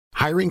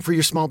Hiring for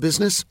your small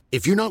business?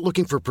 If you're not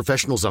looking for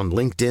professionals on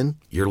LinkedIn,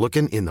 you're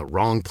looking in the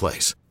wrong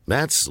place.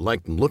 That's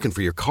like looking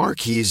for your car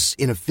keys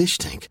in a fish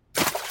tank.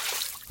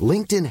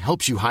 LinkedIn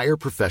helps you hire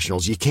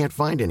professionals you can't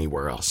find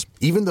anywhere else,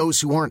 even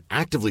those who aren't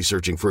actively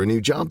searching for a new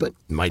job but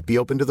might be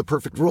open to the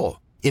perfect role.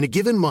 In a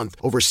given month,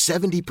 over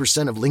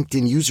 70% of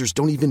LinkedIn users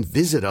don't even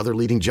visit other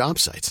leading job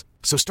sites.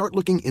 So start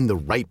looking in the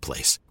right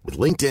place. With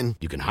LinkedIn,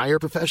 you can hire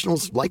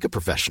professionals like a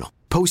professional.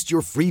 Post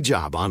your free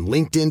job on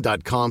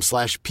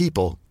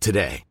linkedin.com/people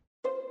today.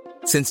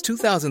 Since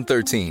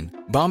 2013,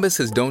 Bombas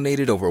has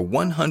donated over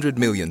 100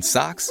 million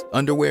socks,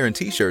 underwear, and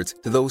T-shirts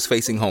to those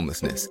facing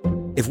homelessness.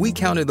 If we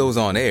counted those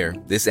on air,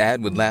 this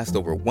ad would last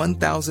over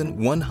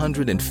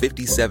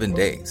 1,157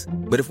 days.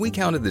 But if we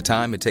counted the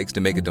time it takes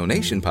to make a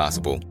donation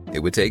possible, it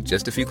would take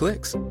just a few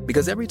clicks.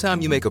 Because every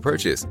time you make a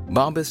purchase,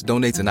 Bombas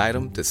donates an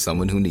item to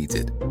someone who needs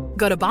it.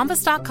 Go to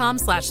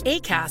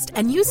bombas.com/ACAST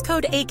and use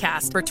code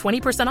ACAST for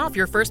 20% off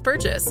your first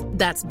purchase.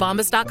 That's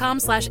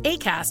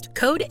bombas.com/ACAST,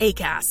 code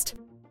ACAST.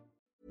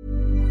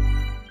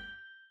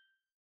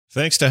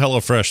 Thanks to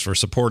HelloFresh for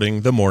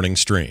supporting the morning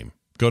stream.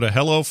 Go to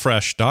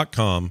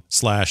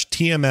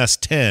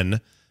HelloFresh.com/TMS10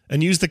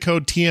 and use the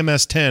code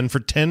TMS10 for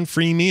 10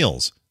 free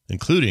meals,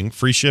 including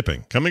free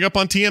shipping. Coming up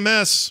on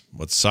TMS,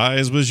 what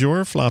size was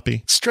your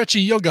floppy? Stretchy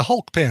yoga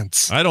Hulk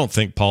pants. I don't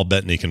think Paul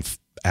Bettany can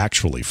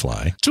actually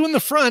fly. 2 in the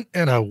front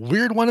and a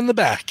weird one in the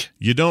back.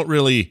 You don't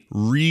really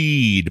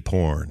read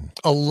porn.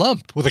 A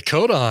lump with a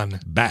coat on.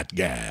 Bat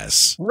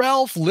gas.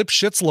 Ralph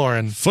Lipschitz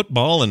Lauren.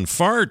 Football and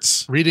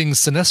farts. Reading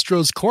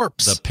Sinestro's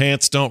corpse. The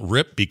pants don't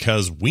rip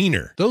because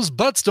wiener. Those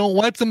butts don't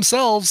wipe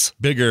themselves.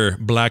 Bigger,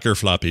 blacker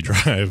floppy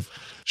drive.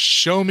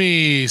 Show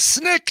me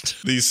snicked.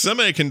 The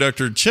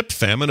semiconductor chip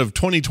famine of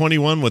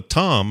 2021 with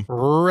Tom.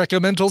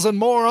 Recommendals and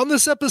more on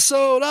this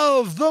episode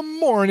of The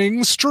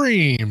Morning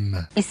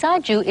Stream.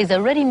 Beside you is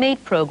a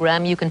ready-made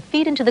program you can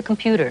feed into the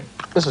computer.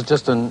 This is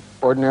just an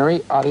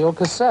ordinary audio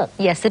cassette.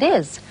 Yes, it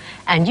is.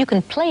 And you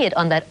can play it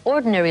on that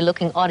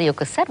ordinary-looking audio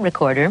cassette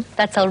recorder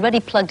that's already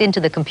plugged into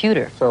the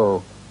computer.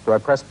 So, do I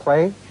press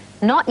play?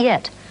 Not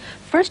yet.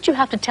 First, you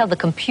have to tell the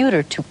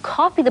computer to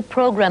copy the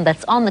program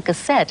that's on the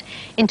cassette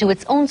into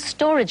its own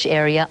storage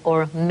area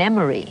or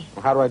memory.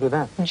 How do I do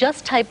that?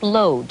 Just type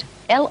load,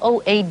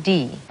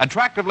 L-O-A-D.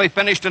 Attractively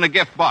finished in a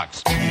gift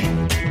box.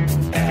 TMS,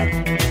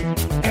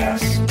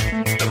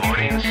 the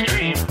morning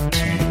stream.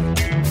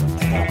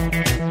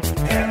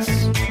 TMS,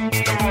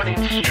 the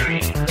morning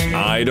stream.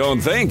 I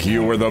don't think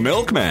you were the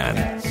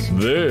milkman.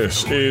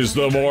 This is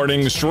the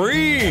morning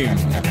stream.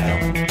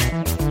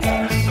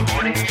 The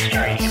morning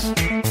stream.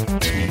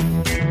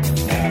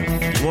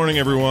 Good morning,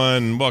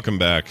 everyone. Welcome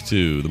back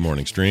to the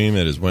morning stream.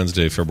 It is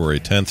Wednesday, February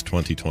 10th,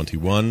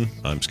 2021.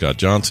 I'm Scott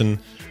Johnson.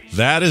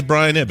 That is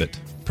Brian Ibbett.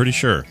 Pretty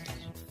sure.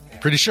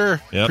 Pretty sure.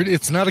 Yep.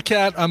 It's not a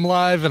cat. I'm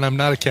live, and I'm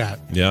not a cat.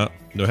 Yeah.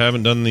 I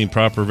haven't done the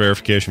proper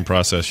verification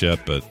process yet,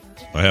 but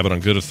I have it on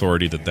good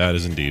authority that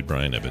is indeed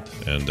Brian Ibbett.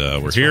 And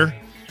we're here. Right.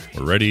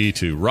 We're ready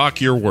to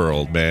rock your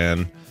world,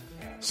 man.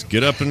 So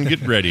get up and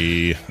get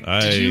ready.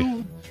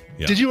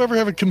 Did you ever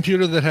have a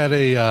computer that had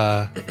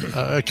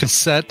a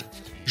cassette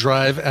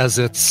drive as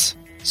its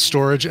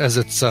storage, as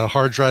its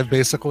hard drive,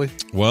 basically?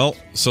 Well,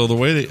 so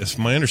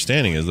my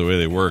understanding is the way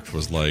they worked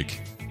was like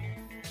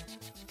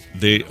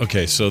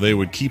so they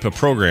would keep a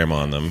program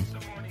on them,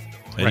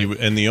 and Right.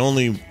 and the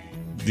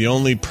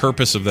only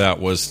purpose of that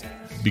was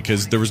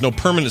because there was no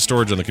permanent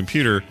storage on the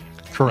computer.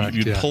 Correct.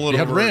 You'd pull it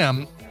you over. had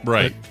RAM,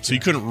 right? So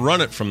you couldn't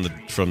run it from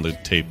the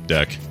tape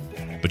deck,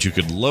 but you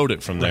could load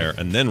it from there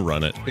and then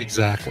run it.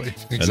 Exactly.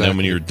 And then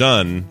when you're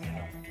done,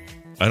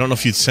 I don't know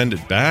if you'd send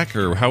it back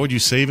or how would you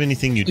save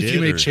anything you did? If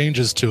you made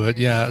changes to it,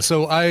 yeah.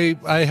 So I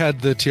had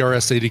the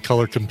TRS-80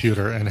 color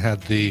computer and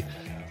had the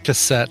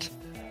cassette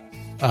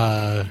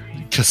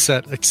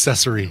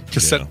accessory,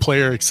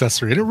 player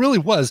accessory, and it really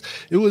was.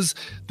 There was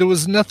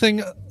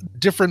nothing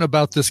different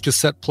about this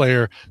cassette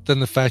player than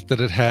the fact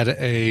that it had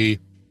a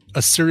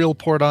serial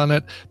port on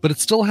it, but it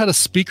still had a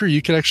speaker.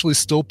 You could actually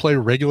still play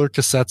regular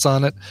cassettes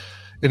on it,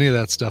 any of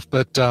that stuff.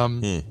 But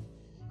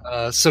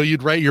so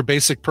you'd write your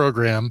basic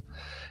program.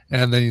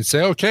 And then you'd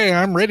say, okay,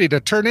 I'm ready to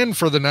turn in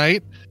for the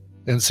night.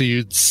 And so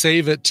you'd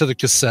save it to the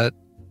cassette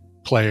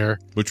player.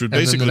 Which would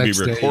basically be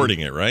recording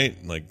it, right?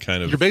 Like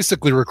kind of. You're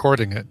basically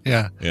recording it,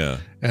 yeah. Yeah.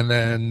 And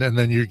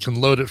then you can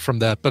load it from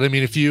that. But I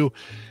mean, if you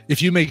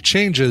make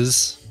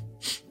changes,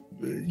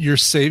 you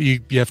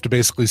have to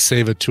basically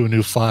save it to a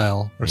new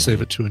file or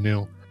save it to a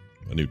new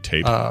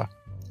tape. A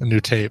new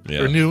tape.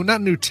 Yeah. Or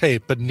not new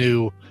tape, but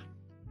new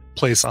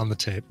place on the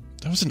tape.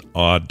 That was an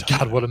odd time.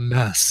 God, what a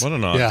mess. What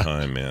an odd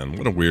time, man.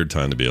 What a weird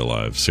time to be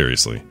alive.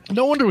 Seriously.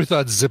 No wonder we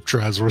thought zip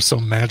drives were so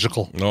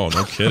magical. No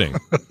kidding.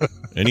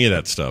 Any of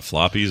that stuff.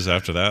 Floppies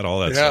after that, all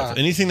that stuff.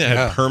 Anything that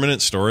had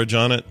permanent storage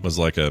on it was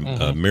like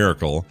a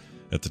miracle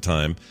at the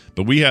time.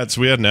 But we had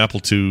an Apple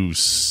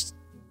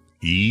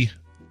IIe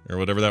or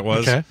whatever that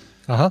was. Okay.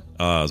 It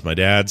was my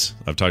dad's.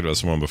 I've talked about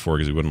someone before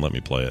because he wouldn't let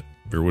me play it.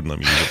 Or wouldn't let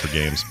me use it for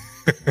games.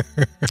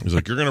 He's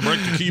like, you're going to break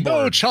the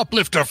keyboard. No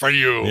choplifter for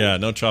you. Yeah,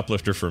 no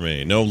choplifter for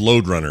me. No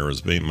load runner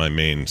was my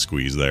main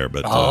squeeze there.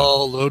 But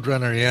load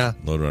runner, yeah.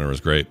 Load runner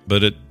was great.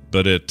 But it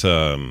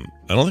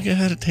I don't think it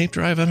had a tape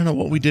drive. I don't know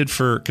what we did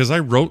because I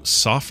wrote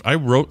stuff.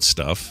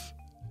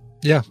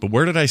 Yeah. But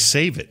where did I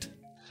save it?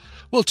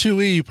 Well,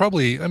 2E, you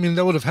probably,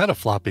 that would have had a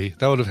floppy.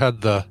 That would have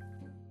had the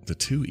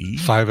 2E?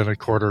 5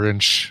 1/4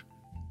 inch.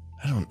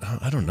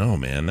 I don't know,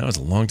 man. That was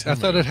a long time I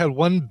thought it had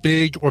one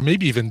big, or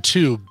maybe even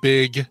two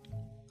big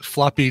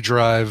floppy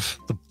drive,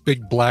 the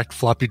big black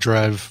floppy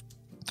drive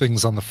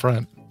things on the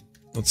front.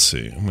 Let's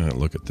see. I'm going to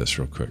look at this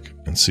real quick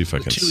and see if I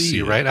can 2E, see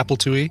it. right? Apple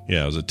 2E?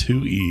 Yeah, it was a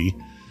 2E.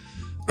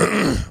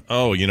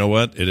 Oh, you know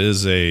what?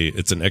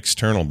 It's an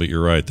external, but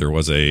you're right. There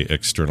was a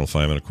external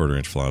 5 1/4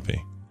 inch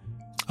floppy.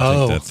 I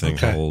think that thing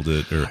held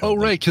it.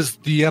 Right, because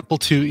the Apple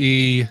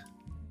IIe,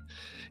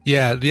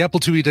 the Apple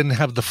IIe didn't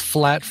have the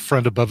flat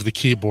front above the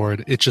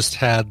keyboard. It just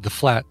had the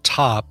flat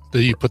top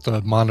that you put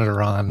the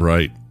monitor on.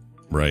 Right.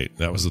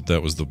 That was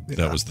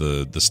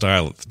the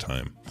style at the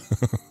time.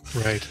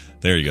 Right.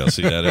 There you go.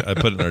 See that? I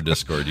put it in our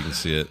Discord. You can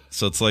see it.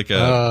 So it's like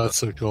that's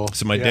so cool.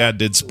 So my dad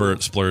did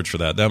splurge for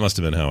that. That must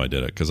have been how I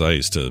did it, because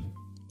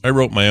I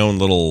wrote my own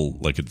little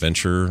like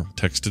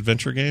text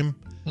adventure game.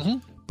 Mm-hmm.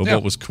 But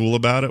what was cool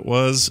about it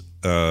was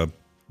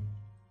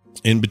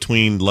in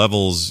between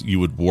levels you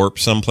would warp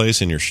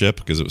someplace in your ship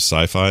because it was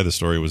sci-fi. The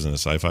story was in a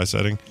sci-fi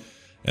setting,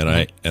 and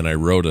I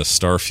wrote a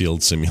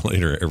Starfield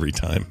simulator every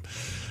time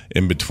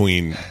in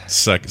between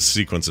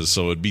sequences.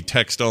 So it'd be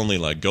text only,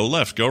 like go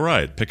left, go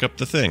right, pick up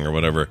the thing or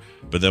whatever.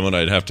 But then when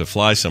I'd have to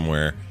fly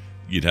somewhere,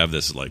 you'd have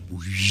this like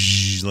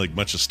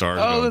bunch of stars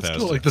going past.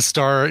 Cool. Like the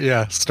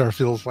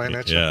Starfield flying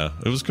at you. Yeah,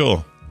 it was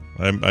cool.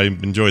 I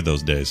enjoyed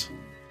those days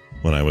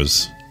when I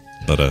was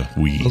but a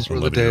wee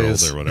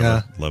 11-year-old or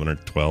whatever, 11 or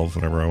 12,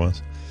 whatever I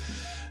was.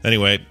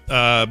 Anyway,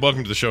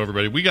 welcome to the show,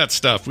 everybody. We got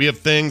stuff. We have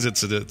things.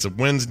 It's a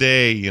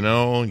Wednesday. You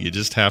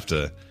just have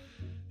to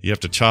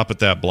chop at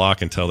that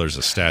block until there's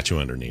a statue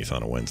underneath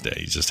on a Wednesday.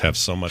 You just have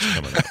so much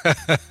coming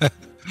up.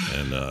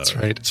 And that's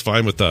right. It's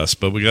fine with us,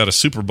 but we got a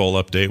Super Bowl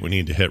update we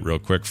need to hit real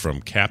quick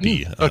from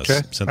Cappy.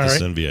 Sent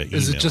this in via email.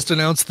 Is it just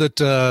announced that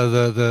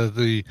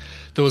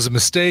there was a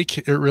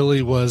mistake? It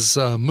really was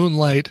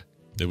Moonlight.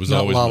 It was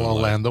not always La La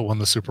Moonlight. Land that won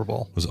the Super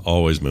Bowl. It was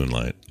always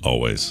Moonlight.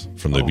 Always.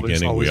 From the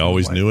beginning, we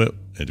always knew it.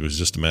 It was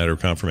just a matter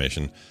of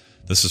confirmation.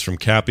 This is from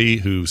Cappy,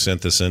 who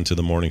sent this into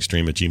the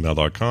morningstream at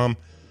gmail.com.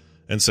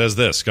 And says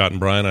this, Scott and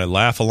Brian, I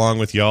laugh along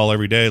with y'all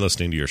every day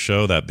listening to your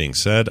show. That being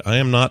said, I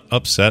am not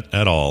upset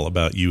at all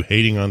about you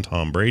hating on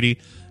Tom Brady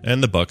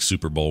and the Bucs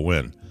Super Bowl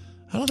win.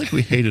 I don't think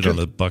we hated on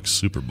the Bucs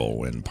Super Bowl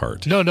win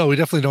part. No, we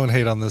definitely don't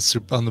hate on the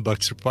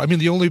Bucs Super Bowl. I mean,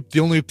 the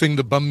only thing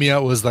that bummed me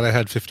out was that I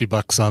had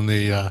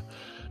 $50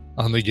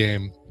 on the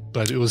game,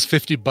 but it was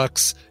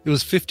 $50. It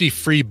was 50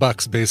 free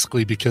bucks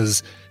basically,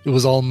 because it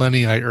was all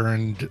money I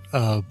earned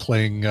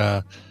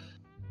playing.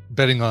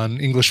 Betting on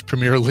English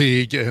Premier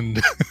League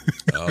and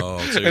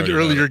and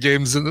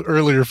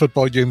earlier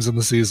football games in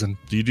the season.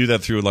 Do you do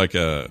that through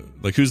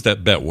who's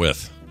that bet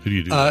with? Who do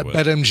you do that with?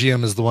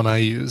 BetMGM is the one I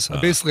use.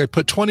 Basically, I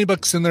put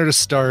 $20 in there to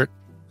start,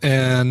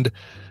 and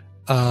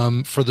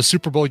for the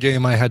Super Bowl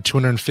game, I had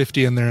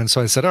 $250 in there, and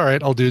so I said, all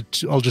right, I'll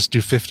just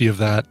do 50 of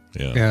that,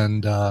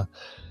 and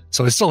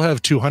so I still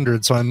have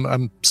 $200, so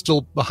I'm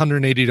still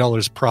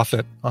 $180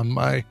 profit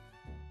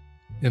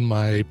in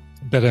my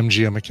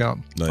BetMGM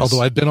account. Nice.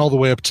 Although I've been all the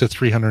way up to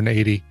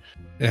 380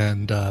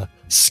 and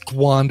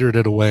squandered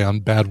it away on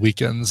bad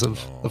weekends of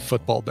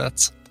football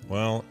bets.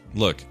 Well,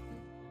 look,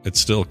 it's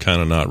still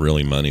kind of not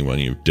really money when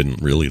you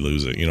didn't really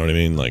lose it. You know what I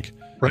mean?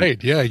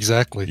 Right? Yeah,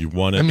 exactly. You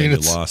won it and you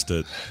lost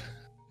it.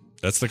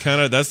 That's the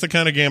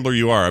kind of gambler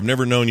you are. I've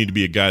never known you to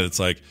be a guy that's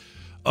like,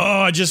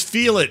 oh, I just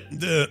feel it.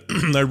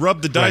 I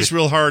rubbed the dice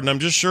real hard, and I'm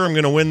just sure I'm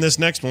going to win this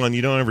next one.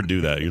 You don't ever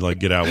do that. You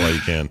get out while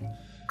you can.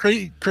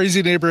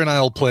 Crazy neighbor and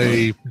I'll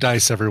play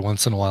dice every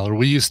once in a while, or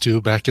we used to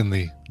back in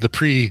the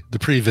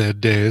pre-vid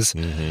days.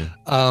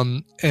 Mm-hmm.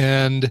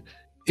 And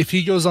if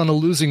he goes on a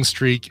losing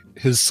streak,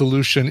 his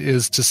solution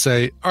is to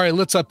say, all right,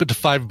 let's up it to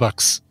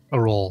 $5 a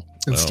roll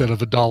instead of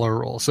 $1 a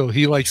roll. So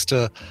he likes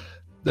to,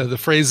 the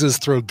phrase is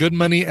throw good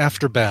money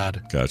after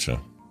bad. Gotcha.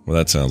 Well,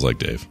 that sounds like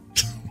Dave.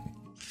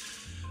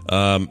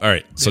 All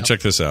right, so check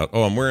this out.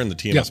 Oh, I'm wearing the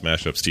TMS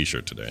Mashups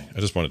t-shirt today. I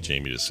just wanted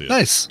Jamie to see it.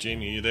 Nice.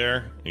 Jamie, you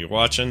there? Are you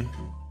watching?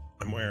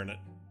 I'm wearing it.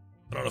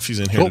 I don't know if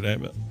he's in here today,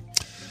 but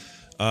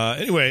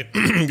anyway,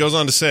 goes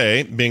on to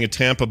say, being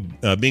Tampa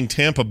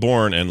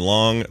born and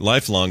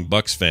lifelong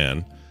Bucs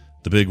fan,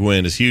 the big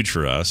win is huge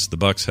for us. The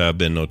Bucs have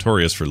been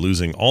notorious for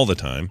losing all the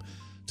time.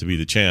 To be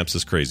the champs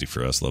is crazy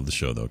for us. Love the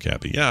show though,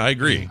 Cappy. Yeah, I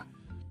agree.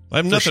 I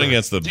have nothing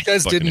against the You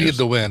guys Buccaneers. did need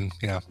the win.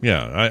 Yeah,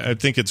 I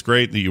think it's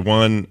great that you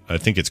won. I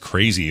think it's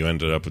crazy you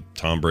ended up with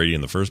Tom Brady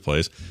in the first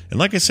place. And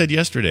like I said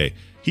yesterday,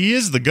 he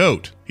is the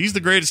GOAT. He's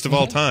the greatest of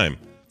all time.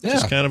 Yeah.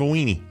 Just kind of a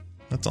weenie.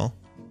 That's all.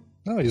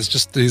 No, he's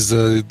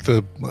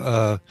the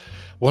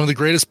one of the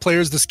greatest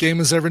players this game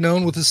has ever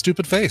known with his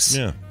stupid face.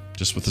 Yeah,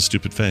 just with a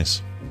stupid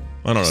face.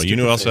 I don't know. You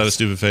knew who else had a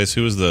stupid face?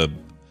 Who was the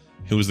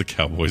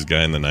Cowboys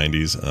guy in the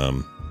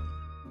 90s?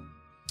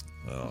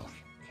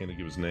 can't think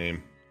of his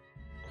name.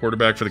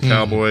 Quarterback for the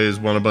Cowboys,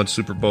 won a bunch of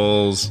Super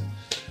Bowls.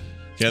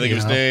 Can't think of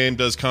his name.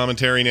 Does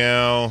commentary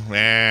now.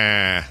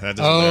 That doesn't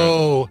matter.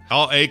 Oh,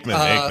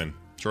 Aikman.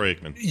 Troy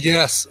Aikman.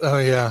 Yes. Oh,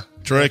 yeah.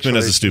 Troy Aikman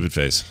has a stupid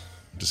face.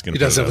 Just gonna. He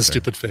does have a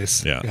stupid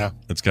face. Yeah.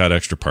 It's got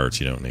extra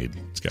parts you don't need.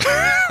 It's got.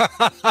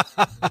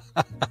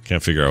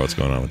 Can't figure out what's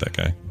going on with that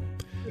guy.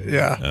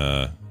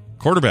 Yeah.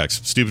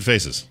 Quarterbacks, stupid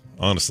faces.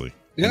 Honestly.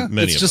 Yeah.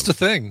 Many it's of just them. a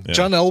thing. Yeah.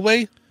 John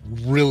Elway,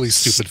 really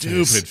stupid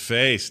face. Stupid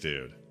face,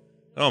 dude.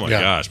 Oh my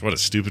gosh, what a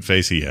stupid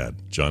face he had,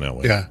 John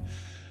Elway. Yeah.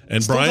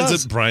 And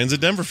Brian's a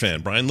Denver fan.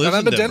 Brian lives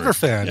in Denver. And I'm a Denver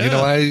fan. Yeah. You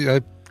know, I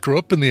grew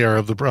up in the era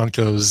of the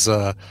Broncos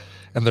and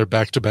their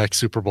back-to-back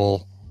Super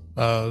Bowl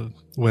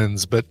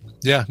wins. But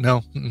yeah,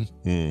 no.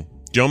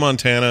 Joe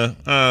Montana,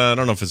 I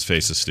don't know if his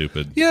face is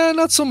stupid. Yeah,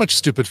 not so much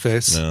stupid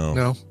face.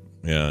 No.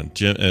 Yeah,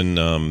 Jim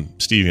and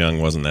Steve Young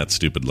wasn't that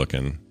stupid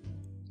looking.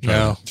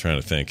 Trying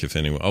to think if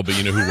anyone. Oh, but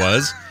you know who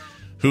was?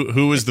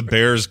 Who was the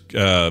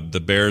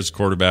Bears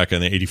quarterback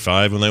in the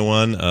 '85 when they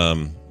won?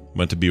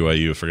 Went to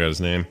BYU. I forgot his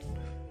name.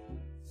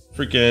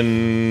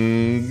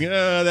 Freaking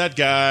that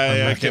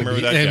guy. I can't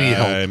remember that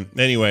guy. Help.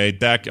 Anyway,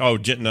 back. Jim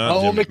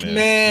McMahon.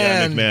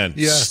 Yeah, McMahon.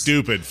 Yes.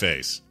 Stupid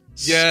face.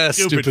 Yeah,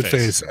 stupid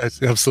face.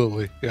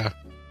 Absolutely. Yeah.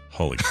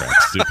 Holy crap!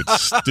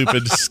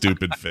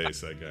 Stupid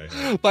face. That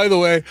guy. By the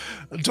way,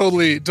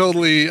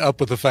 totally up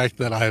with the fact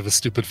that I have a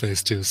stupid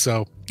face too.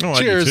 So, cheers.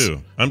 I do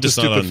too. I'm just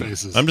not on.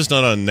 Faces. I'm just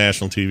not on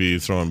national TV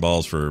throwing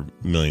balls for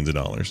millions of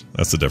dollars.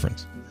 That's the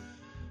difference.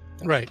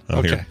 Right.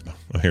 I'm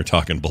here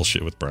talking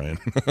bullshit with Brian.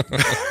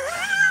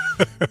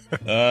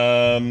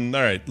 All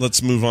right,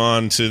 let's move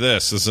on to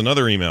this. This is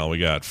another email we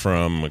got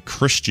from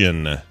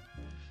Christian.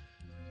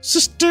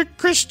 Sister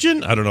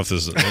Christian. I don't know if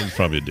this is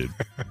probably a dude.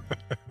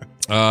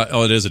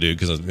 It is a dude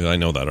because I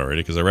know that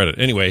already because I read it.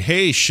 Anyway,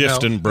 hey,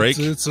 shift and break.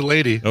 It's a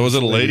lady. Oh, was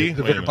it a lady? At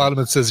the very bottom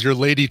it says, your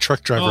lady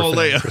truck driver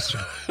fan,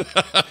 Christian.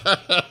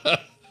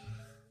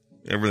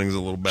 Everything's a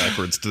little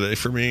backwards today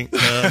for me.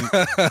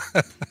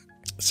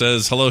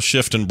 Says, hello,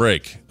 shift and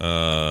break.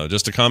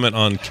 Just a comment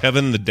on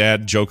Kevin the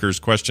Dad Joker's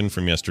question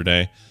from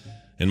yesterday.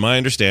 In my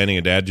understanding,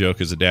 a dad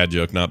joke is a dad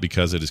joke not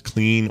because it is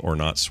clean or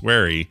not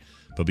sweary,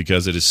 but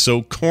because it is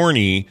so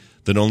corny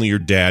that only your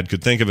dad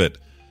could think of it.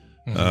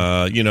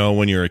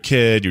 When you're a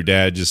kid, your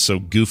dad just so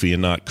goofy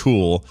and not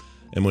cool,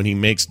 and when he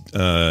makes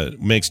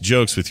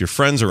jokes with your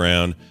friends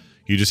around,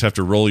 you just have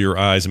to roll your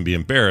eyes and be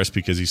embarrassed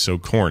because he's so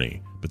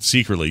corny. But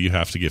secretly, you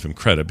have to give him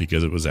credit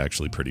because it was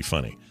actually pretty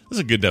funny. This is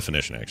a good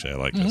definition, actually. I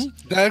like this.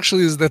 That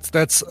actually is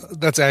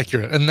that's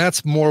accurate, and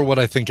that's more what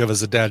I think of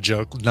as a dad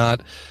joke,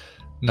 not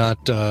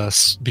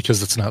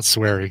because it's not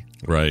sweary.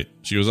 Right.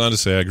 She goes on to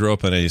say, I grew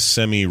up in a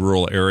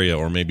semi-rural area,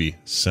 or maybe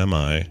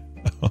semi.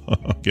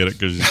 Get it?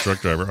 Because she's a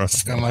truck driver.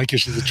 Semi, because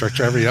she's a truck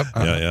driver, yep.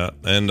 Yeah.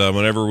 And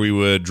whenever we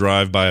would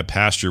drive by a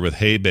pasture with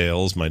hay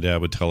bales, my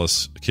dad would tell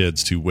us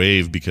kids to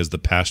wave because the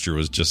pasture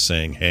was just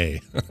saying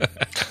hay.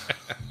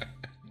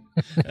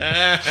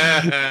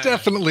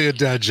 Definitely a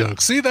dad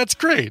joke. See, that's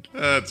great.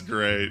 That's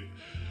great.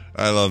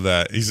 I love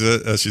that.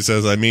 She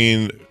says, I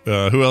mean,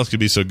 who else could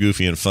be so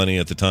goofy and funny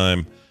at the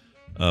time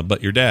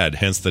but your dad,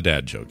 hence the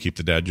dad joke. Keep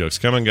the dad jokes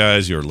coming,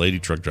 guys. Your lady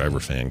truck driver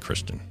fan,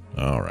 Christian.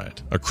 All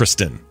right. Or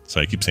Kristen.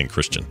 Sorry, I keep saying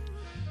Christian.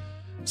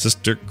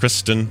 Sister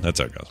Kristen. That's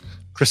how it goes.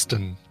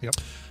 Kristen. Yep.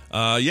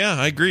 Yeah,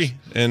 I agree.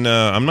 And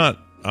I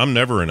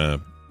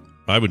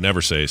would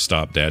never say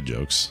stop dad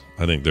jokes.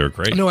 I think they're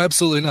great. No,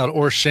 absolutely not.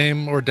 Or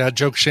shame or dad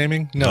joke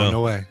shaming.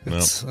 No way.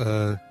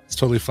 It's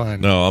totally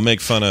fine. No, I'll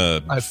make fun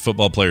of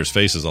football players'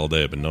 faces all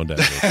day, but no dad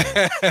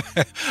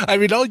jokes. I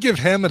mean, I'll give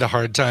Hammond a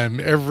hard time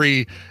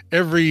every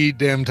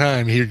damn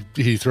time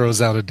he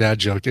throws out a dad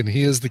joke, and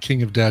he is the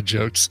king of dad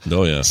jokes.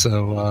 Oh yeah.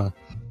 So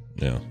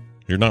yeah,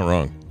 you're not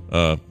wrong.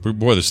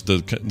 Boy,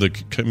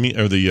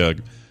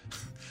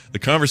 the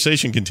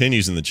conversation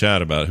continues in the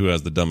chat about who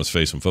has the dumbest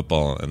face in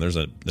football, and there's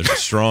a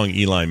strong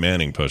Eli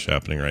Manning push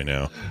happening right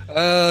now.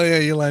 Oh yeah,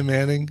 Eli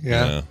Manning.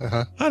 Yeah.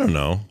 I don't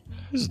know.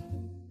 He's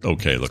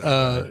okay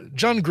looking.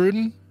 John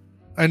Gruden.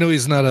 I know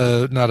he's not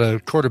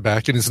a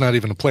quarterback, and he's not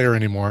even a player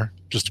anymore,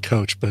 just a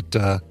coach. But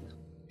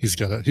he's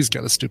got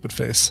a stupid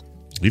face.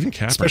 Even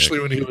Kaepernick, especially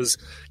when he was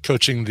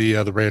coaching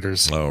the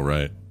Raiders. Oh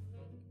right.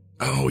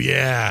 Oh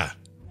yeah,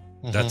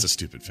 that's a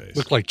stupid face.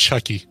 Looked like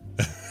Chucky.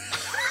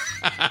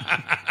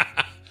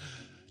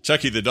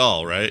 Chucky the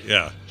doll, right?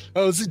 Yeah.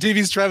 Oh,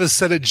 Davies Travis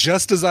said it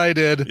just as I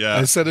did. Yeah.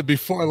 I said it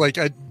before. Like,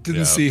 I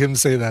didn't see him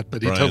say that,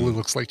 but Brian, he totally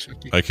looks like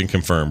Chucky. I can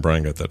confirm.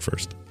 Brian got that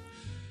first.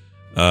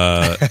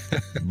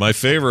 My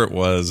favorite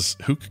was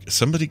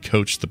somebody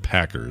coached the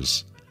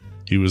Packers.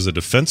 He was a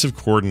defensive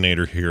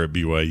coordinator here at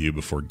BYU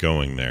before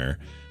going there.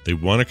 They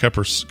won a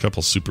couple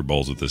Super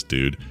Bowls with this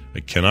dude. I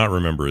cannot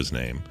remember his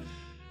name.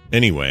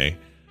 Anyway,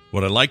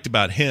 what I liked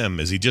about him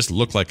is he just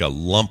looked like a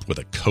lump with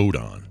a coat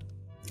on.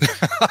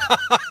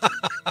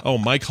 Oh,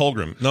 Mike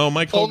Holmgren. No,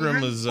 Mike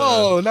Holmgren was...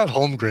 not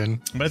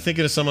Holmgren. Am I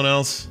thinking of someone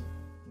else?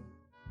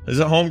 Is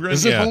it Holmgren?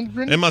 Is it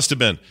Holmgren? It must have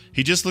been.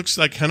 He just looks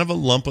like kind of a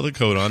lump with a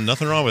coat on.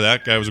 Nothing wrong with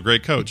that. Guy was a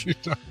great coach.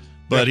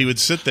 But he would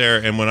sit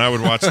there, and when I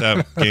would watch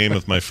that game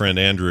with my friend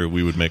Andrew,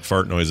 we would make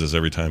fart noises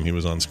every time he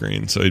was on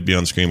screen. So he'd be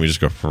on screen, we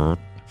just go.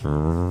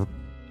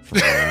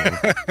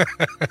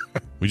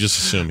 We just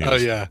assume he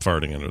was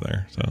farting under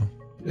there. So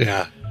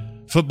yeah,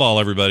 football,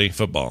 everybody,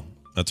 football.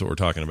 That's what we're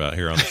talking about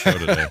here on the show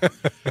today.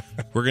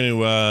 We're going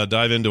to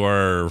dive into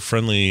our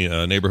friendly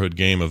neighborhood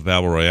game of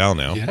Battle Royale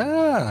now.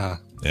 Yeah,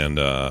 and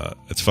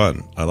it's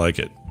fun. I like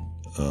it.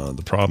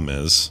 The problem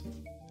is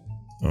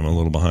I'm a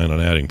little behind on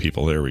adding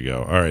people. There we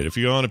go. All right, if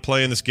you want to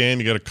play in this game,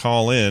 you got to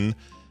call in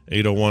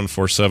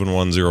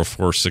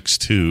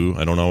 801-471-0462.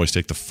 I don't always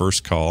take the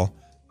first call.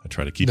 I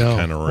try to keep it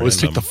kind of random. Always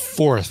take the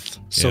fourth.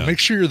 So make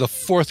sure you're the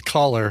fourth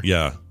caller.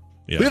 Yeah.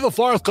 Be the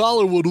fourth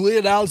caller would we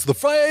announce the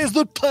phrase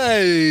that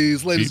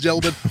pays, ladies and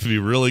gentlemen. Be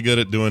really good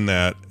at doing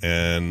that.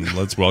 And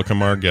let's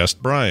welcome our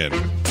guest, Brian.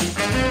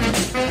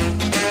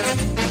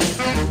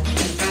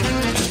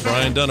 It's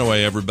Brian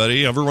Dunaway,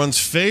 everybody. Everyone's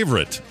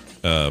favorite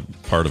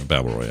part of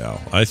Battle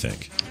Royale, I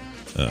think.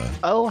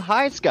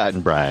 Hi, Scott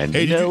and Brian.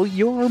 Hey,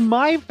 you're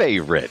my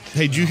favorite.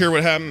 Hey, did you hear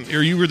what happened?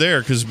 Or you were there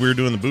because we were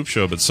doing the Boop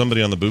Show, but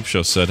somebody on the Boop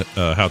Show said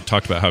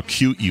talked about how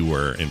cute you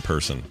were in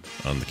person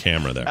on the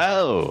camera there.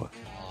 Oh.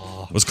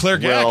 It was Claire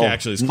Gack,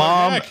 actually. It's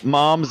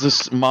mom's a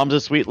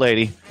sweet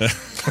lady.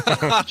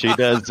 She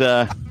does.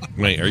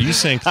 Wait, are you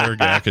saying Claire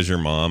Gack is your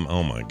mom?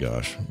 Oh, my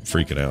gosh. I'm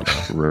freaking out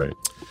now. Right.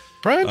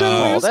 Brian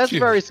that's cute.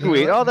 Very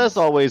sweet. Oh, that's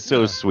always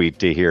so sweet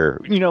to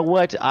hear. You know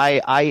what?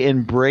 I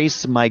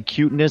embrace my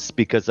cuteness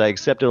because I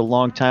accepted a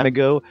long time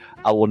ago.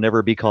 I will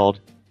never be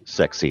called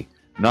sexy.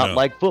 Not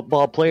like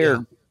football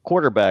player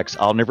quarterbacks.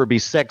 I'll never be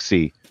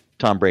sexy,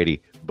 Tom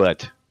Brady.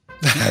 But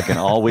I can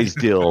always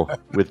deal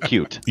with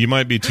cute. You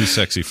might be too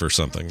sexy for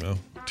something, though.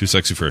 Too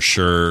sexy for a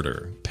shirt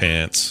or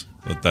pants.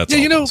 But that's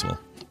all possible.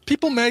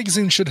 People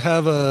Magazine should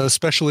have a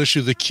special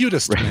issue, The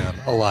Cutest Man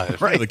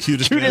Alive. Right, the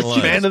cutest man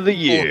alive. Man of the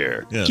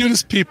year. Yeah.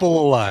 Cutest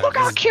people alive. Look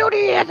how cute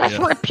he is. I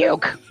just want to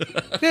puke.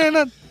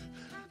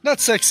 Not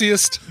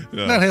sexiest,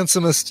 not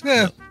handsomest.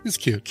 Yeah, he's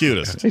cute.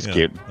 Cutest. He's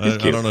cute. He's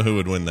cute. I don't know who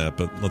would win that,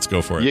 but let's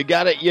go for it. You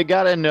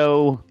gotta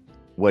know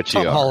what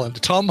you are.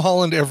 Tom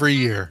Holland every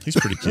year. He's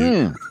pretty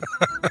cute.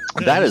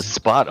 That is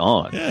spot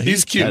on. Yeah,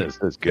 he's cute.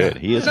 That's good.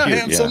 He is not cute.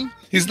 handsome. Yeah.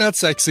 He's not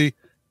sexy.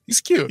 He's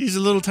cute. He's a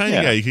little tiny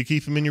guy. You could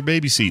keep him in your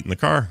baby seat in the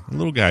car. A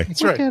little guy.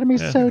 That's right. Look at him.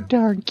 He's so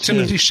darn cute.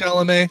 Timothy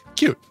Chalamet.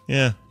 Cute.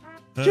 Yeah.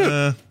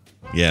 Cute.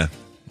 Yeah,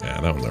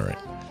 that one's all right.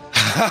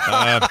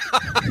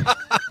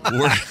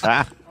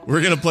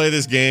 We're going to play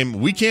this game.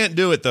 We can't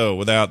do it, though,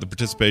 without the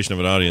participation of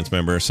an audience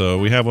member. So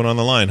we have one on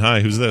the line. Hi,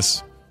 who's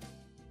this?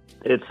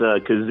 It's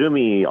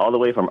Kazumi, all the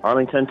way from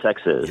Arlington,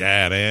 Texas.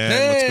 Yeah, man.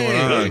 Hey, what's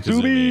going on,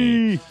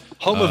 Kazumi?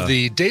 Home of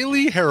the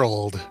Daily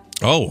Herald.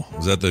 Oh,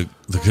 is that the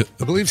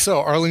I believe so.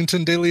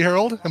 Arlington Daily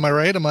Herald. Am I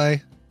right? Am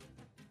I?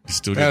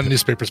 Still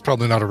newspaper's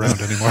probably not around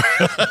anymore.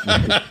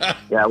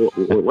 Yeah,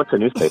 what's a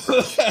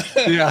newspaper?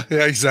 yeah,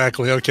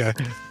 exactly. Okay.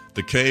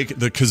 The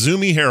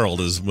Kazumi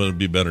Herald would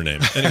be a better name.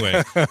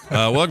 Anyway,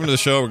 welcome to the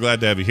show. We're glad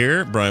to have you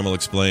here. Brian will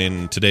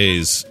explain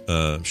today's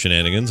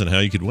shenanigans and how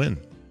you could win.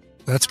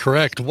 That's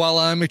correct. While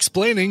I'm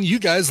explaining, you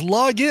guys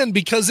log in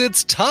because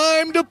it's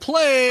time to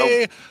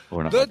play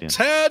the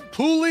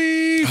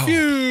Tadpooley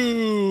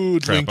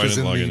Feud. Crap, Link is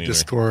in the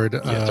Discord.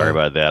 Sorry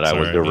about that. I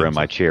was over in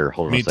my chair.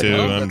 Hold on a second. Me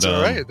too. That's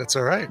all right. That's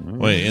all right.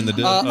 Wait, in the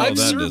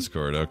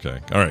Discord. Okay.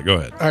 All right, go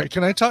ahead. All right,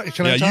 can I talk? You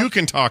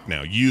can talk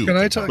now. Can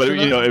I talk? But,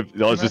 I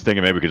was just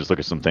thinking maybe we could just look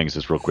at some things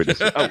just real quick.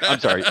 I'm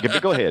sorry.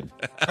 Go ahead.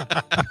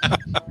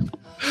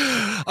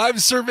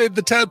 I've surveyed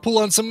the Tadpool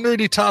on some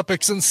nerdy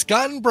topics, and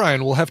Scott and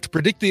Brian will have to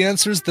predict the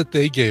answers that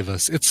they gave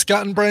us. It's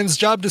Scott and Brian's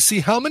job to see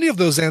how many of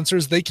those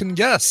answers they can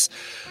guess.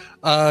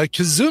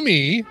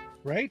 Kazumi,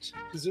 right?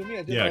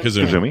 Kazumi?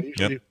 Kazumi.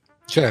 Yep.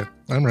 Okay,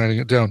 I'm writing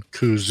it down.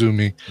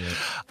 Kazumi.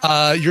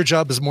 Yeah. Your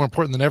job is more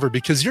important than ever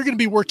because you're going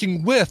to be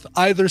working with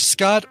either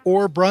Scott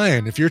or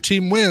Brian. If your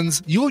team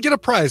wins, you will get a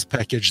prize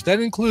package. That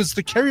includes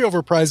the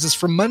carryover prizes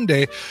from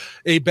Monday,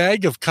 a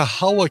bag of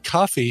Kahawa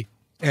coffee,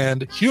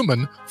 and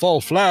Human Fall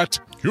Flat.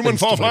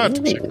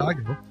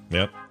 Chicago.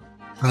 Yep.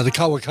 The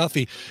Kahawa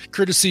Coffee,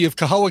 courtesy of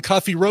Kahawa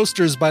Coffee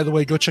Roasters, by the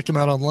way. Go check them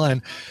out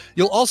online.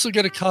 You'll also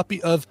get a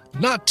copy of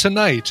Not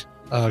Tonight,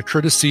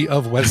 courtesy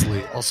of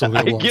Wesley. Also,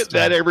 I get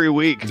that every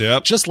week.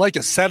 Yep. Just like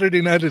a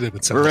Saturday night at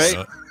Ibit.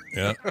 Right.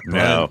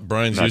 Yeah.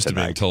 Brian's used to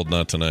being told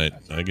not tonight.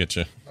 I get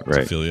you. Right.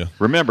 I feel you.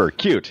 Remember,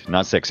 cute,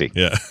 not sexy.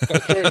 Yeah.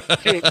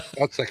 Cute,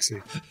 not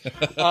sexy.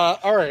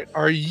 All right.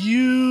 Are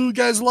you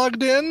guys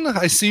logged in?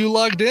 I see you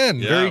logged in.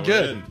 Yeah, very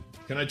good. In.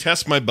 Can I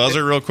test my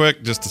buzzer real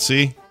quick just to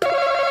see?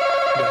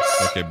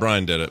 Yes. Okay,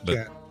 Brian did it,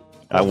 but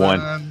I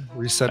won.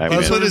 Reset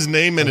buzzer. Put his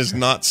name in as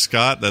not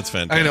Scott. That's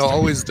fantastic. I know,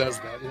 always does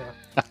that. Yeah.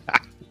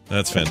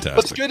 That's fantastic.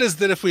 What's good is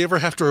that if we ever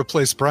have to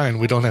replace Brian,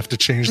 we don't have to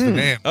change the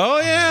name. Oh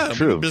yeah,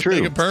 true. Just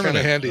make it permanent.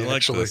 It's handy, I like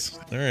actually. This.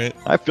 All right.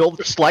 I feel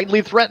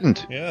slightly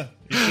threatened. Yeah,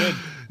 you should.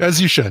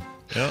 As you should.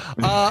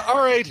 Yeah. All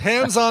right,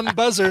 hands on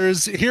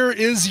buzzers. Here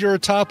is your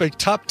topic.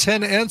 Top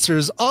 10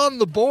 answers on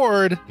the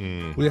board.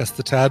 We asked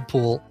the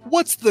Tadpool,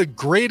 what's the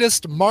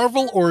greatest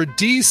Marvel or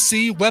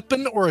DC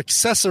weapon or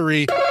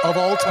accessory of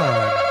all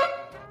time?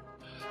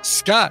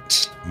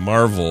 Scott.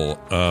 Marvel.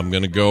 I'm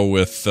going to go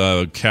with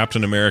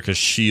Captain America's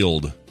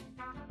shield.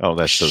 Oh,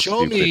 that's so Show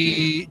stupid.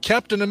 me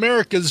Captain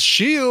America's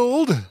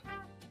shield.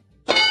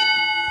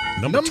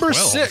 Number 12.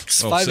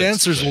 6. Oh, 5 6.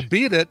 answers will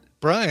beat it.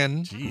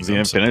 Brian. Jeez, The I'm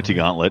Infinity surprised.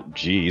 Gauntlet.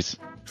 Jeez.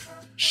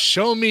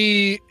 Show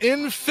me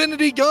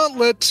Infinity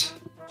Gauntlet.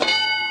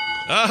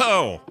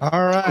 Oh,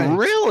 All right.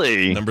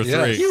 Really? number 3.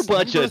 Yes. You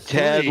bunch Number of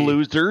Tad 3.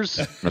 losers.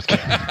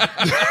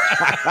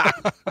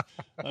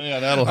 Oh, yeah,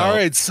 that'll help. All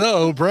right,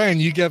 so Brian,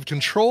 you have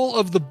control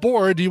of the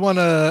board. Do you want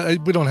to?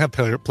 We don't have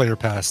player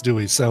pass, do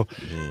we? So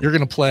you're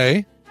going to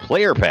play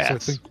Player So I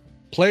pass. think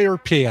player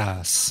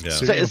pass. Yeah.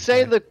 So you're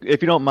Say gonna play.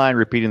 if you don't mind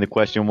repeating the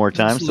question one more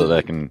time so that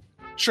I can.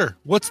 Sure.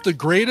 What's the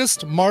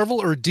greatest Marvel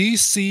or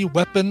DC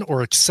weapon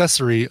or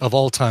accessory of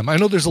all time? I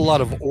know there's a lot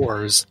of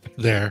ors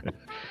there.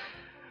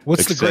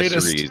 What's the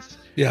greatest? Accessories.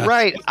 Yeah,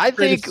 Right. I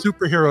think. greatest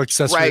superhero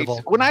accessory Right. of all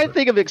time. When I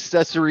think of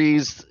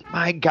accessories,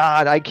 my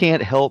God, I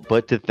can't help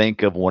but to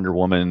think of Wonder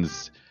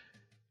Woman's.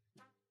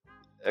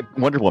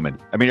 Wonder Woman.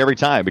 I mean, every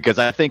time, because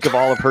I think of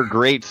all of her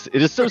greats.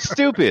 It is so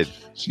stupid.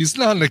 She's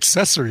not an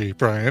accessory,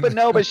 Brian.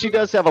 But she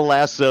does have a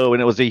lasso, and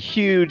it was a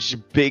huge,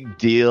 big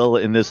deal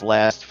in this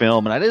last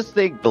film. And I just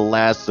think the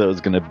lasso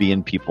is going to be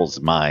in people's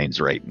minds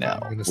right now.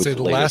 You're gonna with say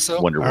the latest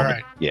lasso? Wonder All Woman.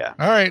 right. Yeah.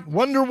 All right,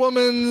 Wonder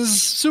Woman's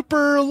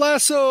super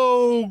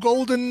lasso,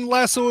 golden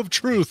lasso of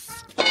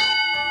truth.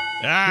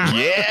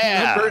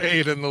 Yeah. Number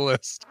 8 in the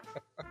list.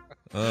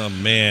 Oh,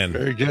 man.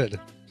 Very good.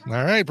 All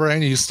right,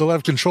 Brian, you still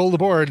have control of the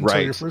board until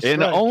your Right. first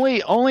And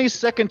strike. only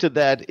second to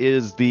that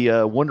is the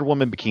Wonder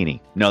Woman bikini.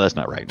 No, that's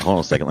not right. Hold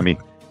on a second. Let me.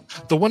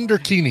 The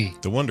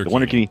Wonderkini. The Wonder The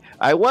Wonder Key.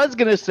 I was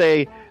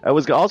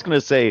also gonna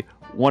say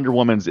Wonder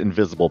Woman's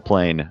invisible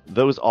plane.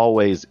 Both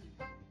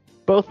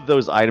of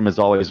those items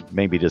always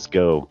maybe just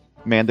go.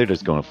 Man, they're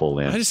just going full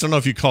I in. just don't know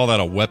if you call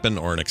that a weapon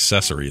or an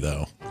accessory,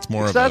 though. It's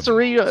more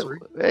Accessory.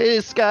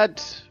 It's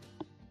got.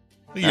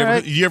 of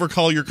a... You ever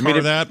call your car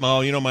that?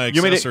 Oh, you know, my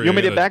You accessory. want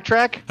me to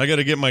backtrack? I got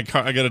to get my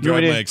car. I got to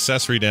drive my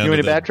accessory down. You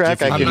want to me to the backtrack?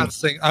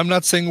 different- I'm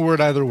not saying a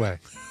word either way.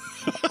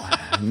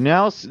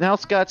 Now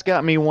Scott's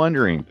got me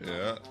wondering.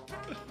 Yeah.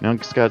 Now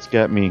Scott's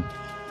got me.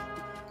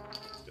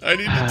 I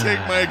need to take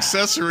my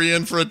accessory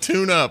in for a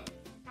tune-up.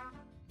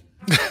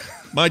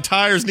 My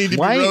tires need to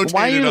be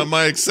rotated on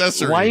my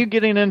accessory. Why are you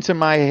getting into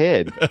my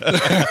head?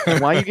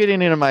 Why are you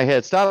getting into my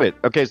head? Stop it.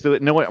 Okay, so you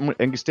know what?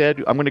 Instead,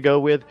 I'm going to go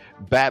with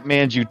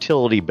Batman's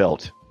utility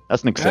belt.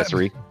 That's an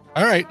accessory.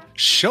 All right,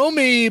 show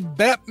me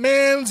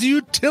Batman's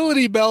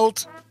utility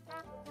belt.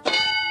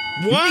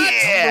 What?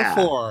 Yeah.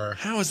 Number 4.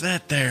 How is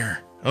that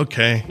there?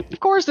 Okay. Of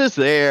course it's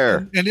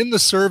there. And in the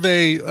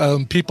survey,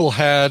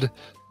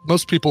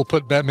 most people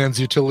put Batman's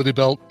utility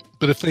belt,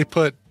 but if they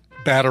put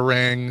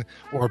Batarang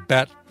or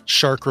Bat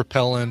Shark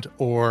Repellent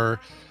or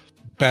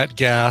Bat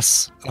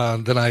Gas,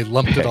 then I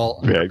lumped it all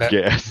under Bat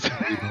gas.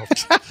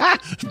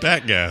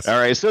 Bat gas. All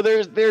right, so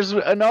there's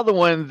another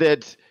one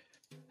that.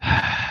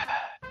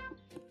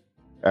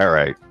 All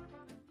right,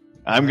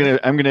 I'm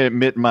gonna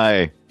admit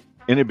my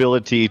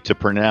inability to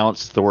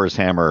pronounce Thor's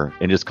hammer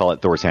and just call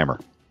it Thor's hammer.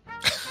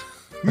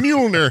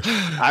 Mjolnir.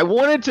 I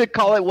wanted to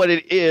call it what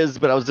it is,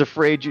 but I was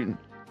afraid you.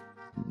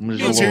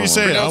 Let's hear you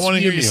say it. I want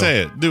to hear you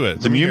say it. Do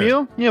it. The Mew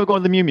Mew? Yeah, we're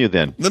going with the Mew Mew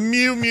then. The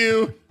Mew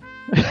Mew.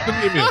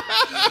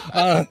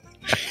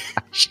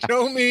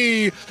 Show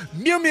me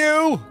Mew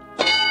Mew.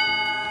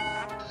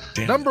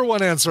 Damn Number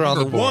 1 answer on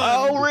the Number board. one.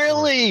 Oh,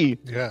 really?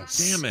 Yes.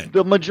 Damn it.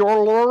 The Major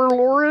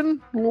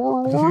Lauren?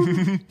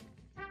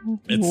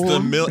 It's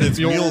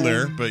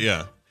Mjolnir, but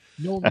yeah.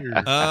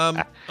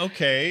 Mjolnir.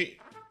 Okay.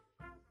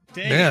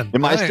 Dang. Man,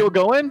 Am I Brian, still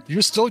going?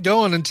 You're still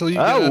going until you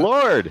Oh, get a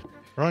Lord.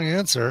 wrong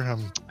answer.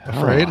 I'm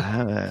afraid.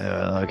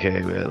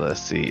 Okay,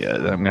 let's see.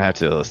 I'm going to have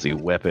to,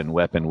 weapon.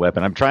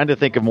 I'm trying to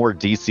think of more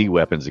DC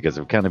weapons because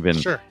I've kind of been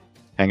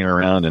hanging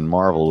around in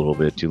Marvel a little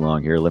bit too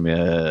long here. Let me, All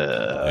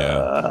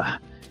right,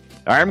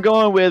 I'm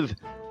going with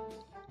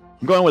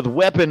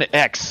Weapon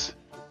X.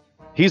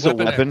 He's a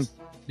weapon. X.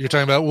 You're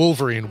talking about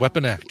Wolverine,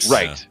 Weapon X.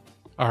 Right. Yeah.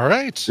 All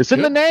right. It's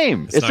in the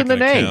name. It's in the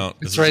name. Count.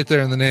 It's right there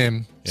in the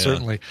name,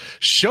 certainly.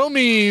 Show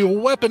me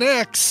Weapon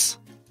X.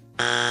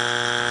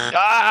 Oh.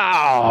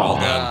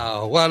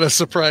 Wow, what a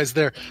surprise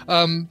there.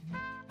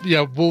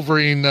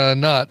 Wolverine,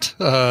 not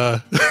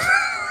not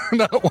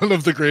one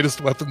of the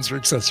greatest weapons or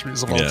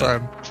accessories of all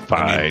time. Fine.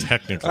 I mean,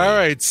 technically. All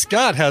right,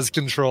 Scott has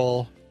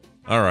control.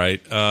 All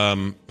right.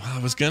 I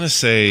was going to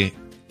say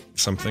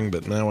something,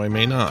 but now I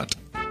may not.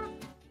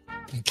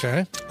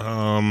 Okay.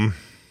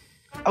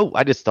 Oh,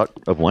 I just thought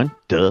of one.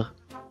 Duh.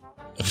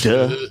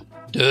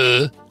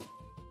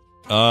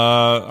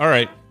 All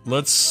right.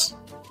 Let's...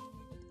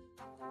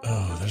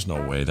 Oh, there's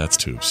no way. That's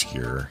too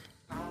obscure.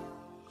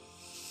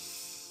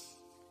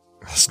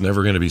 It's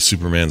never going to be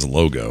Superman's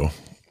logo.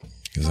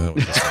 Is that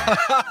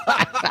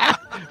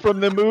what From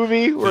the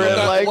movie where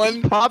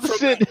it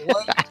pops it.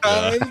 One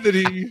time that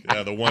he...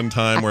 Yeah, the one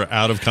time we're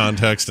out of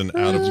context and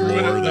out of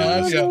war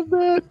they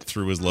just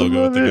threw his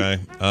logo at the guy.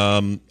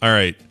 All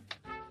right.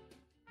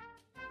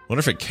 Wonder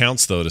if it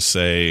counts though to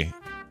say.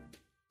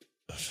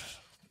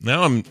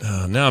 Now I'm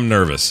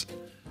nervous.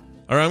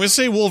 All right, I'm going to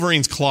say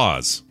Wolverine's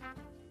claws.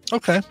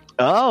 Okay.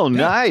 Oh,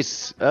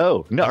 nice.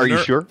 Oh, no. Are you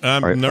sure?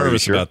 I'm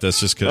nervous about this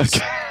just because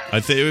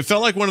it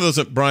felt like one of those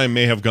that Brian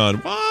may have gone,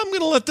 well, I'm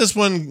going to let this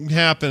one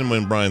happen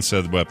when Brian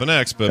said Weapon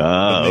X, but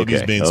maybe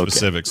he's being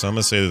specific, so I'm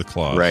going to say the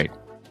claws. Right.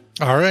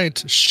 All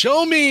right.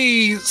 Show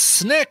me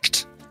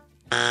Snicked.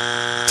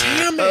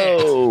 Damn it.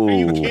 Oh. Are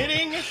you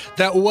kidding?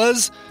 That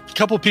was... A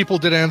couple people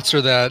did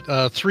answer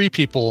that. 3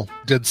 people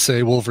did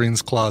say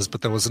Wolverine's claws, but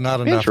that was not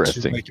enough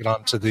to make it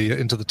onto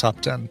into the top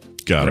 10.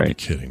 Gotta be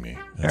kidding me.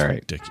 That's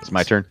ridiculous. It's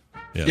my turn?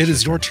 Yeah, it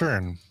is your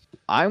turn.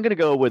 I'm going to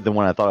go with the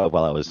one I thought of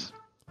while I was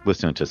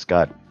listening to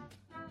Scott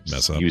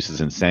use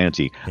his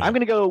insanity. Yeah. I'm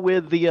going to go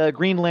with the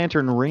Green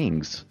Lantern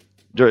rings.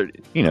 The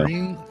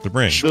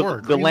ring.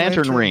 Sure, the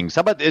lantern rings. How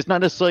about, it's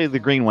not necessarily the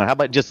green one. How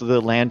about just the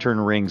lantern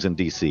rings in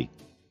DC?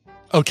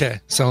 Okay,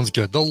 sounds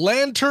good. The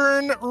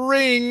lantern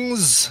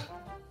rings.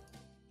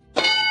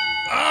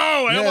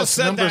 Oh, I almost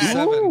said number that.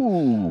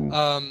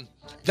 7.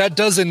 That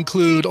does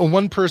include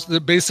one person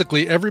that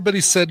basically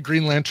everybody said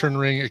Green Lantern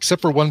ring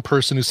except for one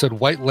person who said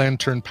White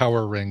Lantern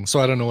power ring.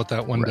 So I don't know what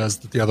that one does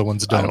that the other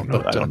ones don't.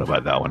 I don't know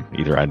about that one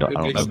either. I don't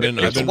know. I've been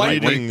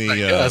reading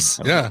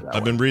the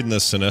I've been reading the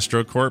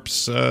Sinestro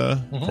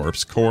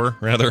Corps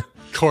rather.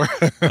 Core.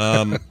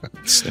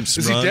 Is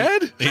he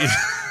dead?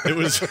 It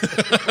was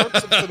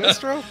Corpse of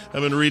Sinestro?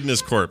 I've been reading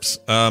his corpse.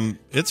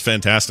 It's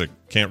fantastic.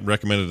 Can't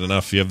recommend it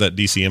enough. If you have that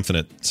DC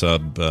Infinite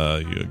sub,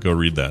 go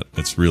read that.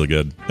 It's really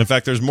good. In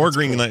fact, there's more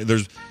Green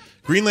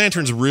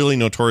Lantern's really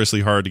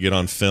notoriously hard to get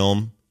on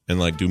film and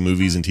like do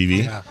movies and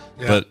TV. Yeah.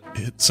 But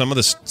some of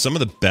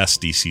the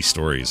best DC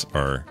stories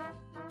are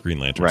Green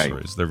Lantern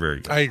stories. They're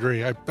very good. I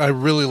agree. I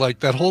really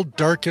like that whole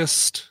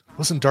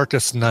wasn't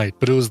Darkest Night,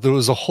 but there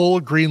was a whole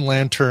Green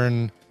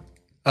Lantern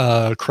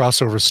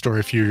crossover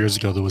story a few years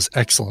ago that was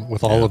excellent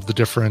with all of the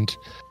different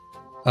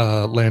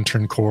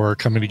Lantern Corps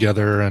coming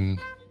together and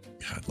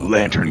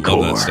Lantern Corps.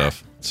 Love that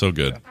stuff. So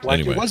good.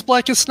 Anyway. It was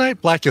Blackest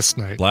Night? Blackest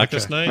Night.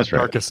 Blackest Night? That's right.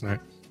 Darkest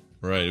Night.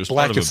 Right. It was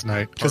Blackest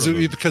Night. Because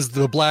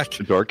the Black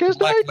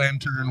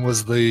Lantern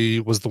was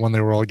the one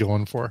they were all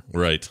going for.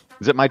 Right.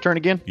 Is it my turn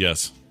again?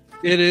 Yes.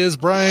 It is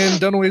Brian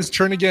Dunaway's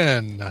turn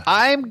again.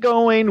 I'm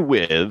going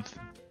with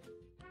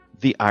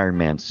the Iron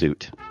Man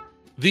suit.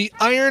 The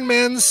Iron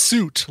Man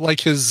suit, like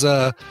his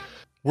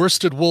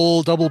worsted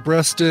wool,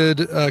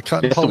 double-breasted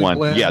cotton That's poly the one.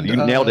 blend. Yeah, you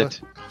nailed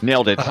it.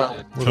 Nailed it.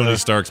 Tony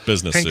Stark's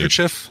business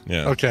handkerchief. suit.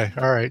 Yeah. Okay.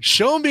 All right.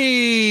 Show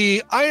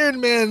me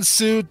Iron Man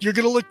suit. You're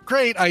going to look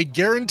great. I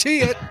guarantee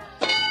it.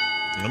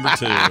 Number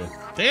 2.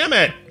 Damn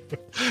it.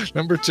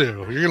 Number 2.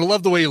 You're going to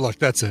love the way you look.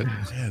 That's it.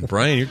 Man,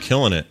 Brian, you're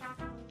killing it.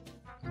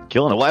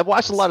 Killing it. Well, I've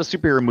watched a lot of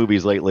superhero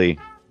movies lately,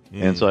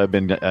 and so I've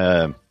been.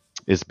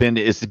 It's been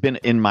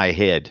in my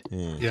head.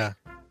 Yeah.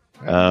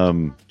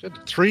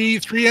 Good.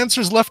 Three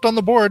answers left on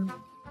the board.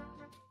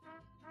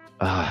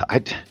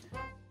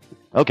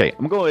 Okay,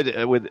 I'm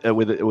going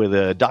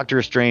with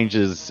Doctor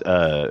Strange's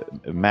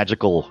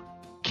magical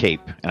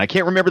cape, and I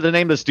can't remember the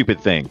name of the stupid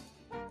thing.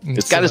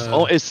 It's got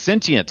it's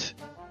sentient.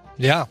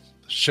 Yeah.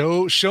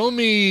 Show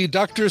me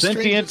Doctor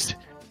Strange.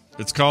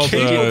 It's called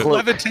Cape of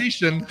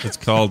Levitation. It's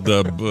called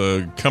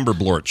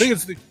Cumberblorch. I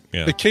think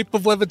it's the Cape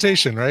of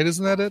Levitation, right?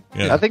 Isn't that it?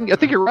 Yeah. I think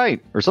you're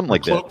right, or something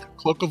like that.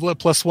 Cloak of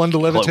 +1 to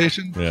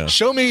levitation. Yeah.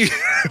 Show me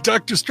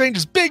Doctor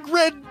Strange's big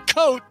red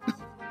coat.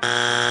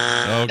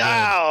 Oh, good.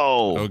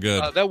 Ow. Oh,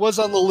 good. That was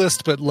on the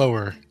list, but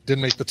lower.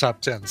 Didn't make the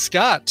top 10.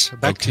 Scott,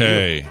 back to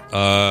you.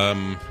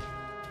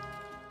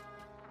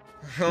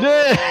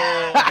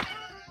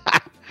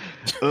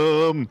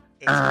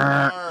 It's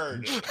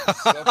hard.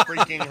 It's so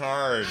freaking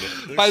hard.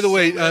 By the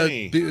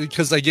way,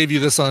 because I gave you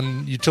this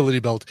on Utility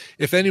Belt,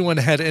 if anyone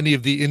had any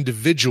of the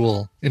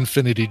individual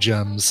Infinity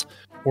Gems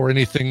or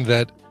anything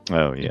that the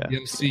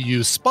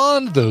MCU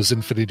spawned those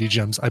Infinity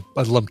Gems, I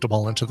lumped them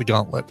all into the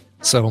gauntlet.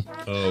 So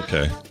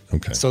okay.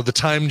 So the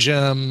Time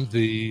Gem,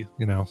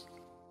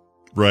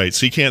 right.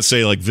 So you can't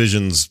say like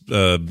Vision's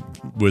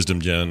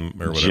Wisdom Gem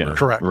or whatever.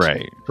 Correct.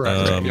 Right.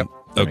 Correct. Yep.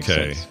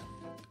 Okay.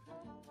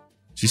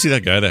 Did you see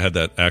that guy that had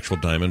that actual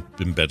diamond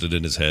embedded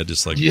in his head?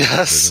 Just like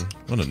yes.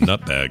 What a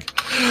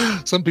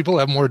nutbag. Some people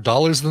have more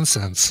dollars than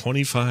cents.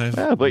 25.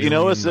 Yeah, but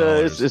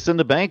it's in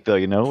the bank though.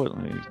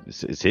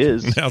 It's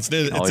his. Now it's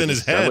in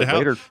his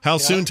head. How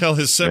soon till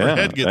his severed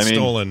head gets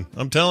stolen?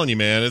 I'm telling you,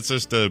 man, it's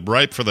just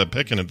ripe for the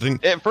picking.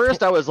 At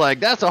first, I was like,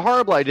 "That's a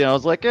horrible idea." I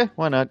was like,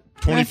 why not?"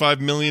 $25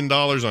 million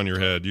on your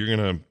head. You're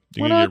gonna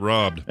get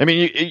robbed. I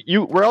mean,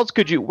 you where else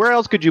could you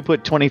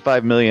put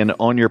 $25 million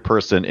on your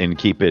person and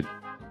keep it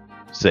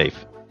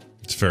safe?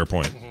 It's a fair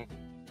point.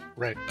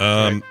 Right.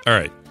 All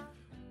right.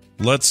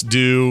 Let's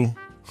do.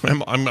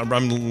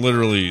 I'm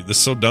literally. This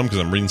is so dumb because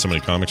I'm reading so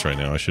many comics right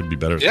now. I should be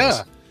better at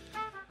this.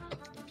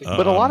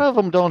 But a lot of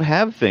them don't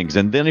have things,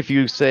 and then if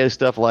you say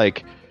stuff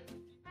like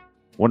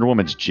Wonder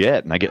Woman's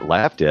jet, and I get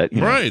laughed at,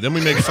 right? Then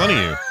we make fun of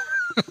you.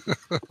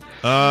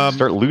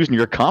 Start losing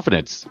your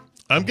confidence.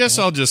 I guess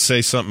I'll just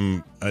say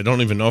something. I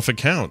don't even know if it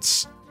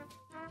counts.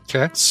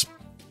 Okay.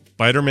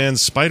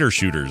 Spider-Man's spider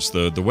shooters,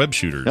 the web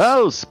shooters.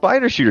 Oh,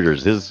 spider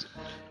shooters.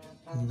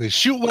 They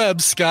shoot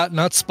webs, Scott,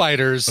 not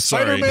spiders.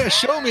 Sorry. Spider-Man,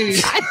 show me.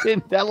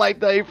 I like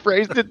that he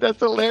phrased it. That's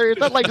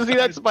hilarious. I'd like to see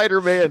that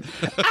Spider-Man.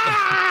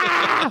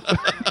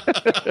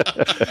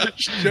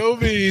 Show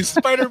me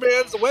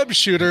Spider-Man's web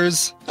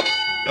shooters.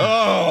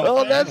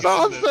 Oh, that's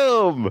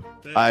awesome.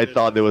 I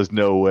thought there was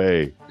no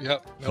way.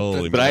 Yep.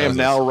 Holy But I am Moses.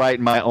 now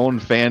writing my own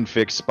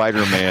fanfic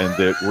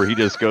Spider-Man where he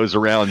just goes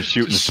around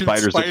shooting Shoot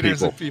spiders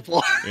at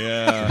people.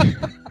 Yeah.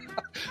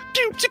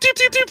 Pew, pew,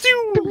 pew, pew,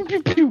 pew,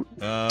 pew, pew.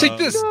 Take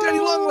this, Daddy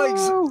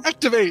Longlegs.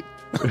 Activate.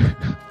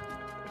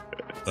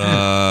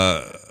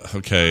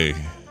 Okay.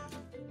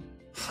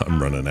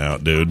 I'm running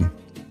out, dude.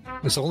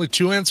 There's only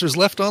 2 answers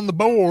left on the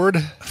board.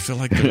 I feel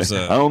like there's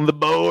a... on the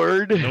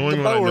board.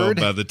 Knowing what I know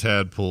about the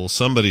tadpole,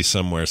 somebody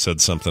somewhere said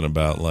something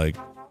about, like,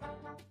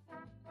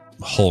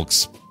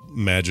 Hulk's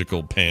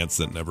magical pants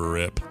that never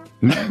rip.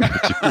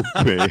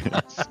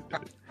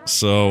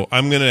 So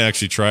I'm going to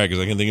actually try it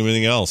because I can think of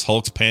anything else.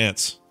 Hulk's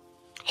pants.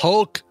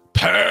 Hulk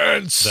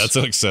pants. That's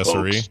an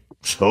accessory.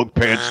 Hulk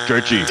pants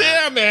stretchy.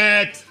 Damn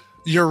it!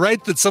 You're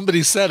right that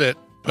somebody said it,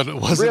 but it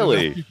wasn't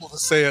Really? enough people to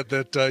say it.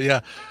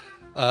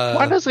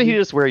 Why doesn't he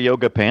just wear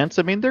yoga pants?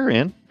 I mean, they're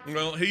in.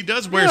 Well, he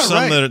does wear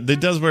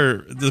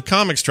the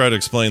comics try to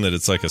explain that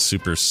it's like a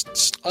super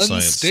science.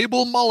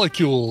 Unstable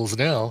molecules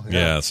now.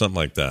 Yeah, something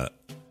like that.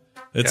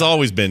 It's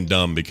always been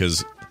dumb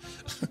because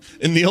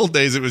in the old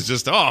days it was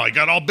just, oh, he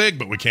got all big,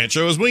 but we can't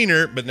show his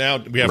wiener. But now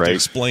we have to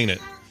explain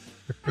it.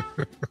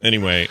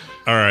 Anyway,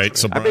 all right.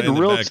 So I've been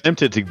real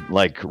tempted to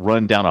like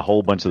run down a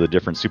whole bunch of the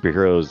different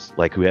superheroes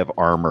like who have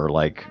armor,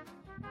 like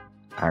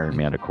Iron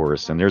Man, of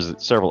course, and there's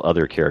several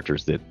other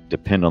characters that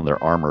depend on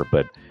their armor,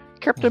 but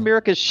Captain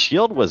America's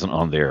shield wasn't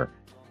on there,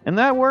 and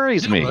that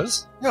worries me. It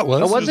was. Yeah, it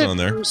was. Oh, was it? on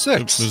there. Number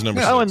 6. It was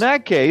number Oh, 6. in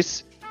that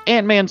case,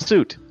 Ant-Man's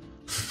suit.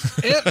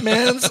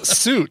 Ant-Man's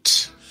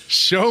suit.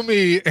 Show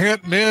me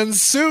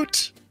Ant-Man's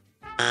suit.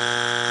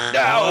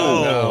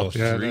 No.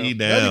 Three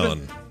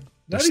down.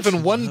 Not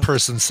even one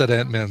person said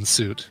Ant-Man's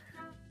suit.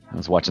 I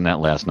was watching that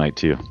last night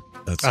too.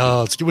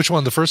 Let's get which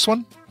one? The first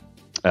one?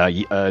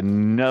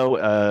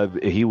 No.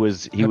 He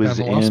was in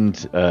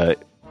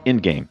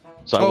Endgame,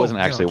 so I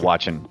wasn't actually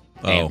watching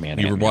Ant-Man.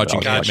 You were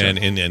watching Ant-Man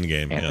in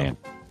Endgame. Ant-Man.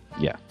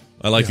 Yeah.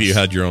 I like that you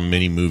had your own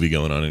mini movie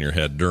going on in your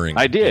head during.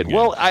 I did. Endgame.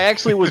 Well, I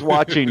actually was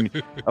watching.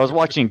 I was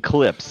watching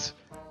clips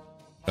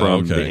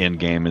from the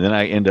Endgame, and then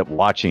I ended up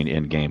watching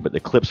Endgame, but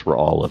the clips were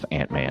all of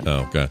Ant-Man.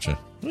 Oh, gotcha.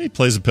 Well, he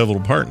plays a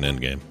pivotal part in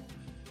Endgame.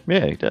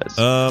 Yeah, he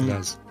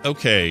does.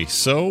 Okay,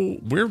 so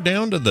we're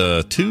down to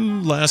the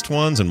 2 last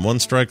ones and 1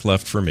 strike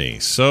left for me.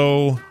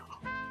 So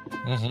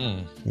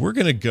we're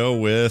going to go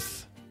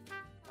with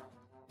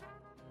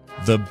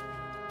the...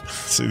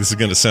 See, this is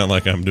going to sound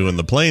like I'm doing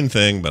the plane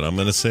thing, but I'm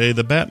going to say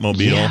the Batmobile.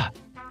 Yeah.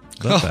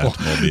 The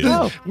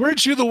Batmobile.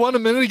 Weren't you the one a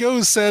minute ago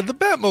who said the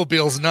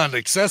Batmobile's not an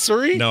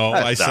accessory? No,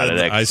 That's not an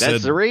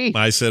accessory.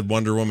 I said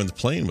Wonder Woman's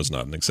plane was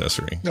not an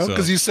accessory. No,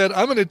 because you said,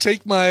 I'm going to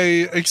take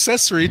my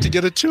accessory to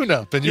get a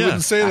tune-up, and you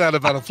wouldn't say that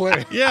about a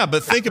plane. Yeah,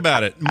 but think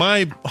about it.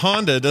 My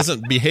Honda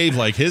doesn't behave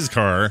like his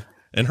car,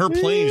 and her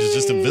plane is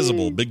just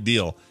invisible. Big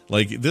deal.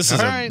 Like, this is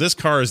this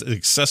car is an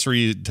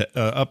accessory to,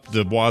 up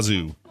the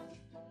wazoo.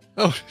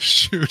 Oh,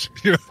 shoot.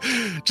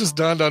 Just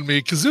dawned on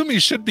me.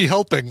 Kazumi should be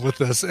helping with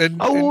this. And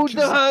of course.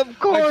 I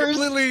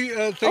completely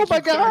thank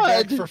you,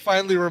 God, for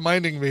finally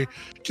reminding me.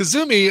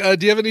 Kazumi,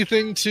 do you have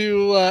anything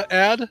to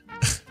add?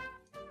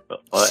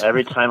 Well,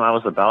 every time I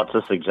was about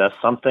to suggest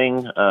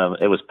something,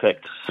 it was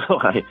picked.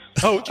 So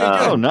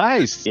Oh,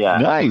 nice. Yeah.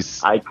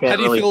 Nice. I can't How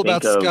do you really feel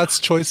about think of, Scott's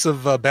choice of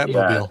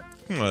Batmobile?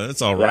 Well,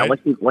 that's all right.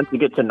 Once you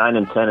get to 9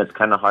 and 10, it's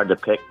kind of hard to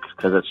pick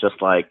because it's just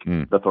like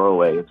the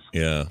throwaways.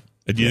 Yeah.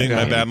 Do you think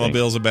my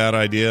Batmobile's a bad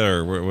idea,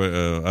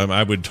 or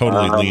I would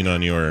totally lean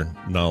on your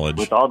knowledge?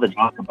 With all the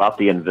talk about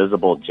the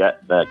invisible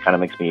jet, that kind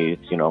of makes me,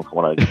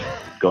 want to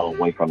go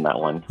away from that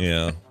one.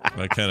 Yeah,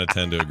 I kind of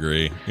tend to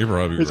agree. You're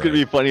probably It's going to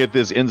be funny if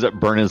this ends up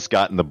burning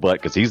Scott in the butt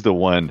because he's the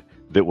one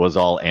that was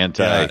all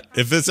anti. Yeah,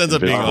 if this ends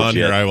up being on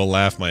here, I will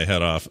laugh my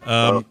head off.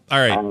 All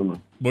right,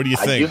 what do you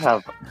think?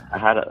 I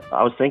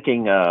was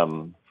thinking.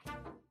 I'm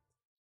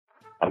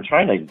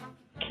trying to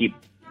keep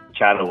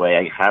chat away.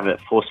 I have it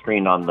full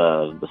screen on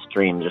the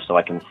stream just so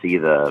I can see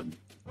the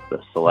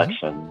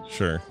selections.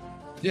 Sure.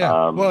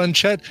 Yeah. Well, and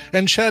Chet,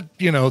 they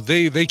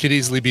could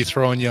easily be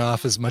throwing you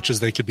off as much as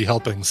they could be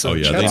helping. So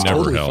they Chet's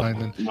never totally help.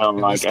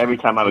 fine. Every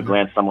time I would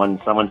glance, someone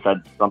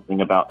said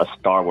something about a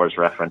Star Wars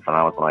reference, and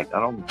I was like, I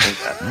don't think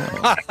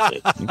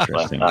that's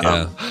interesting.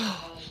 Yeah.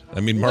 I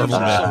mean,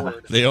 Marvel,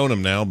 they own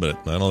them now, but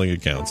I don't think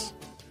it counts.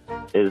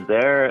 Is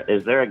there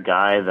a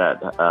guy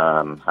that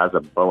has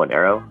a bow and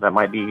arrow that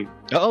might be?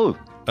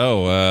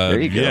 There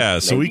you go. Yeah.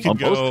 So we could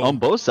go on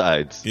both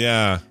sides.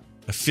 Yeah,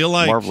 I feel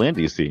like Marvel and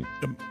DC.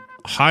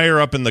 Higher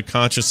up in the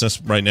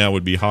consciousness right now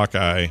would be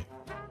Hawkeye.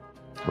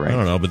 Right. I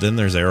don't know, but then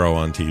there's Arrow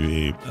on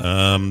TV.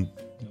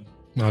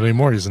 Not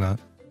anymore. He's not.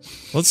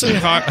 Let's say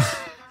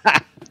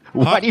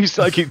Why do you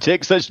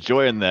take such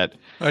joy in that?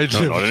 I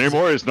do. Not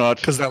anymore. It's not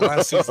because that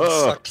last season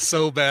sucked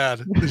so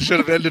bad. It should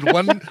have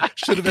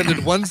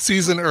ended one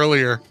season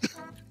earlier.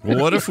 Well,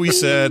 what if we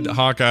said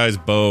Hawkeye's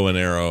bow and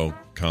arrow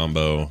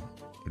combo.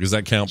 Does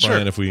that count, Sure.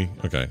 Brian? If we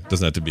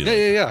doesn't have to be.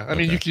 Yeah. I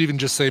mean, you could even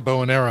just say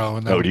bow and arrow.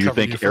 And that would do you cover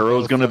think for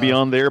arrow's both, going to be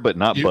on there, but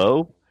not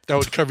bow? That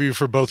would cover you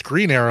for both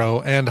Green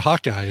Arrow and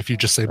Hawkeye if you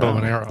just say bow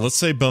and arrow. Let's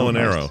say bow and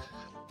arrow.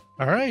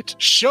 All right.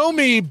 Show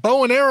me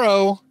bow and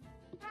arrow.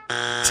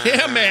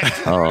 Damn it.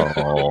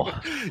 Oh.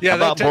 Yeah.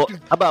 How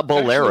about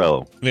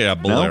Bolero? Yeah,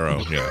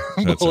 Bolero. No?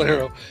 Yeah.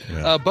 Bolero.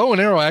 Bow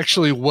and arrow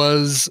actually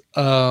was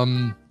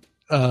the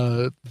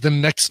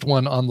next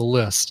one on the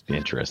list.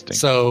 Interesting.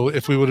 So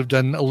if we would have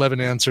done 11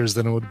 answers,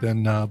 then it would have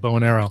been bow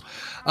and arrow.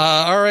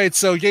 All right.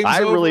 So game's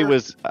over.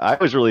 I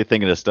was really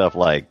thinking of stuff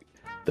like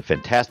the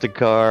Fantastic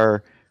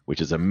Car, which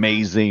is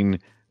amazing,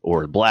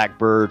 or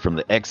Blackbird from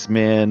the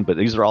X-Men, but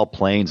these are all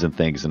planes and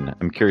things, and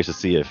I'm curious to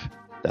see if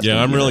that's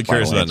I'm really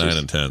curious about answers. 9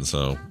 and 10,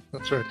 so.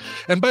 That's right.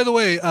 And by the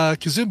way,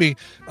 Kazumi,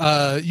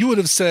 you would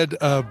have said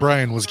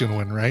Brian was going to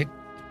win, right?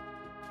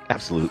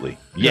 Absolutely.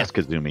 Yes,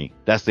 Kazumi.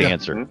 That's the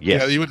answer.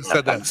 Yes. Yeah, you would have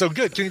said that. So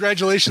good.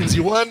 Congratulations.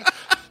 You won.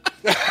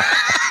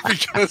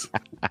 Because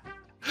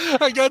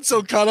I got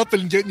so caught up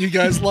in getting you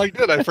guys logged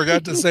in, I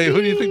forgot to say,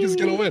 who do you think is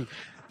going to win?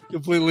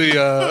 Completely.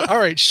 All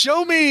right.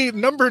 Show me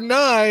number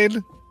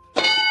 9.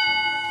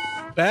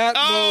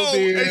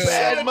 Batmobile.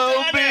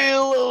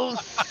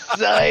 Batmobile.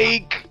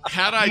 Psych.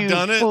 Had I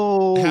done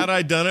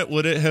it,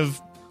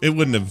 it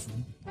wouldn't have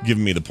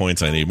given me the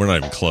points I need. We're not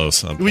even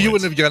close on points. You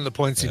wouldn't have gotten the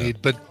points you need,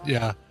 but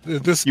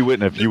this you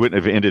wouldn't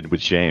have ended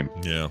with shame.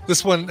 Yeah.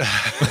 This one,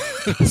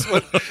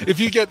 if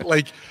you get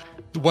like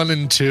 1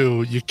 and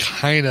 2, you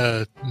kind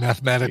of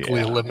mathematically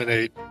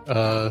eliminate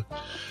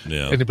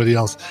anybody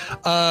else.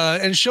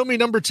 And show me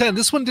number 10.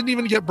 This one didn't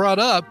even get brought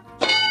up.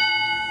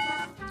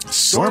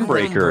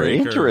 Stormbreaker.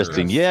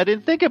 Interesting. Yeah, I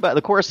didn't think about it.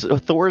 Of course,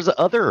 Thor's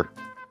other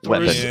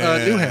weapon.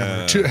 New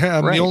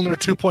hammer. Mjolnir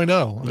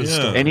 2.0.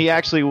 Yeah. And he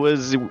actually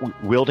was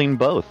wielding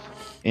both.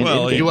 He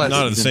was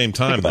not at the same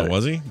time, though,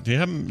 was he?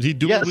 Did he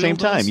do it at the same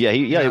time?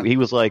 Yeah, he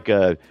was like,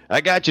 I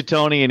got you,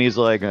 Tony. And he's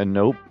like,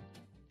 nope.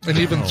 And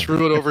even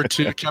threw it over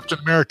to Captain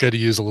America to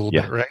use a little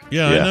bit, right?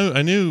 Yeah,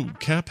 I knew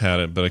Cap had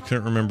it, but I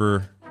couldn't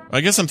remember. I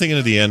guess I'm thinking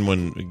of the end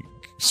when he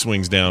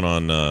swings down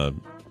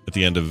on at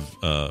the end of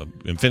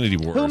Infinity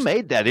War. Who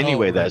made that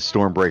anyway? That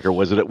Stormbreaker,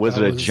 was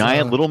it a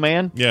giant little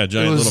man? Yeah,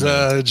 giant little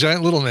man. It was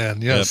giant little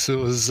man. Yes, It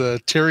was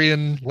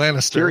Tyrion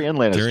Lannister. Tyrion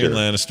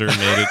Lannister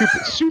made it.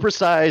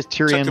 Supersized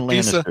Tyrion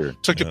Lannister.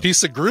 Took a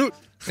piece of Groot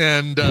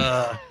and.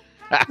 Oh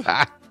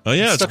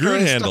yeah, it's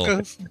Groot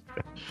handle.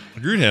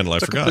 Groot handle. I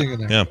forgot.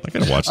 Yeah, I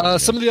gotta watch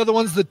that. Some of the other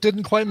ones that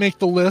didn't quite make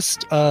the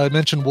list. I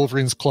mentioned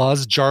Wolverine's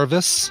claws,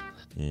 Jarvis.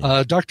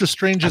 Doctor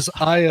Strange's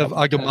Eye of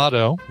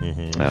Agamotto.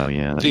 Mm-hmm. Oh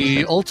yeah,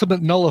 the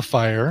Ultimate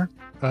Nullifier,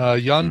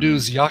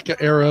 Yondu's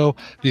Yaka Arrow,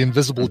 the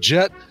Invisible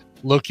Jet,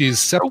 Loki's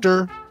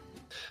Scepter,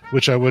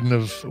 which I would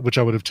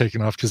have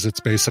taken off because it's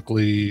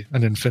basically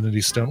an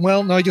Infinity Stone.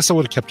 Well, no, I guess I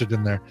would have kept it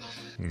in there.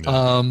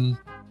 No.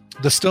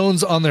 The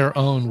stones on their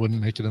own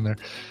wouldn't make it in there.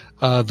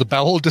 The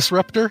Bowel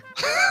Disruptor.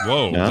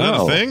 Whoa, is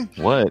that a thing?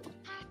 What?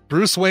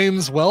 Bruce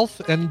Wayne's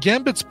Wealth and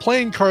Gambit's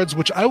playing cards,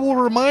 which I will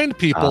remind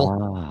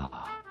people.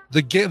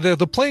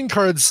 The playing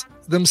cards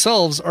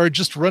themselves are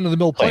just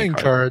run-of-the-mill playing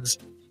cards.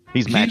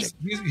 He's magic.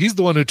 He's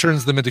the one who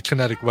turns them into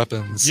kinetic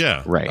weapons.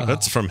 Yeah, right.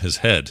 That's from his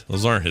head.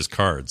 Those aren't his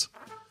cards.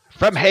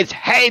 From his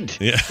head.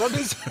 Yeah. From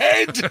his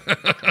head.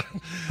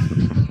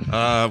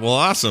 Well,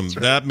 awesome.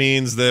 That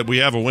means that we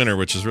have a winner,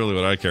 which is really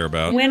what I care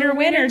about. Winner,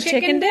 winner,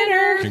 chicken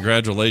dinner.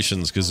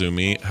 Congratulations,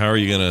 Kazumi. How are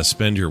you going to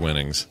spend your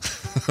winnings?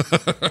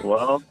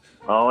 Well,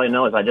 all I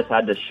know is I just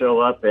had to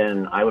show up,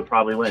 and I would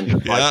probably win. You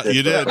did. Yep.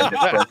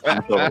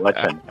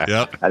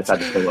 I just had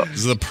to show up. This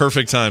is the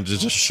perfect time to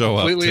just show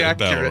up Completely to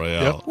accurate. Battle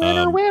Royale.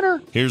 Yep.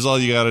 Winner. Here's all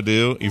you got to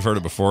do. You've heard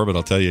it before, but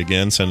I'll tell you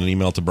again. Send an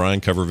email to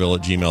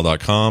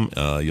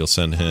briancoverville@gmail.com. You'll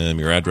send him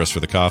your address for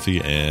the coffee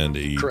and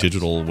a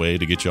digital way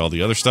to get you all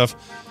the other stuff.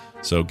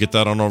 So get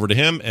that on over to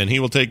him, and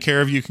he will take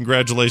care of you.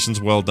 Congratulations.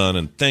 Well done,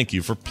 and thank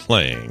you for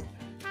playing.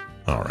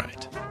 All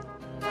right.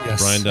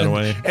 Yes. Brian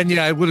Dunaway. And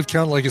I would have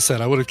counted, like I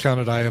said, Eye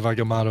of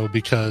Agamotto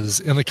because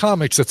in the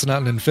comics, it's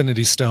not an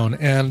Infinity Stone.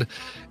 And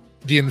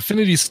the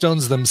Infinity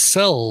Stones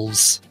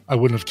themselves, I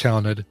wouldn't have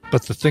counted,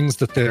 but the things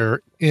that they're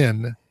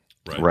in.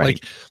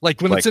 Right. Like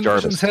when it's in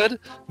Jarvis.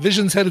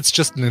 Vision's head, it's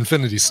just an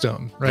Infinity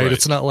Stone, right?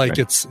 It's not like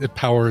it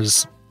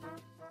powers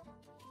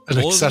an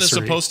accessory. Isn't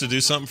it supposed to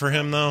do something for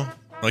him, though?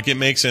 Like it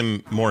makes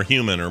him more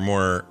human or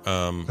more...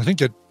 I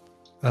think it...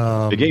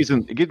 it gives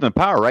him the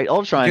power, right?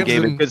 Ultron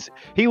gave him because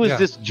he was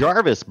just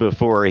Jarvis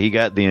before he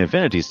got the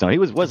Infinity Stone. He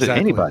wasn't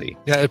anybody.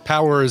 Yeah, it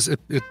powers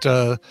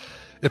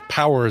it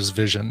powers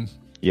Vision.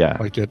 Yeah,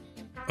 like it.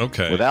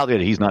 Okay. Without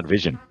it, he's not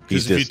Vision.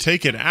 Because if you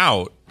take it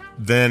out,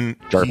 then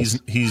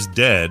he's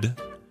dead.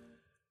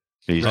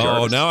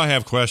 Jarvis. Now I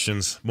have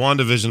questions.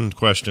 WandaVision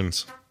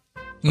questions.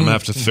 I'm gonna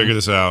have to figure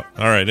this out.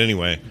 All right.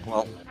 Anyway,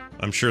 well,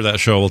 I'm sure that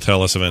show will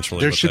tell us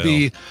eventually. There should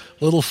be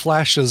little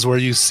flashes where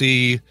you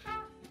see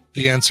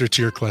the answer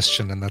to your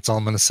question, and that's all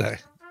I'm going to say.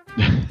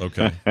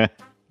 Okay.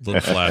 Little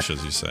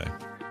flashes, you say.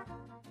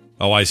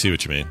 Oh, I see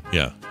what you mean.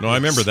 Yeah. No, I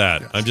remember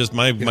that. Yes. I'm just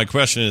my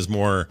question is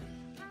more,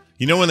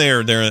 You know when they're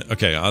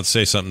okay, I'll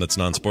say something that's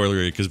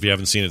non-spoilery because if you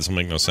haven't seen it, this will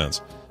make no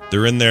sense.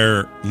 They're in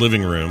their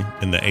living room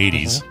in the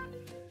 80s,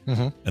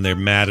 and they're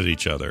mad at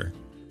each other,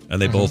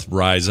 and they both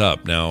rise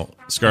up. Now,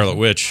 Scarlet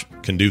Witch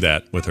can do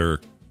that with her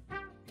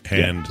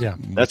hand. Yeah.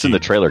 That's in the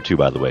trailer, too,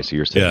 by the way, so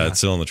you're saying it's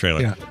still in the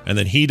trailer. Yeah. And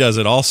then he does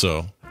it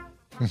also.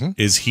 How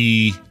is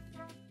he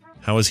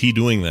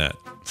doing that?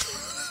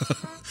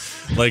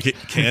 Like,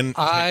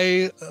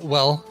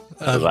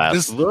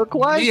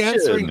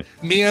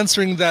 me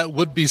answering that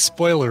would be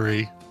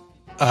spoilery.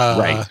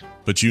 Right.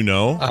 But you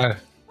know?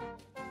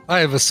 I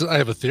have a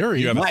theory.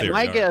 You have a theory.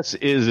 My guess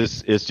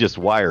is it's just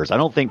wires. I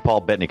don't think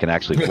Paul Bettany can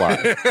actually fly.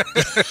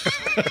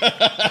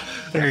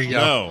 There you go.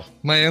 No.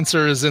 My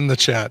answer is in the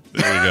chat.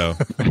 There you go.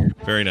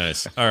 Very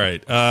nice. All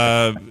right.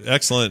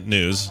 Excellent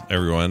news,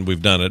 everyone.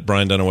 We've done it.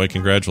 Brian Dunaway,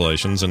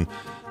 congratulations. And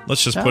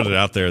let's just put it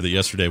out there that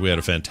yesterday we had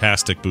a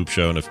fantastic Boop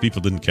Show, and if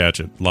people didn't catch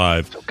it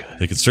live,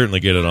 they could certainly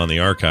get it on the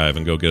archive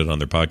and go get it on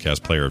their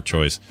podcast player of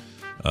choice.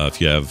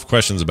 If you have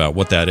questions about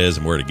what that is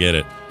and where to get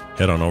it,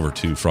 head on over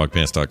to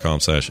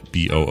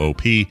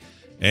frogpants.com/BOOP.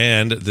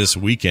 And this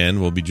weekend,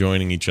 we'll be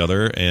joining each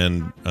other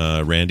and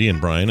Randy and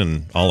Brian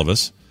and all of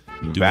us.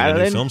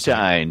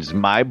 Valentine's,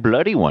 my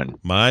bloody one.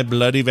 My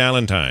bloody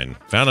Valentine.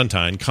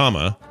 Valentine,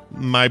 comma,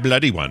 my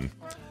bloody one.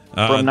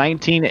 From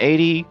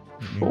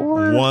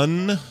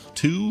 1984?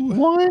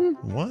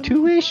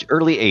 Two-ish?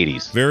 Early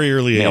 80s. Very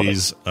early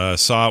 80s.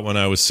 Saw it when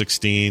I was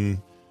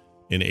 16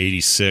 in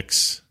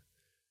 86.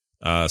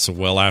 So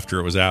well after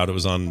it was out, it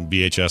was on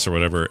VHS or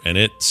whatever, and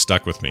it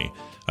stuck with me.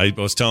 I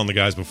was telling the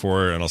guys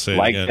before, and I'll say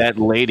it again. That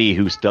lady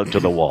who stuck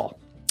to the wall.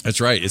 That's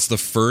right. It's the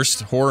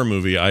first horror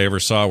movie I ever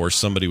saw where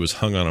somebody was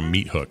hung on a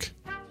meat hook.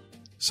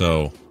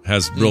 So I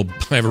have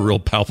a real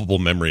palpable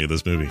memory of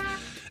this movie.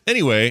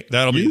 Anyway,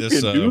 that'll be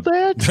this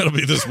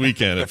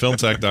weekend at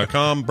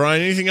filmtech.com.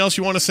 Brian, anything else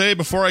you want to say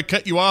before I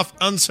cut you off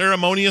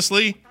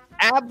unceremoniously?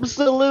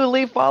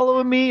 Absolutely.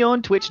 Follow me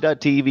on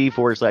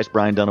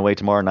twitch.tv/Brian Dunaway.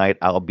 Tomorrow night,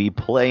 I'll be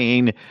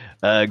playing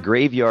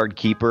Graveyard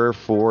Keeper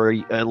for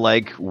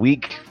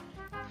week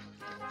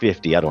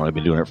 50. I don't know. I've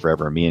been doing it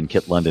forever. Me and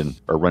Kit London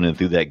are running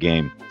through that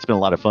game. It's been a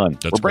lot of fun.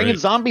 We're bringing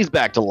zombies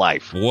back to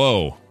life.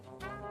 Whoa.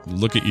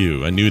 Look at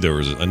you. I knew there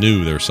was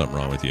something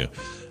wrong with you.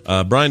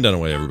 Brian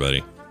Dunaway,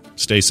 everybody.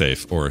 Stay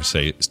safe or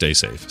stay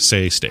safe.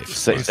 Say safe.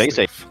 Stay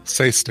safe.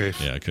 Stay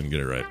safe. Yeah, I couldn't get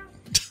it right.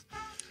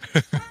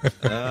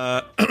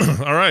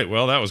 All right.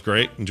 Well, that was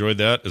great. Enjoyed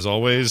that as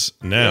always.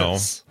 Now,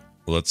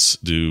 let's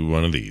do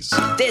one of these.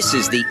 This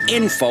is the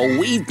info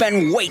we've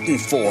been waiting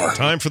for.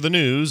 Time for the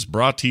news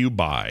brought to you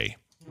by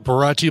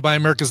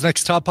America's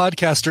Next Top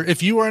Podcaster.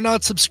 If you are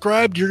not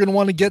subscribed, you're going to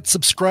want to get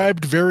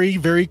subscribed very,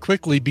 very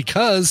quickly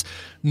because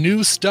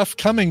new stuff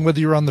coming, whether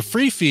you're on the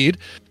free feed,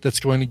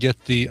 that's going to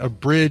get the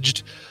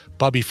abridged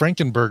Bobby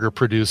Frankenberger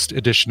produced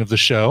edition of the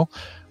show,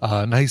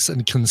 nice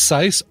and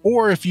concise.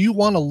 Or if you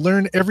want to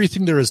learn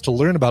everything there is to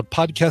learn about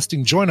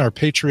podcasting, join our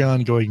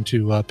Patreon, going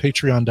to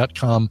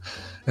patreon.com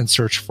and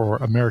search for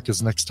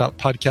America's Next Top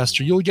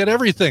Podcaster. You'll get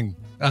everything.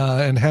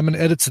 And Hammond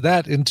edits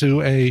that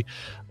into a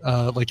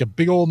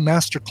big old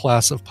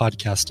masterclass of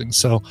podcasting.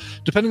 So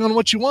depending on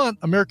what you want,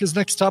 America's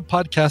Next Top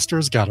Podcaster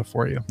has got it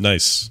for you.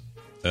 Nice.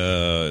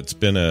 It's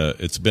been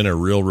a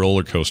real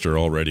roller coaster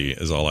already,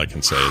 is all I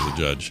can say as a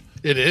judge.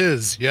 It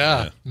is,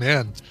 yeah,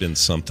 man. It's been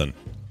something,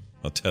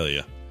 I'll tell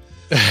you.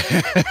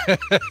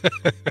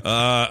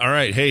 All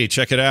right, hey,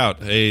 check it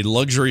out. A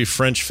luxury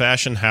French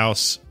fashion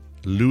house,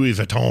 Louis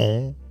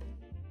Vuitton.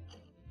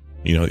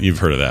 You know, you've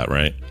heard of that,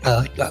 right?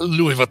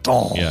 Louis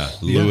Vuitton. Yeah,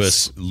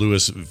 yes.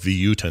 Louis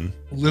Vuitton.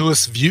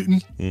 Louis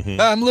Vuitton. Mm-hmm.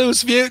 I'm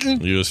Louis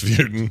Vuitton. Louis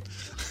Vuitton.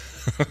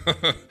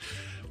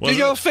 You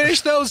go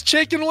finish those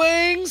chicken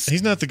wings?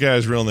 He's not the guy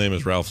whose real name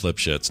is Ralph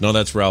Lipschitz. No,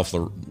 that's Ralph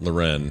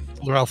Lauren.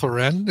 Ralph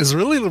Lauren? Is it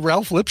really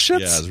Ralph Lipschitz?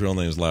 Yeah, his real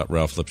name is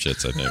Ralph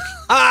Lipschitz, I think.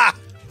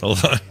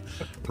 Hold on.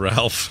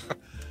 Ralph. I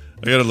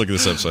got to look at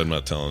this up so I'm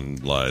not telling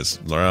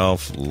lies.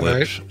 Ralph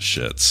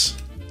Lipschitz.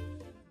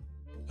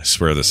 I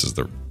swear this is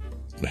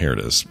here it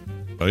is.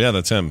 Oh, yeah,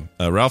 that's him.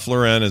 Ralph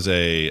Lauren is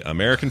a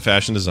American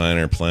fashion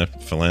designer,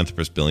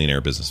 philanthropist,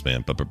 billionaire,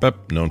 businessman.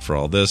 Known for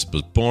all this.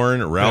 Was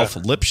born Ralph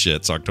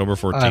Lipschitz, October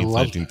 14th,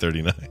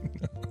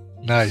 1939.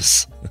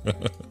 Nice.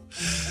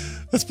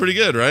 That's pretty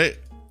good, right?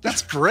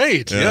 That's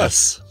great. Yeah.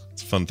 Yes.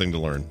 It's a fun thing to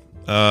learn.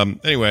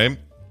 Anyway.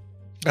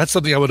 That's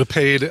something I would have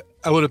paid.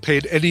 I would have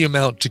paid any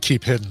amount to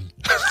keep hidden.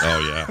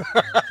 Oh, yeah.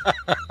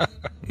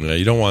 Yeah,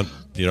 you don't want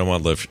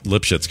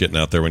Lipschitz getting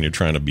out there when you're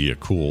trying to be a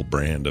cool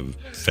brand of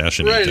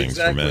fashion things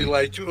for men.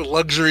 Like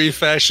luxury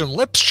fashion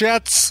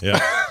Lipschitz. Yeah.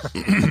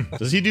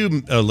 Does he do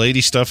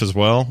lady stuff as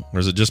well, or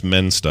is it just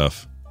men's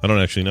stuff? I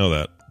don't actually know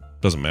that.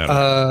 Doesn't matter.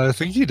 I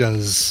think he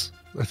does.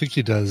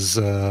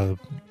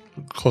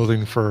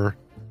 Clothing for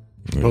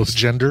both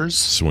genders.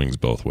 Swings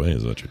both ways.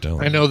 Is what you're telling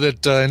me. I know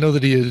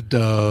that he had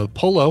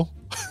Polo.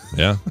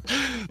 Yeah.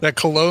 That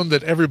cologne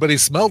that everybody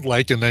smelled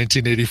like in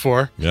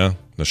 1984. Yeah.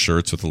 The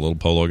shirts with the little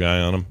polo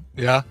guy on them.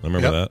 Yeah. I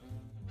remember that.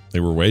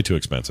 They were way too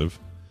expensive.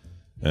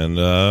 And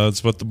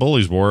it's what the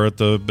bullies wore at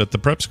the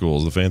prep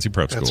schools, the fancy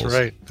prep schools.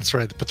 That's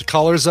right. They put the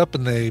collars up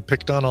and they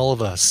picked on all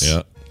of us.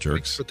 Yeah,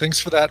 jerks. Thanks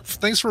for that.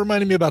 Thanks for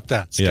reminding me about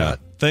that, Scott. Yeah.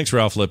 Thanks,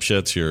 Ralph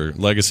Lipschitz. Your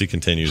legacy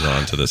continues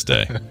on to this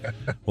day.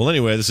 Well,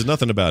 anyway, this is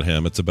nothing about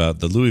him. It's about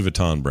the Louis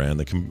Vuitton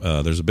brand.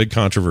 There's a big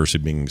controversy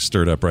being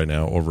stirred up right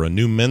now over a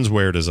new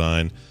menswear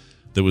design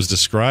that was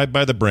described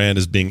by the brand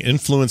as being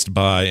influenced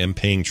by and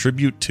paying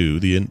tribute to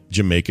the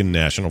Jamaican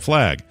national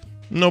flag.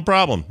 No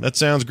problem. That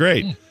sounds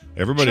great.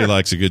 Everybody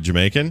likes a good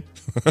Jamaican.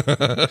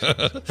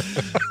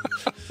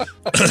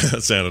 That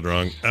sounded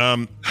wrong.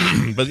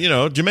 But,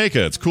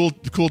 Jamaica, it's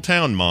cool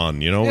town, mon.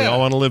 We all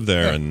want to live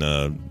there and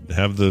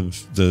have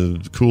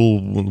the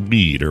cool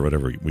weed or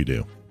whatever we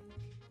do.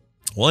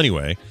 Well,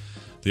 anyway,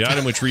 the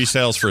item which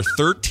resells for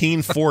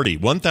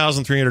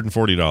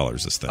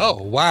 $1,340, this thing.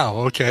 Oh, wow.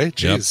 Okay.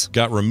 Jeez. Yep.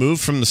 Got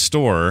removed from the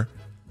store.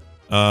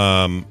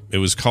 It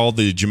was called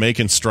the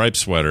Jamaican Stripe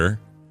Sweater.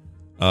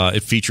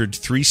 It featured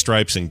 3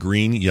 stripes in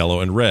green,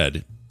 yellow, and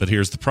red. But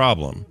here's the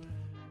problem.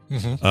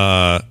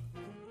 The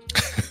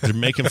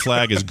Jamaican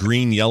flag is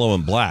green, yellow,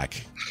 and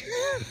black.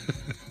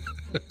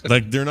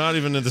 Like they're not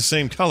even in the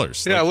same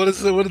colors. Yeah, what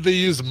did they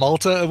use?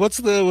 Malta?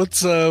 What's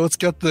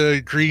got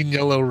the green,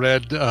 yellow,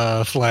 red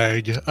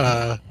flag?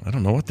 I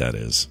don't know what that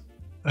is.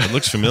 It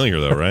looks familiar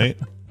though, right?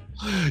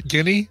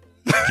 Guinea?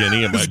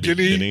 It might be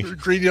Guinea.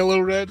 Green, yellow,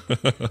 red.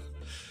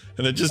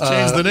 And it just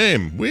changed the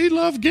name. We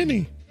love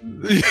Guinea.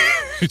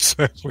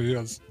 Exactly,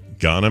 yes.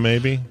 Ghana,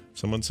 maybe?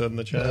 Someone said in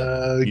the chat.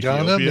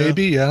 Ghana,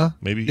 maybe, yeah.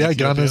 Maybe. Yeah,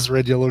 Ethiopia? Ghana's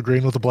red, yellow,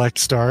 green with a black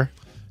star.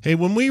 Hey,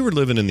 when we were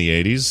living in the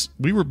 80s,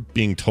 we were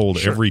being told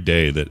every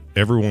day that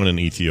everyone in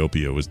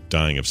Ethiopia was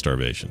dying of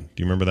starvation.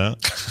 Do you remember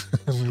that?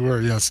 We were,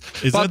 yes.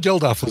 Bob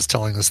Geldof was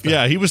telling us that.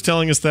 Yeah, he was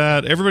telling us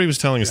that. Everybody was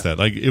telling us that.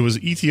 Like, it was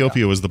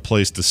Ethiopia was the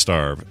place to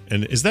starve.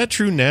 And is that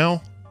true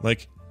now?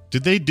 Like,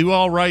 did they do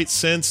all right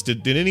since?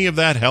 Did any of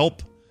that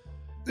help?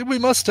 We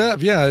must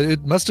have, yeah.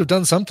 It must have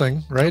done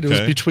something, right? Okay. It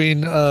was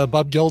between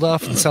Bob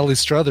Geldof and Sally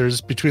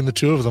Struthers. Between the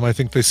two of them, I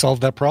think they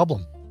solved that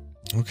problem.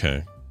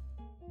 Okay.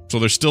 So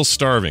they're still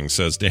starving,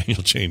 says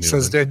Daniel J. Newman.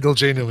 Says Daniel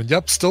J. Newman.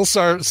 Yep, still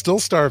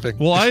starving.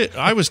 Well,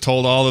 I was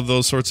told all of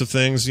those sorts of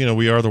things.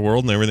 We are the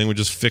world and everything would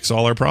just fix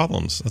all our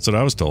problems. That's what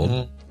I was told.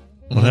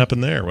 Mm-hmm. What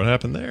happened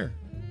there?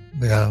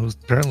 Yeah, it was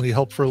apparently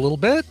helped for a little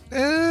bit.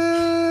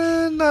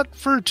 And not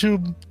for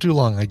too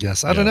long, I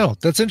guess. I don't know.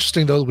 That's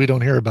interesting, though. We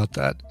don't hear about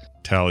that.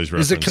 Tally's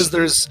reference. Is it because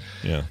there's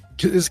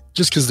is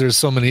just because there's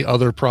so many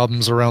other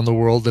problems around the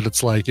world that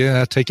it's like,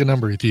 take a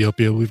number,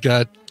 Ethiopia. We've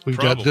got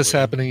this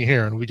happening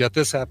here, and we got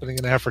this happening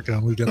in Africa,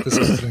 and we got this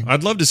happening.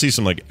 I'd love to see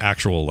some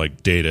actual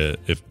data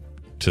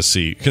to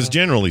see, because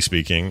generally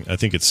speaking, I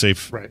think it's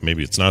safe. Right.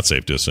 Maybe it's not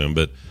safe to assume,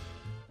 but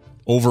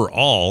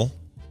overall,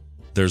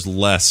 there's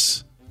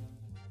less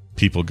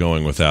people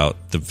going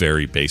without the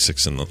very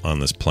basics on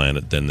this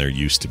planet than there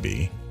used to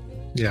be.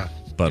 Yeah,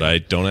 but I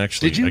don't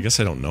actually. I guess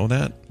I don't know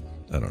that.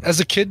 I don't know. As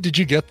a kid, did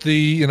you get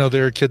the,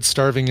 there are kids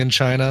starving in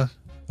China?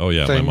 Oh,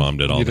 yeah. thing? My mom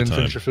did all the time. You didn't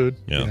finish your food?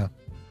 Yeah.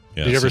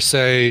 Did you ever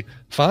say,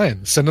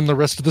 fine, send them the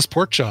rest of this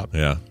pork chop?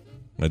 Yeah,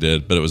 I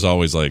did. But it was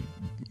always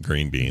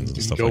green beans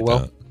and stuff like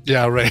that.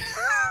 Yeah, right.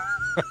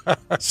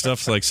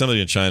 Stuff like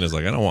somebody in China is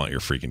like, I don't want your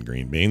freaking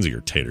green beans or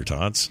your tater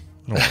tots.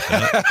 I don't want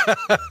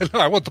that. No,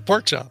 I want the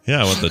pork chop.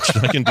 Yeah, I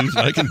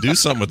can do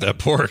something with that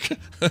pork.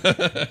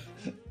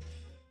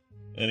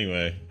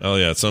 Anyway,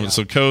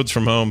 so Codes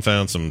from Home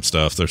found some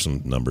stuff. There's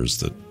some numbers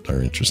that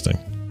are interesting.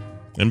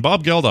 And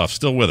Bob Geldof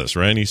still with us,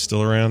 right? He's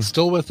still around.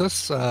 Still with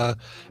us.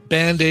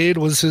 Band-Aid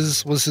was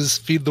his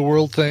Feed the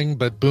World thing,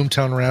 but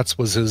Boomtown Rats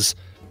was his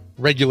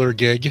regular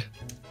gig.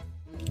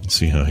 Let's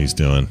see how he's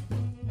doing.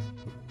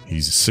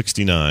 He's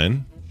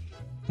 69.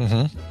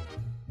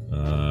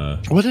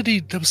 Mm-hmm. What did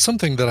he? There was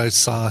something that I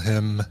saw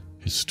him.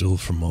 He's still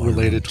from Ireland.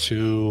 Related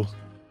to.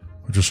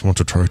 I just want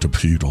to try to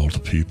feed all the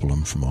people.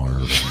 I'm from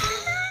Ireland.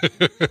 I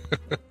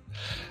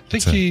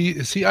think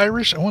is he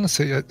Irish? I want to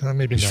say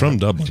maybe he's not. From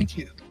Dublin. I think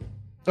he is.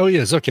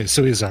 Okay,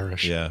 so he's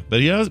Irish. Yeah,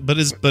 but his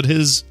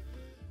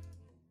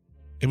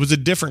it was a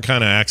different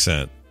kind of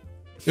accent.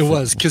 It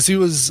was because he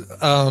was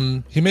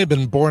he may have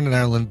been born in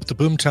Ireland, but the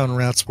Boomtown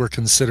Rats were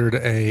considered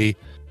an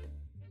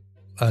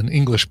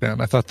English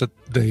band. I thought that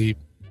they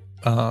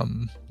so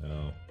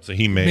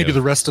he maybe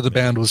the rest of the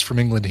band was from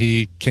England.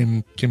 He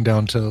came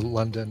down to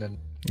London and.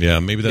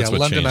 Yeah, maybe that's what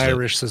London changed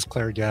Irish, it. Says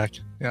Claire Gack.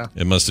 Yeah.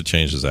 It must have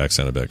changed his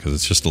accent a bit because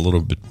it's just a little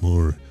bit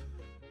more.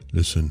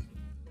 Listen,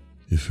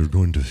 if you're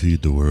going to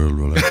feed the world,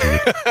 we'll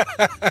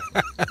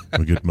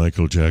get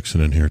Michael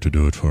Jackson in here to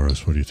do it for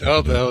us. What do you think?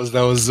 Oh, that was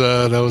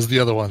the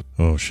other one.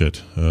 Oh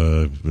shit,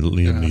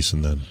 Liam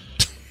Neeson then.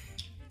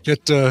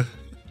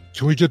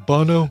 Can we get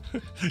Bono?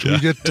 Can we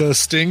get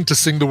Sting to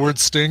sing the word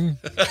Sting?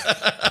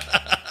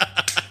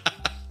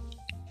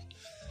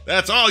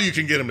 That's all you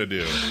can get him to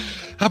do.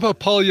 How about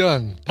Paul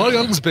Young? Paul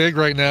Young's big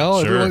right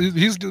now. Sure.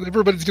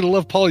 Everybody's going to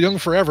love Paul Young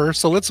forever.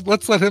 So let's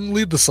let him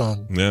lead the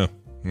song. Yeah,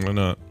 why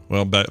not?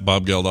 Well,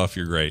 Bob Geldof,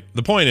 you're great.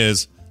 The point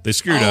is, they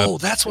screwed up. Oh,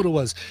 that's what it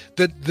was.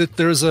 That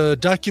there's a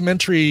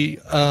documentary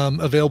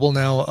available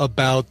now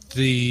about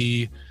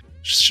the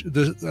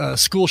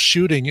school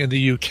shooting in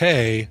the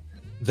UK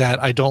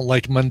that I Don't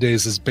Like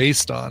Mondays is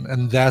based on,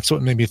 and that's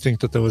what made me think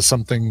that there was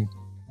something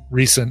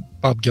recent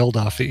Bob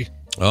Geldof-y.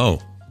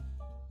 Oh,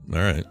 all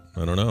right.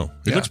 I don't know.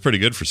 He looks pretty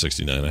good for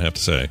 69, I have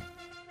to say.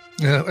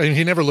 Yeah, I mean,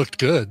 he never looked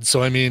good,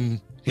 so I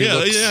mean,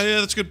 yeah,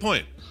 that's a good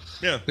point.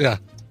 Yeah.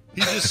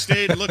 He just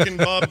stayed looking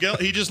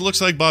he just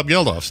looks like Bob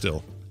Geldof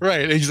still.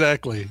 Right,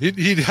 exactly.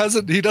 He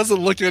doesn't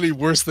look any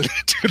worse than he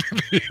did in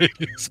the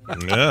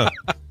 80s. Yeah.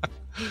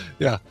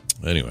 Yeah.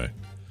 Anyway,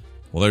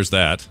 well, there's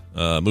that.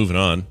 Moving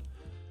on.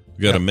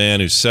 We got a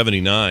man who's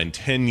 79,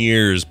 10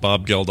 years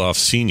Bob Geldof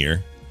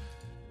Sr.,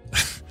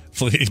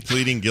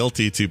 pleading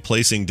guilty to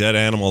placing dead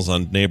animals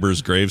on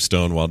neighbor's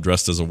gravestone while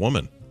dressed as a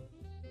woman.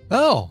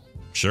 Oh.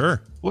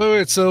 Sure.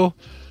 Wait. So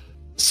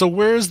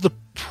where's the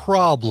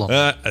problem?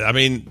 I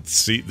mean,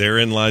 see,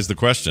 therein lies the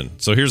question.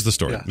 So here's the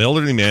story. An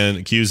elderly man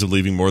accused of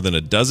leaving more than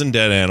a dozen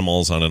dead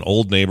animals on an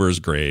old neighbor's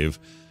grave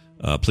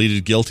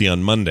pleaded guilty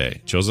on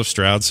Monday. Joseph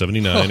Stroud,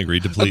 79,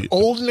 agreed to plead. An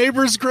old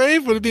neighbor's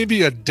grave? Would it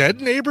maybe a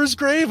dead neighbor's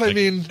grave? I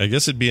mean, I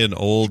guess it'd be an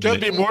old. It's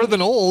got to be more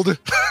than old.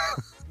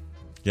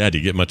 Yeah, do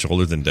you get much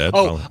older than dead?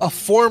 Oh, a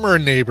former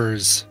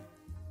neighbor's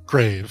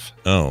grave.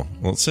 Oh,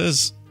 well, it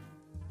says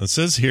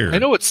here. I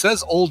know it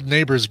says old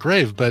neighbor's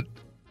grave, but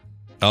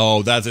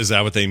oh, is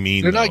that what they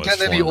mean? They're not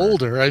getting any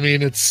older. I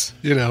mean, it's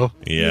yeah,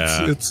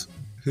 it's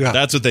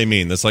that's what they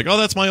mean. That's like, oh,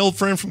 that's my old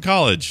friend from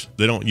college.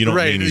 You don't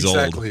right, mean he's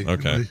exactly. old.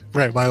 Okay,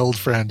 right, my old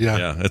friend.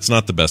 Yeah, it's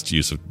not the best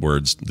use of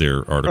words.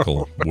 Their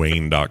article,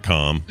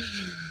 Wayne.com.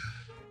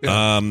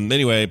 Yeah.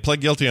 Anyway,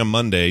 pled guilty on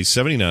Monday.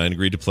 79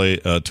 agreed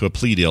to a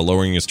plea deal,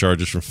 lowering his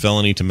charges from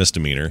felony to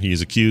misdemeanor. He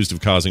is accused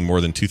of causing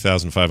more than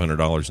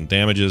 $2,500 in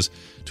damages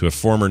to a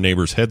former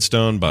neighbor's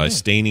headstone by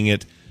staining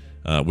it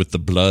with the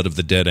blood of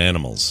the dead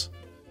animals.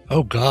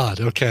 Oh, God.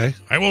 Okay.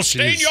 I will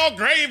stain your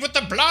grave with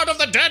the blood of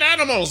the dead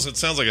animals. It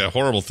sounds like a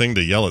horrible thing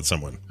to yell at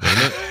someone,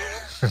 doesn't it?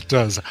 It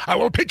does. I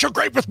will paint your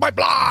grave with my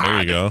blood. There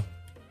you go.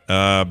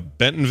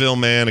 Bentonville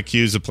man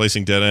accused of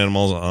placing dead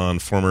animals on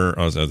former...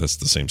 Oh, that's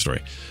the same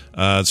story.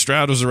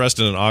 Stroud was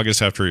arrested in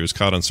August after he was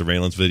caught on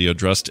surveillance video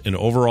dressed in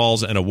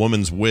overalls and a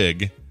woman's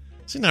wig.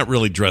 He's not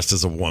really dressed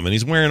as a woman.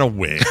 He's wearing a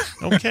wig.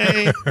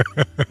 Okay?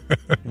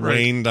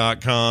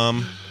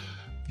 Rain.com.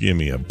 Give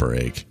me a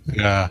break.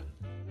 Yeah.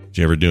 Did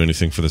you ever do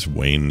anything for this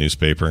Wayne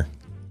newspaper?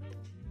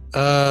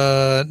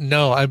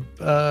 No. I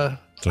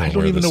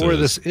don't even know where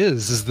this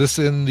is. Is this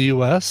in the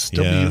U.S.?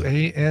 Yeah.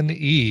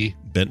 W-A-N-E.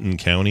 Benton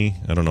County?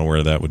 I don't know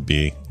where that would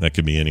be. That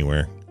could be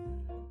anywhere.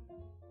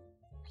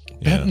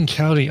 Benton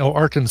County. Oh,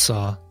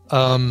 Arkansas.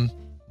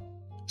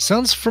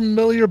 Sounds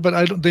familiar,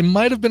 but they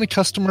might have been a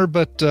customer,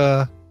 but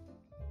oh,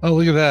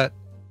 look at that.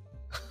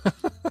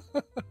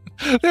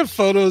 They have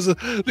photos.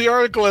 The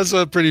article has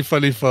a pretty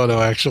funny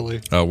photo,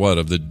 actually. What,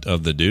 of the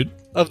dude?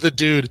 Of the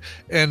dude,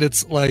 and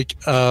it's like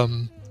Let's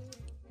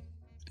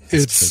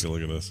take a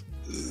look at this.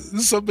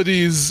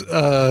 Somebody's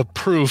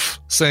proof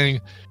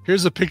saying,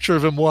 here's a picture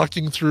of him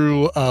walking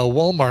through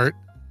Walmart.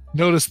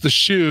 Notice the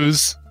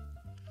shoes.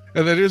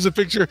 And then here's a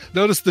picture.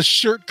 Notice the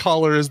shirt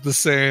collar is the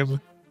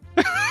same.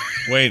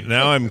 Wait,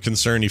 now I'm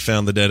concerned he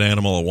found the dead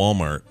animal at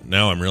Walmart.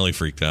 Now I'm really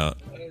freaked out.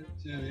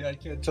 I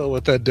can't tell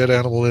what that dead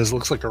animal is.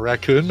 Looks like a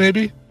raccoon,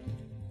 maybe?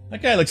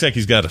 That guy looks like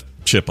he's got a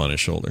chip on his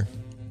shoulder.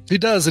 He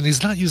does, and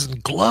he's not using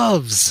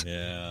gloves.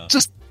 Yeah.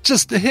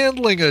 Just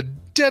handling a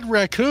dead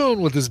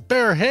raccoon with his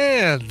bare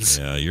hands.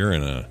 Yeah, you're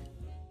in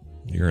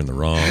the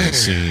wrong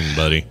scene,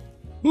 buddy.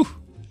 Whew.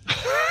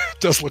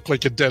 Does look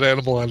like a dead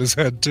animal on his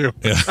head, too.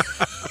 Yeah.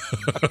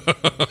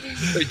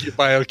 Thank you,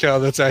 BioCow.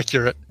 That's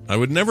accurate. I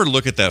would never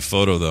look at that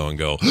photo, though, and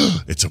go,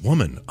 it's a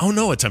woman. Oh,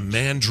 no, it's a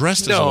man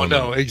dressed as a woman.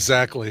 No,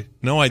 exactly.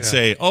 No, I'd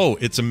say, oh,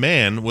 it's a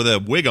man with a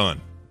wig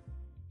on.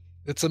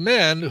 It's a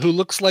man who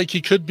looks like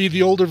he could be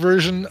the older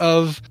version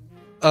of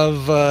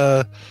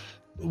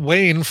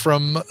Wayne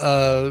from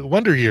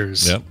Wonder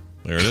Years. Yep,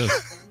 there it is.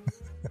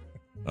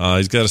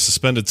 He's got a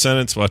suspended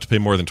sentence. Will have to pay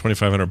more than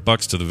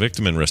 $2,500 to the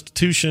victim in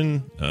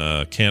restitution.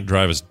 Can't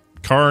drive his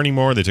car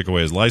anymore. They took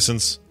away his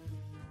license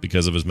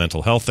because of his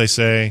mental health, they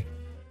say.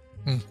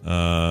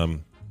 Well,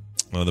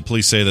 the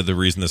police say that the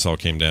reason this all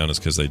came down is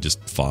because they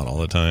just fought all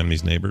the time,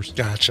 these neighbors.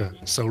 Gotcha.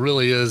 So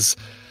really is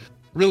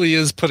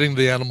putting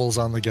the animals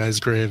on the guy's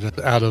grave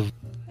out of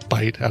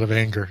spite, out of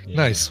anger. Yeah.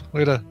 Nice.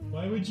 Way to...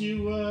 Why would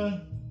you...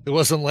 It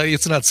wasn't like...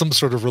 It's not some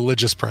sort of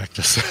religious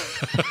practice.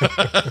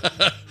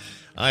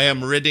 I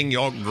am ridding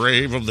your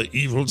grave of the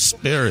evil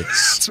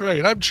spirits. That's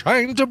right. I'm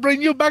trying to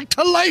bring you back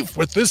to life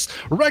with this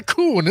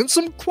raccoon and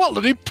some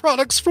quality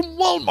products from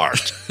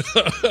Walmart.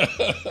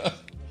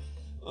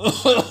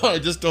 I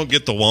just don't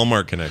get the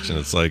Walmart connection.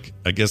 It's like,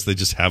 I guess they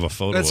just have a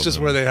photo That's of just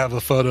him. where they have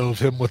a photo of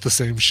him with the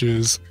same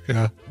shoes.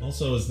 Yeah.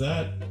 Also, is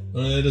that...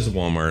 it is a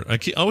Walmart. I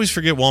always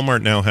forget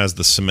Walmart now has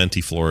the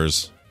cementy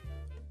floors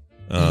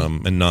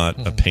and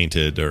not a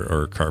painted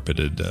or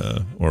carpeted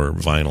or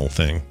vinyl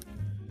thing.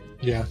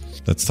 Yeah.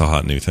 That's the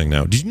hot new thing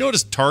now. Did you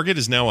notice Target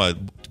is now a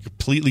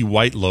completely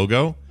white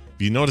logo?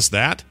 Have you noticed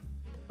that?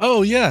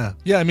 Oh, yeah.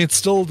 Yeah, I mean, it's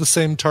still the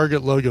same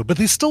Target logo, but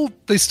they still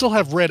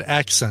have red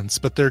accents,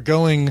 but they're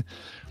going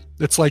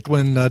It's like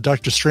when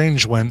Doctor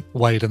Strange went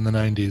white in the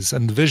 90s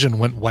and Vision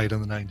went white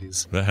in the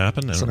 90s. That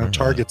happened? So now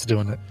Target's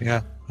doing it.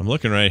 Yeah. I'm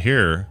looking right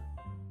here.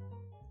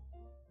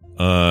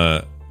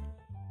 I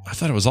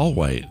thought it was all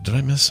white. Did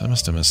I miss? I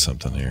must have missed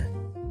something here.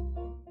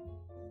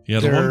 Yeah,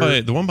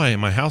 the one by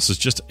my house is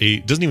just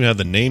doesn't even have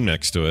the name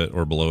next to it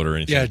or below it or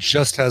anything. Yeah, it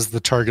just has the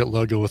Target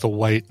logo with a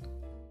white.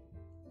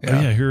 Yeah.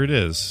 Oh, yeah, here it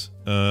is.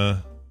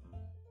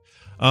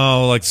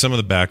 Like some of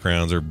the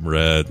backgrounds are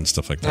red and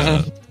stuff like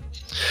that.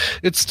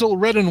 It's still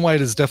red and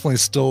white is definitely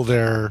still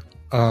their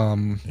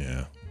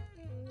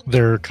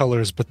their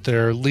colors, but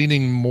they're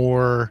leaning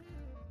more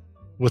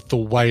with the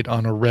white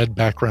on a red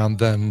background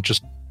than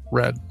just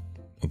red.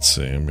 Let's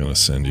see. I'm going to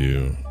send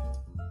you.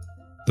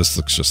 This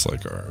looks just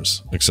like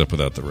ours, except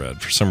without the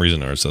red. For some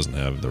reason, ours doesn't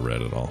have the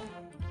red at all.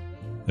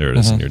 There it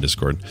is in your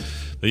Discord.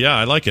 But yeah,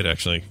 I like it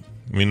actually.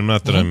 I mean, I'm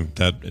not that I'm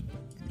that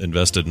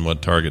invested in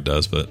what Target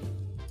does, but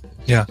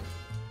yeah,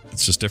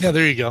 it's just different. Yeah,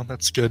 there you go.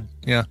 That's good.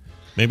 Yeah.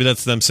 Maybe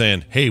that's them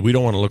saying, hey, we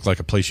don't want to look like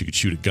a place you could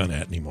shoot a gun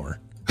at anymore.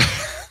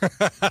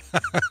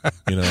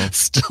 You know?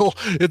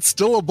 It's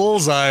still a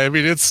bullseye. I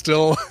mean, it's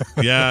still...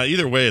 Yeah,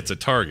 either way, it's a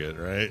target,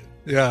 right?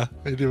 Yeah,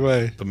 either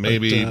way. But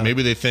maybe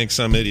they think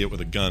some idiot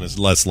with a gun is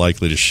less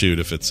likely to shoot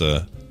if it's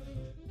a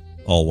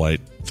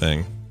all-white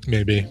thing.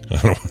 Maybe. I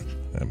don't know.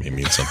 That may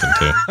mean something,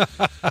 too.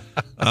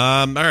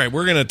 All right,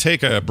 we're going to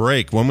take a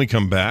break. When we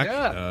come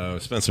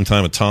back, spend some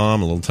time with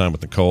Tom, a little time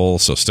with Nicole,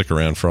 so stick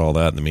around for all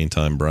that. In the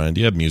meantime, Brian, do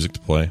you have music to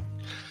play?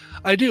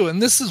 I do,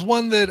 and this is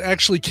one that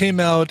actually came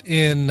out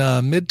in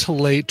mid to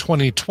late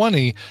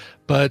 2020,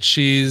 but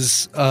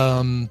she's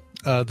the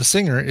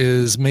singer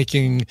is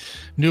making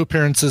new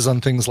appearances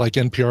on things like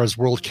NPR's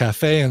World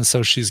Cafe, and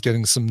so she's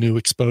getting some new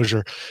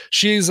exposure.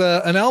 She's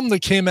an album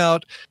that came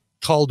out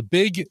called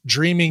Big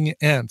Dreaming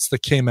Ants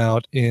that came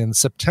out in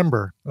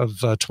September of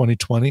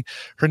 2020.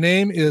 Her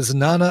name is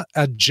Nana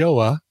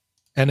Adjoa,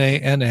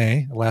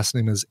 Nana. Last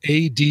name is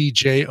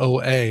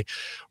Adjoa.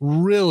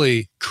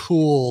 Really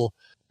cool,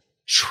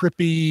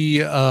 trippy,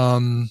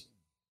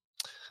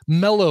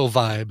 mellow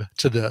vibe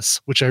to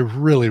this, which I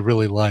really,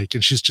 really like.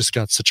 And she's just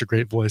got such a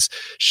great voice.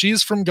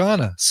 She's from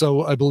Ghana,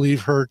 so I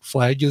believe her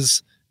flag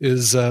is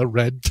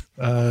red,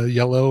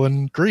 yellow,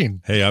 and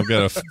green. Hey, I've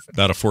got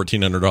about a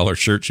 $1,400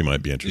 shirt you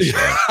might be interested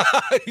in.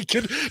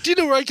 Do you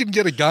know where I can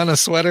get a Ghana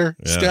sweater,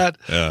 Scott?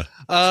 Yeah.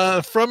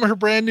 From her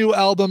brand new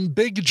album,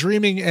 Big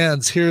Dreaming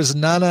Ants, here's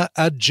Nana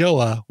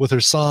Adjoa with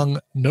her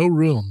song No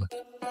Room.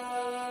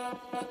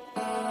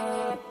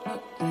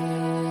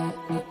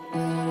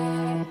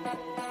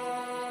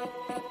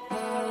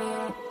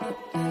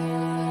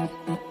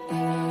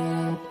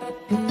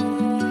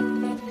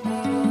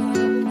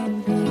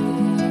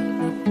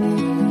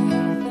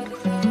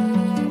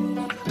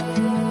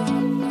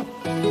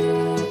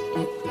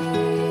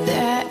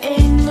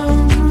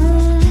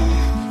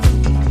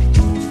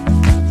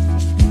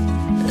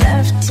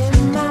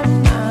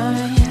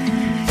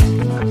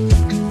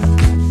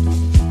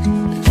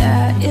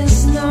 There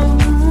is no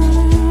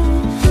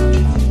room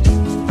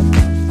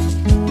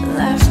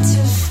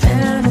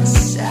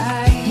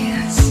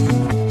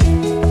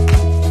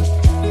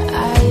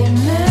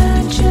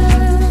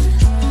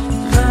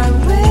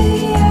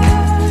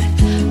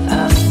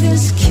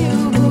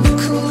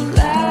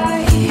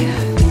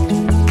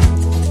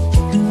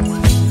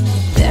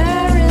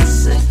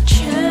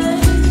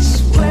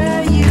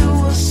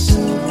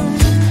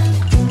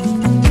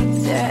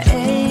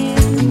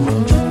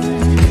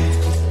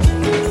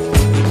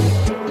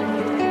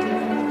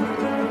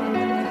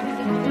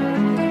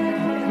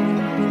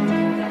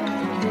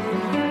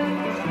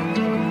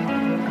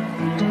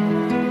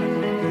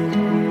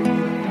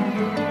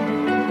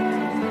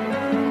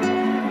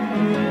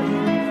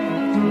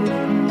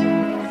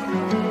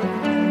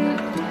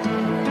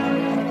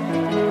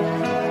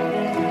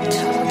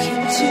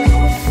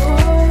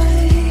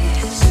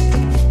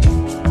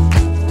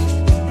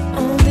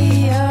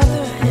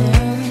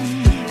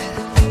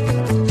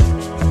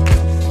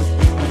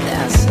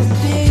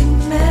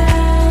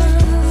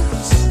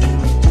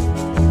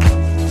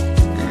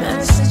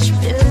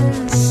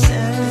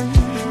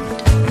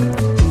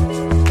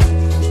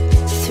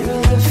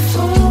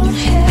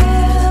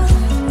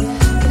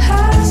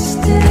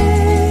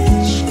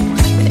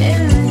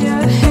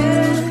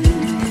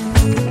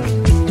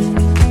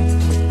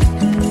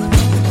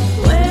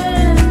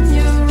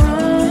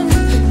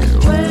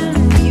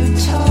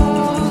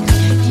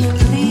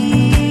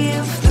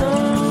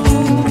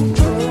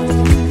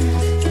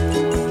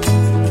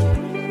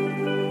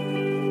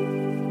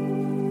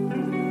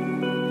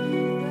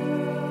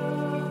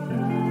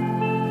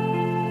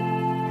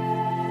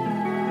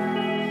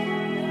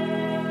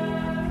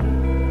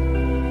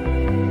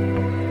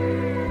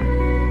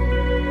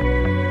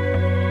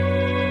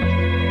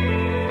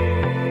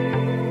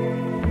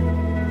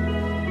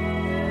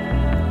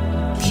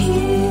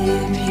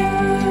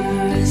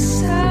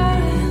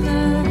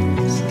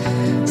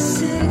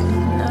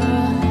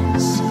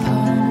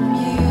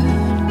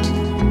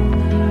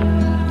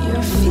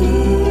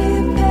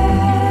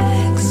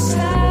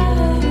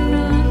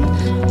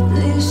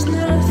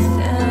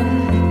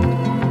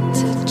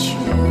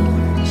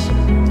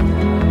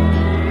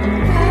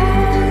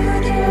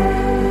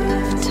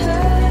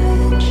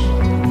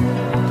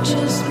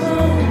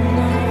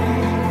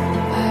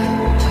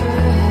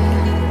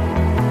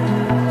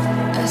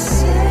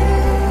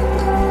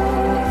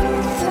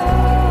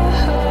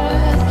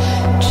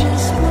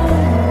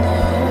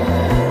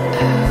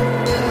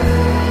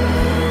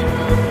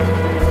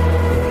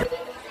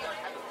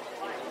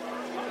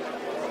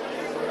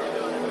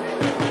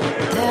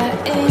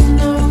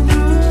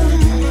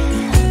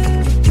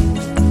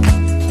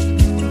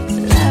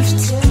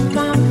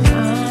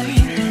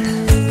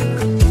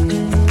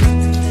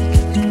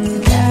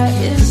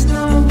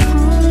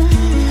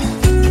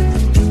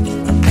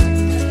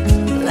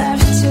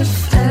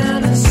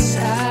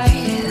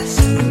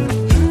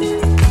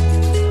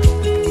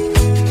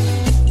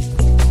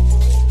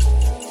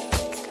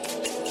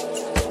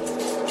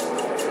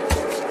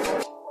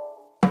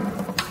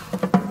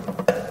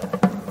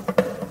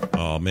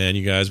Man,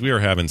 you guys, we are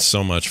having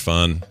so much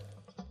fun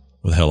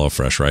with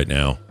HelloFresh right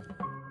now.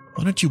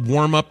 Why don't you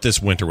warm up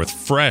this winter with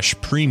fresh,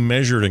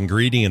 pre-measured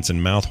ingredients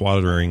and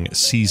mouth-watering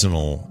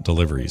seasonal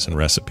deliveries and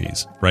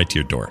recipes right to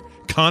your door.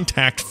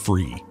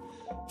 Contact-free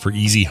for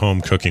easy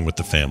home cooking with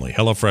the family.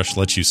 HelloFresh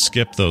lets you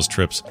skip those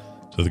trips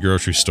to the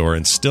grocery store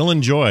and still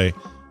enjoy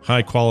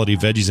high-quality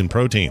veggies and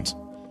proteins.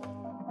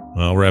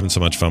 Well, we're having so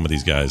much fun with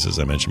these guys, as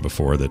I mentioned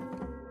before, that,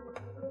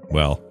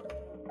 well,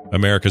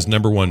 America's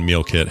 #1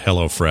 meal kit,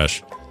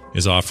 HelloFresh,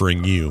 is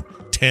offering you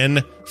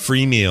 10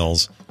 free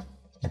meals,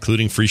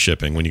 including free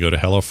shipping, when you go to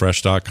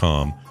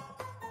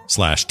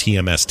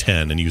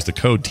HelloFresh.com/TMS10 and use the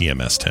code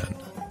TMS10.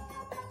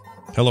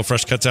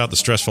 HelloFresh cuts out the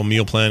stressful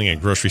meal planning and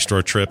grocery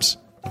store trips.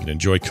 You can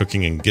enjoy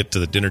cooking and get to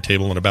the dinner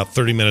table in about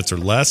 30 minutes or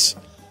less.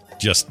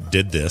 Just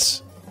did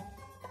this.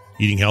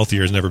 Eating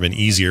healthier has never been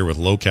easier with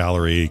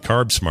low-calorie,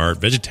 carb-smart,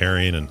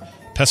 vegetarian, and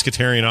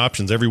pescatarian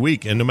options every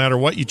week. And no matter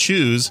what you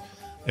choose,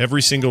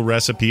 every single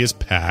recipe is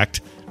packed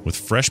with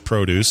fresh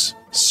produce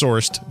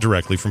sourced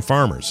directly from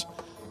farmers.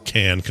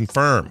 Can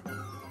confirm.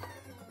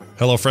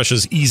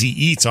 HelloFresh's Easy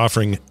Eats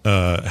offering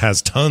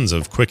has tons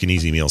of quick and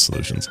easy meal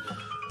solutions,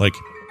 like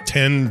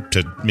 10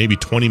 to maybe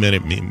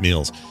 20-minute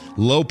meals,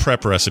 low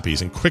prep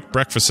recipes, and quick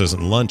breakfasts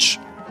and lunch.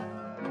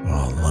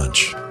 Oh,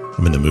 lunch.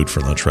 I'm in the mood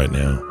for lunch right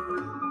now.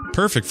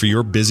 Perfect for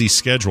your busy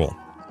schedule.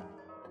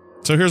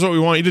 So here's what we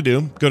want you to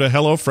do. Go to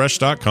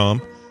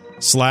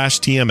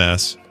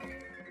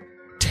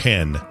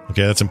HelloFresh.com/TMS10.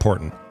 Okay, that's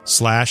important.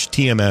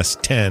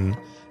 /TMS10.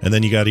 And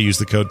then you got to use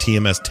the code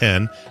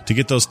TMS10 to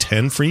get those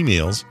 10 free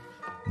meals.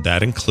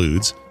 That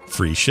includes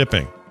free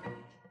shipping.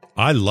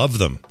 I love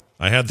them.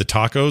 I had the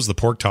tacos, the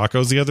pork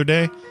tacos the other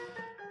day.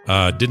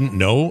 Didn't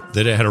know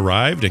that it had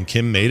arrived, and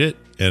Kim made it.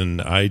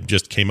 And I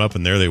just came up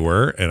and there they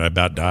were, and I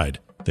about died.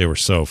 They were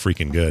so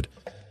freaking good.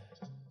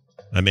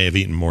 I may have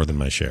eaten more than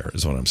my share,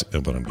 is what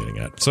I'm getting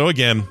at. So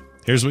again,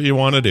 here's what you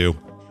want to do.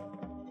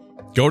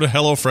 Go to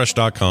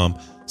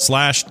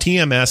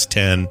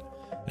HelloFresh.com/TMS10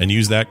 and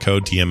use that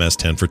code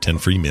TMS10 for 10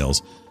 free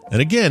meals.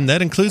 And again,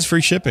 that includes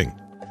free shipping.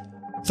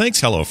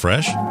 Thanks,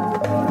 HelloFresh.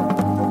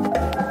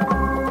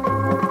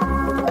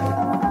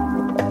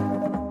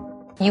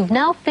 You've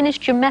now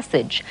finished your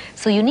message,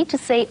 so you need to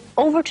say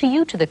 "over to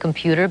you" to the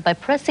computer by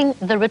pressing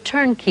the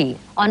return key.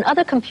 On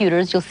other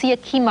computers, you'll see a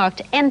key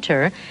marked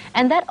enter,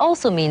 and that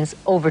also means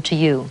 "over to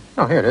you."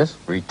 Oh, here it is.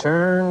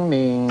 Return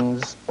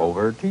means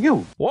 "over to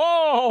you."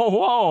 Whoa,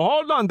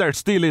 hold on there,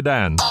 Steely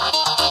Dan.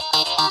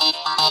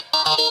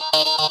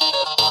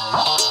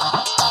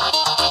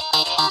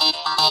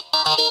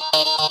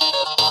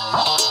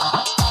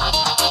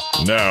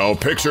 Now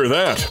picture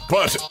that,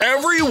 but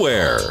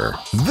everywhere.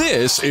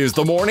 This is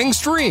the morning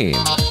stream.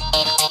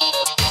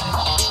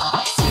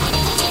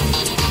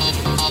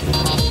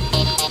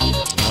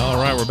 All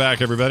right, we're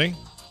back, everybody.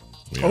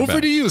 Over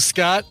to you,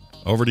 Scott.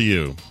 Over to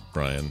you,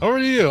 Brian. Over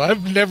to you.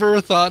 I've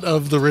never thought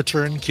of the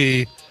return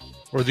key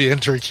or the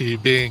enter key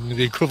being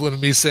the equivalent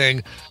of me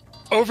saying,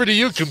 "Over to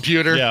you,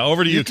 computer." Yeah,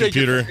 over to you,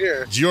 computer.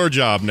 It it's your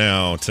job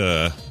now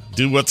to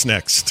do what's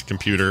next,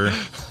 computer.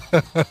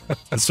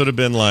 This would have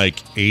been like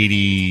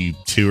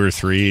 82 or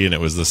 3, and it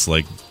was this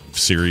like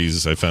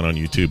series I found on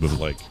YouTube of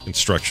like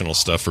instructional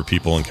stuff for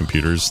people and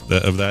computers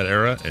of that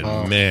era.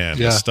 And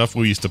the stuff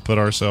we used to put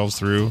ourselves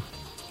through,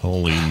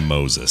 holy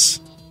Moses,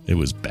 it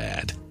was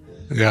bad.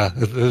 Yeah,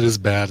 it is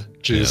bad.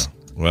 Jeez.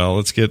 Yeah. Well,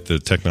 let's get the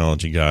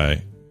technology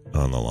guy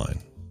on the line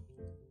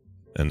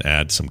and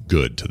add some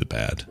good to the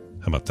bad.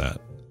 How about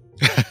that?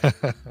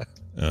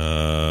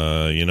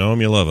 You know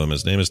him, you love him.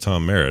 His name is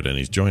Tom Merritt, and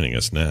he's joining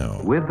us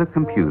now. With the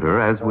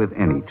computer, as with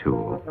any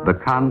tool, the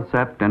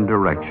concept and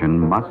direction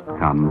must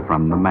come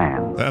from the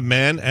man. That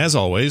man, as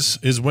always,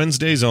 is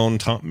Wednesday's own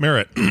Tom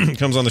Merritt.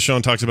 Comes on the show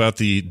and talks about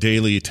the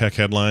daily tech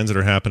headlines that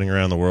are happening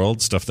around the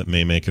world, stuff that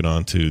may make it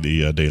onto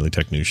the Daily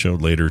Tech News Show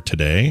later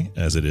today,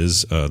 as it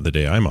is the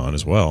day I'm on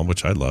as well,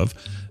 which I love.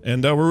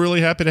 And we're really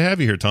happy to have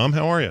you here, Tom.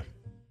 How are you?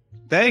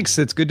 Thanks.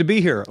 It's good to be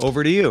here.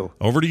 Over to you.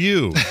 Over to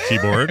you,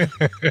 keyboard.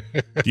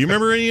 Do you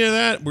remember any of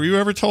that? Were you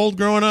ever told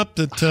growing up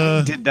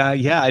that...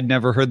 yeah, I'd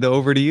never heard the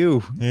over to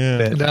you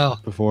bit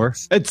before.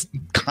 It's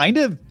kind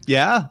of,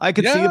 I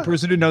could see a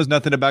person who knows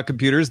nothing about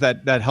computers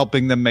that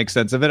helping them make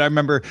sense of it. I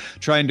remember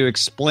trying to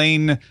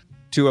explain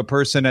to a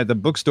person at the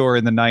bookstore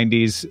in the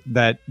 90s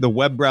that the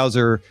web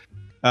browser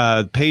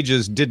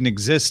pages didn't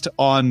exist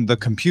on the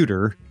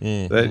computer.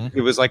 That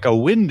it was like a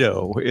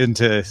window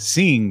into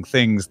seeing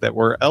things that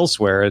were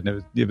elsewhere,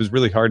 and it was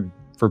really hard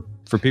for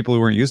people who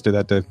weren't used to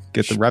that to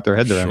get to wrap their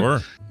head around.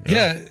 Sure.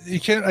 Yeah,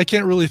 I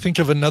can't really think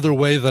of another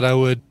way that I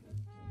would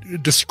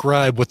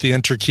describe what the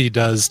enter key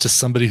does to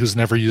somebody who's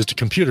never used a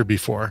computer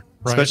before.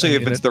 Right? Especially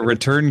if it's the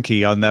return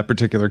key on that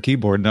particular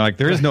keyboard. And they're like,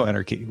 there is no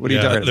enter key. What are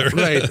you talking about?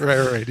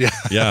 Right. Yeah.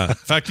 Yeah. In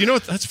fact, you know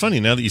what? That's funny.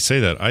 Now that you say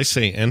that, I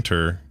say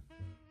enter,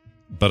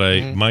 but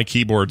my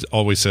keyboard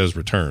always says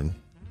return.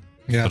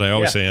 Yeah. But I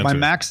always say enter. My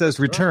Mac says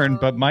return,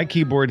 but my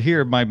keyboard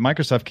here, my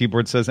Microsoft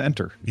keyboard says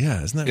enter.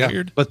 Yeah, isn't that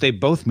weird? But they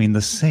both mean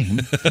the same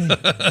thing.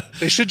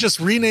 They should just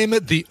rename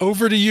it the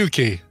over to you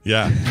key.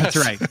 Yeah. That's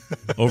right.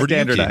 Over to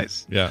you key.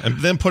 Standardize. Yeah. And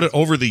then put it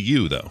over the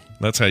U, though.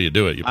 That's how you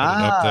do it. You put it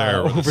up there.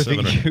 Over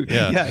the U.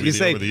 Yeah, you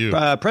say,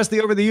 press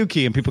the over the U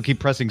key, and people keep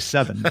pressing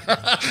 7.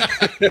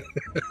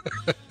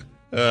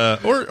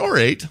 Or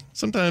 8.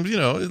 Sometimes,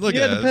 look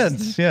at it.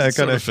 depends. Yeah,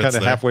 kind of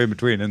halfway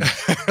between.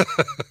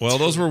 Well,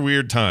 those were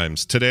weird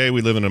times. Today,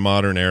 we live in a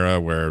modern era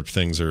where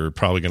things are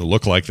probably going to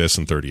look like this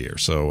in 30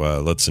 years.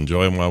 So let's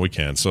enjoy them while we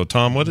can. So,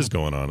 Tom, what is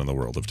going on in the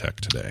world of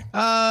tech today?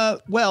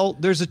 Well,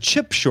 there's a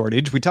chip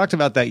shortage. We talked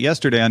about that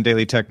yesterday on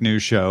Daily Tech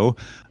News Show.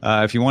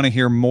 If you want to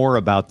hear more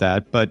about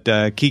that, but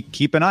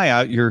keep an eye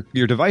out. Your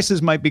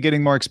devices might be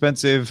getting more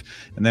expensive,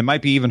 and they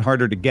might be even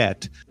harder to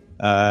get.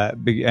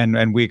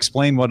 And we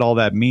explain what all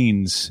that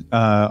means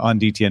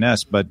on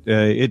DTNS, but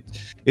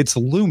it's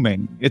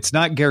looming. It's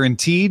not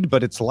guaranteed,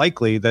 but it's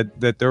likely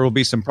that there will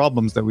be some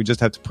problems that we just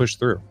have to push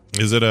through.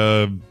 Is it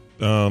I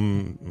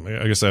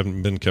guess I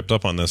haven't been kept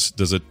up on this.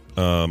 Does it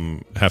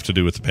have to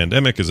do with the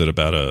pandemic? Is it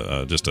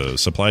about just a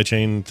supply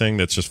chain thing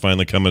that's just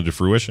finally coming to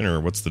fruition, or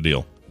what's the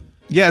deal?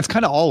 Yeah, it's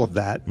kind of all of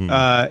that.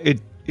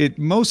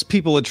 Most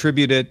people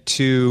attribute it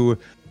to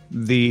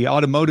the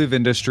automotive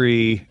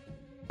industry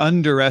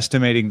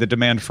underestimating the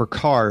demand for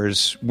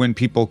cars when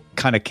people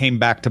kind of came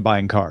back to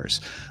buying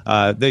cars.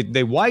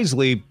 They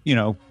wisely,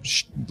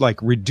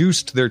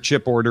 reduced their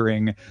chip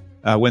ordering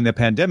when the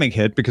pandemic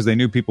hit because they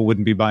knew people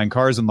wouldn't be buying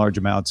cars in large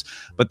amounts,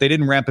 but they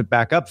didn't ramp it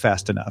back up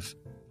fast enough.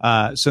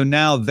 So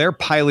now they're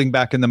piling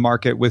back in the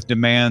market with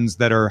demands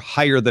that are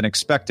higher than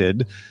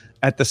expected.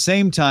 At the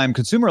same time,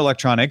 consumer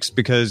electronics,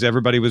 because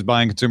everybody was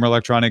buying consumer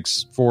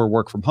electronics for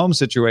work from home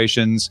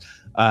situations,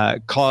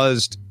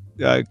 caused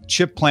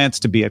chip plants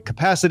to be at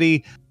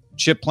capacity.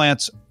 Chip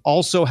plants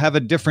also have a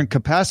different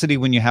capacity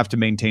when you have to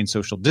maintain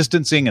social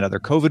distancing and other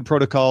COVID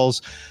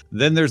protocols.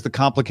 Then there's the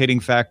complicating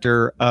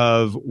factor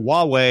of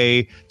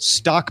Huawei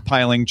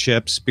stockpiling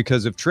chips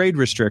because of trade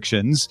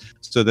restrictions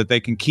so that they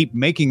can keep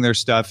making their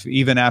stuff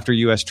even after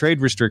U.S.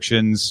 trade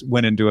restrictions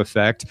went into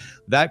effect.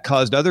 That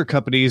caused other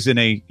companies in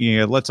a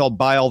let's all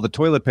buy all the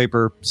toilet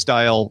paper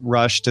style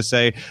rush to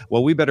say,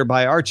 well, we better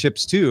buy our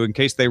chips too in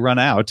case they run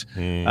out.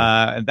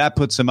 And that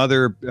puts some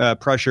other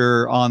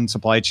pressure on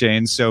supply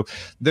chains. So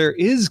there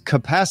is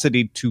capacity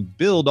to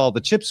build all the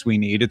chips we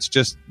need. It's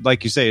just,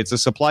 like you say, it's a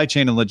supply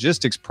chain and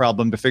logistics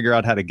problem to figure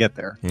out how to get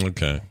there.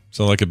 Okay.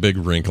 So like a big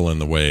wrinkle in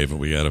the wave, and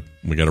we gotta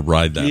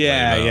ride that wave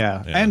out.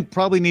 Yeah. And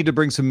probably need to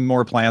bring some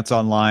more plants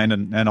online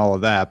and all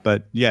of that.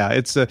 But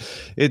yeah,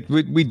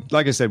 we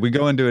like I said, we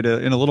go into it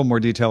in a little more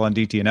detail on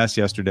DTNS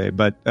yesterday,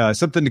 but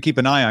something to keep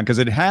an eye on because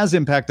it has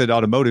impacted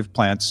automotive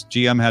plants.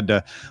 GM had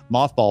to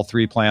mothball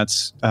 3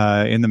 plants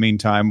in the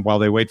meantime while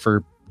they wait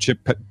for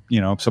chip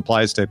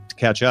supplies to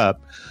catch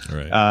up.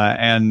 Right.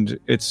 And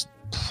it's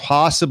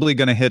possibly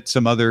going to hit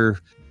some other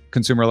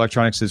consumer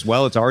electronics as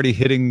well. It's already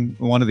hitting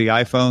one of the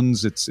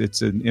iPhones. It's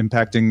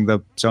impacting the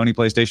Sony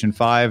PlayStation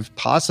 5.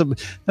 Possibly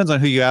depends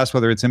on who you ask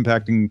whether it's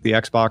impacting the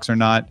Xbox or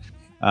not.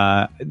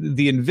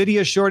 The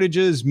NVIDIA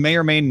shortages may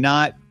or may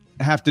not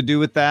have to do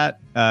with that.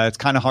 It's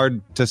kind of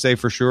hard to say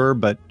for sure,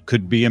 but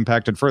could be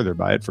impacted further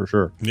by it for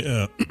sure.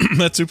 Yeah,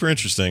 that's super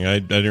interesting. I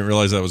didn't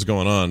realize that was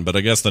going on, but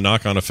I guess the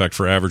knock-on effect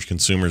for average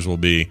consumers will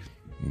be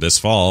this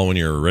fall when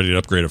you're ready to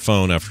upgrade a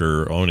phone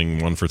after owning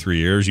one for 3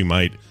 years. You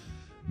might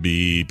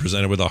be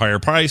presented with a higher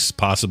price,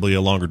 possibly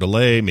a longer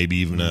delay, maybe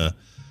even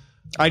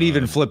I'd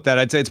even flip that.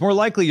 I'd say it's more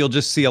likely you'll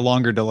just see a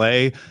longer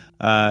delay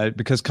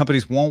because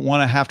companies won't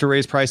want to have to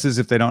raise prices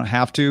if they don't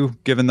have to,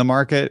 given the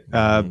market.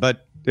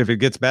 But if it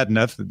gets bad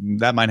enough,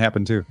 that might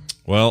happen too.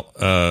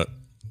 Well,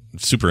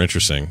 super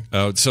interesting.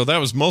 So that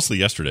was mostly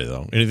yesterday,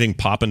 though. Anything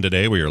popping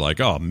today where you're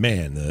like, oh,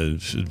 man,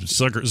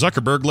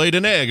 Zuckerberg laid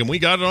an egg and we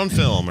got it on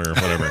film or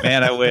whatever?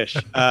 Man, I wish.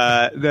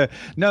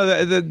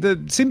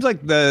 Seems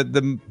like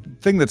the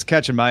thing that's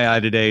catching my eye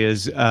today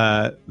is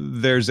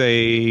there's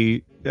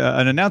an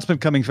announcement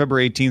coming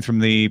February 18th from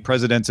the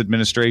president's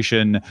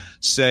administration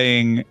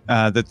saying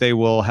that they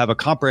will have a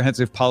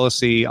comprehensive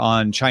policy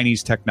on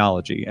Chinese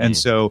technology. And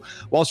so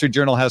Wall Street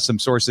Journal has some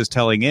sources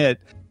telling it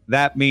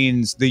that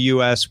means the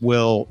U.S.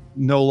 will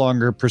no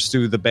longer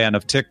pursue the ban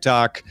of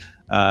TikTok.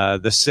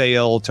 The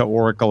sale to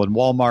Oracle and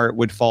Walmart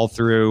would fall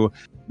through.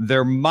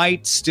 There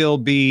might still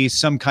be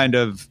some kind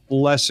of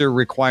lesser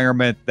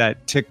requirement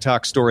that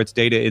TikTok store its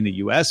data in the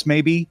U.S.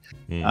 maybe,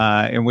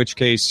 in which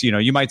case,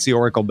 you might see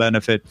Oracle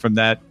benefit from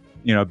that,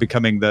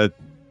 becoming the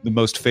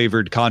most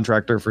favored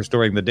contractor for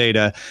storing the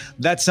data.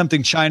 That's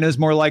something China is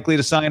more likely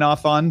to sign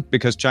off on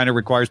because China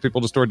requires people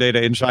to store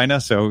data in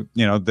China. So,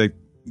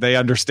 they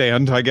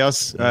understand, I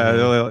guess.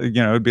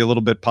 It'd be a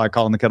little bit pot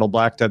calling the kettle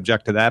black to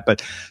object to that.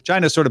 But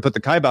China sort of put the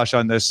kibosh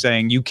on this,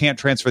 saying you can't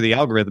transfer the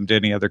algorithm to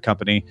any other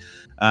company.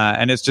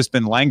 And it's just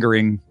been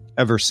lingering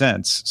ever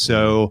since.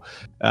 So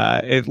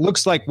it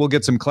looks like we'll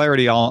get some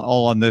clarity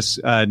all on this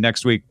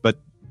next week. But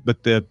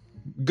the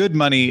good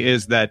money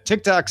is that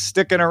TikTok's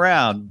sticking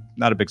around.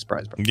 Not a big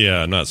surprise. Probably.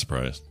 Yeah, not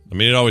surprised. I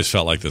mean, it always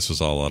felt like this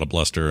was all a lot of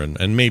bluster,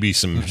 and maybe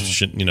some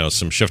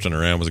some shifting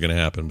around was going to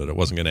happen, but it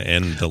wasn't going to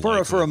end.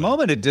 For a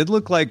moment, it did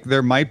look like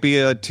there might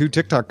be two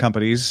TikTok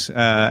companies,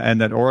 and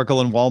that Oracle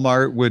and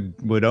Walmart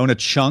would own a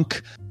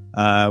chunk.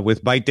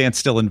 With ByteDance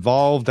still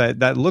involved,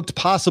 that looked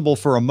possible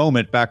for a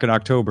moment back in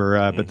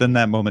October, but then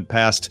that moment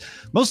passed,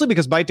 mostly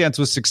because ByteDance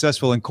was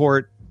successful in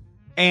court,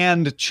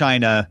 and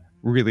China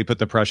really put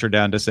the pressure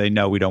down to say,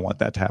 no, we don't want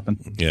that to happen.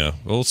 Yeah,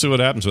 we'll see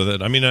what happens with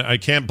it. I mean, I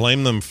can't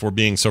blame them for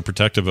being so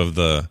protective of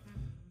the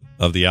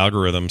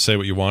algorithm. Say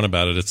what you want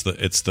about it.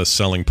 It's the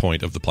selling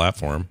point of the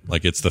platform.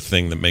 Like, it's the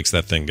thing that makes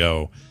that thing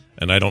go.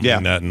 And I don't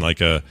mean that in like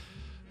a,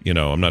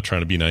 I'm not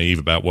trying to be naive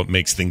about what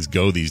makes things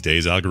go these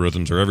days.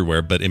 Algorithms are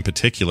everywhere, but in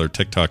particular,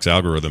 TikTok's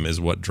algorithm is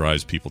what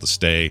drives people to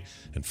stay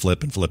and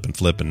flip and flip and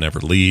flip and never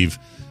leave.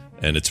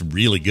 And it's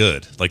really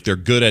good. Like, they're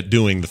good at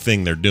doing the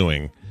thing they're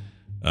doing.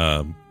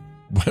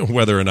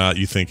 Whether or not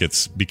you think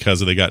it's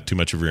because they got too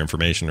much of your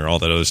information or all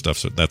that other stuff,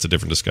 so that's a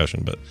different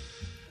discussion. But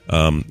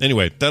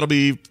anyway, that'll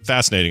be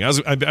fascinating. I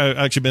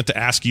actually meant to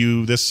ask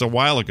you this a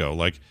while ago.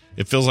 Like,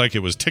 it feels like it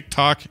was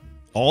TikTok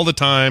all the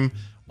time.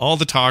 All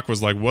the talk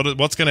was like,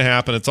 what's going to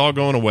happen? It's all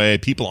going away.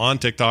 People on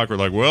TikTok were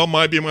like, well,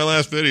 might be my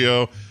last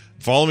video.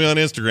 Follow me on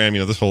Instagram,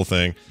 this whole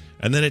thing.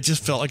 And then it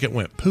just felt like it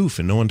went poof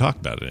and no one talked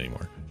about it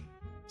anymore.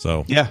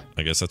 So yeah,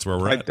 I guess that's where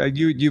we're at.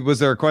 You was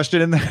there a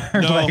question in there?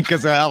 No,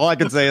 because all I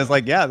can say is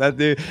like, yeah,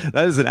 that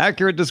is an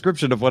accurate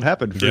description of what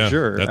happened for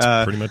sure.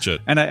 That's pretty much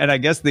it. And I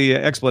guess the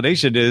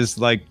explanation is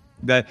like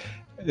that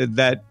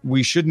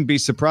we shouldn't be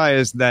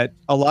surprised that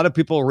a lot of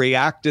people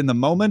react in the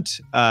moment,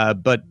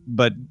 but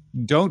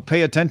don't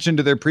pay attention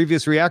to their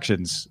previous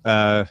reactions,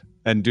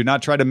 and do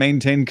not try to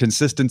maintain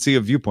consistency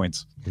of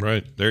viewpoints.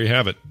 Right. There you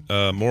have it.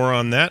 More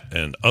on that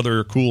and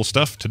other cool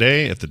stuff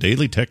today at the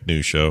Daily Tech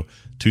News Show,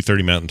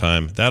 2:30 Mountain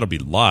Time. That'll be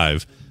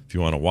live if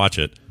you want to watch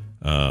it,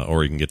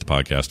 or you can get the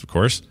podcast, of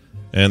course.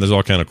 And there's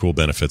all kind of cool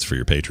benefits for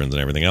your patrons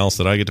and everything else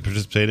that I get to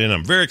participate in.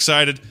 I'm very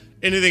excited.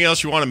 Anything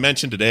else you want to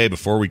mention today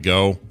before we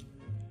go?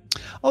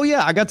 Oh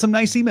yeah, I got some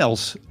nice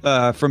emails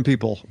from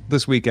people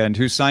this weekend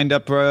who signed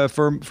up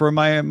for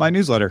my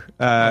newsletter.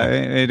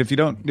 And if you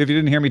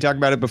didn't hear me talk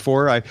about it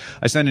before, I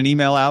send an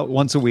email out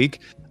once a week.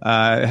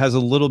 It has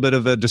a little bit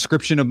of a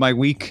description of my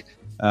week,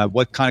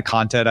 what kind of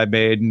content I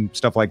made and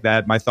stuff like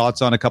that, my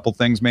thoughts on a couple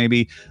things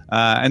maybe,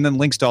 and then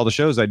links to all the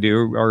shows I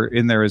do are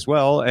in there as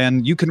well.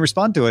 And you can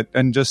respond to it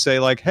and just say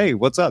like, hey,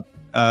 what's up?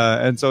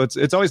 And so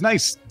it's always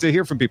nice to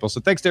hear from people.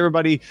 So thanks to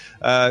everybody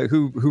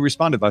who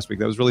responded last week.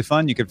 That was really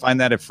fun. You can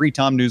find that at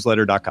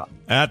freetomnewsletter.com.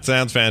 That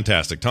sounds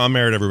fantastic. Tom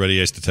Merritt, everybody,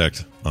 Ace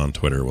Detect on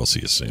Twitter. We'll see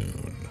you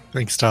soon.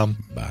 Thanks, Tom.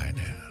 Bye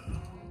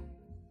now.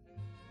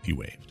 He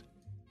waved.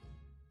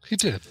 He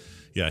did.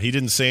 Yeah, he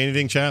didn't say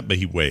anything, chat, but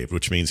he waved,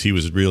 which means he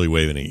was really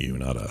waving at you,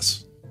 not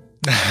us.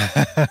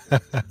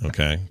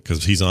 Okay?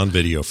 Because he's on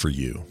video for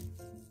you.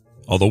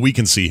 Although we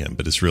can see him,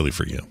 but it's really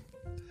for you.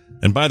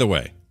 And by the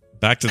way,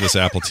 back to this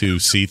Apple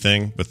IIc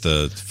thing with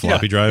the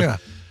floppy drive. Yeah.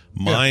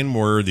 Mine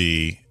were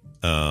the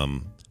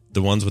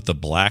ones with the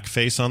black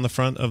face on the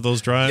front of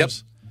those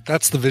drives. Yep.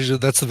 That's the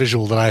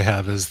visual that I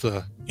have is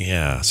the.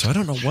 Yeah. So I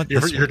don't know what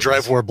your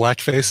drive wore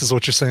blackface is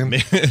what you're saying.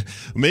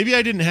 Maybe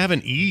I didn't have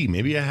an E.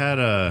 Maybe I had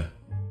a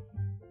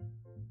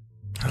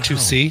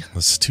 2C.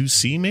 Was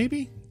 2C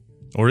maybe,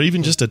 or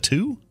even just a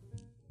 2.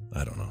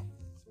 I don't know.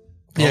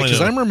 Yeah, because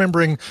I'm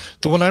remembering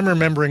the one I'm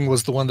remembering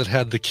was the one that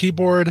had the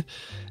keyboard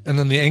and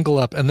then the angle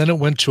up, and then it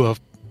went to a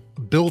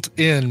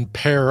built-in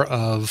pair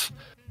of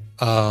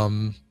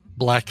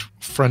black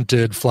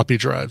fronted floppy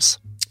drives.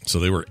 So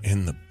they were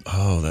in the.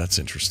 Oh, that's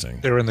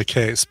interesting. They were in the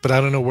case, but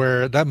I don't know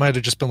where. That might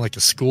have just been like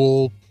a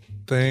school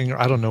thing, or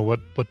I don't know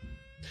what.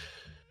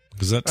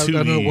 Was that 2E?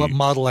 I don't know what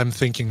model I'm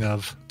thinking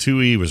of.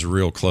 2E was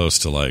real close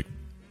to like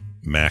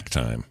Mac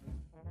time,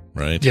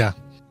 right? Yeah.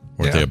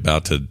 Weren't they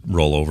about to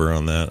roll over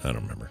on that? I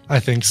don't remember. I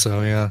think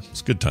so, yeah.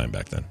 It's a good time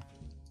back then.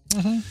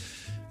 Mm-hmm.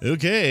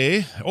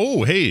 Okay.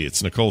 Oh, hey,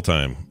 it's Nicole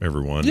time,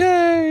 everyone.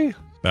 Yay!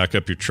 Back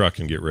up your truck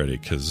and get ready,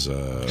 because we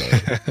got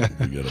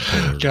to pull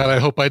her. God, I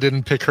hope I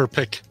didn't pick her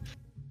pick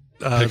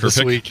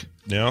this week.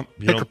 Yeah.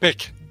 Pick her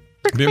pick.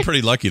 Been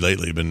pretty lucky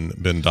lately.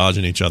 Been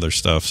dodging each other's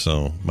stuff,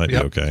 so might be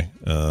okay.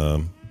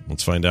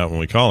 Let's find out when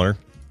we call her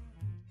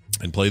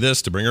and play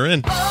this to bring her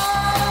in.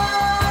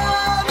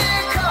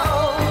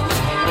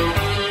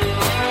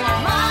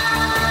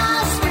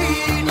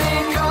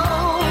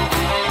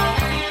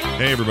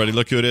 Hey, everybody,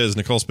 look who it is.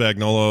 Nicole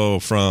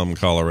Spagnolo from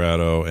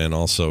Colorado, and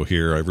also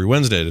here every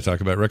Wednesday to talk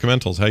about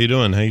recommendals. How you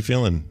doing? How you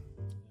feeling?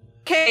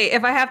 Okay,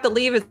 if I have to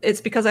leave, it's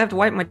because I have to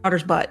wipe my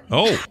daughter's butt.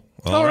 Oh,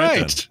 all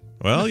right.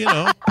 Then.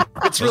 Well,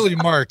 It's really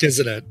Mark,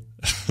 isn't it?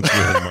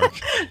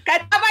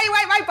 God, somebody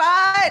wipe my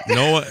butt.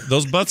 No,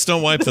 those butts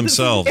don't wipe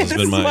themselves. Has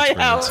been my experience.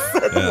 House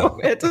at the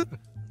moment.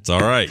 It's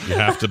all right. You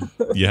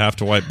have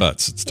to wipe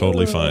butts. It's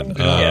totally fine.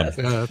 It's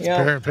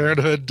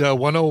Parenthood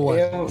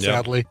 101.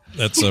 Sadly,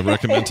 that's a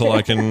recommendal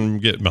I can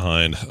get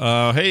behind.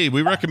 Hey,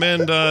 we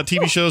recommend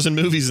TV shows and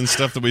movies and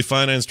stuff that we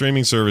find on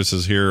streaming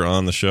services here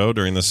on the show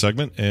during this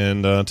segment,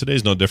 and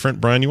today's no different.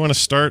 Brian, you want to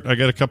start? I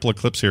got a couple of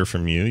clips here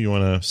from you. You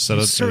want to set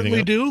up?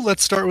 Certainly do.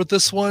 Let's start with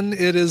this one.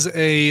 It is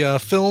a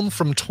film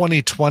from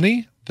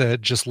 2020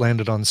 that just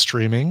landed on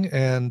streaming,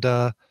 and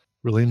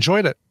really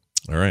enjoyed it.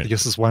 All right. I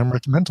guess that's why I'm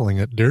recommending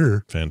it.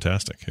 Durr.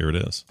 Fantastic. Here it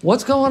is.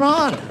 What's going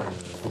on?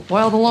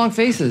 Why all the long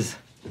faces?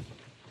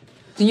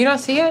 Do you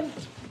not see it?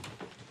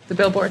 The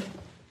billboard?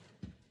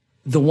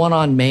 The one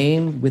on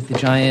Main with the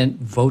giant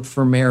vote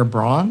for Mayor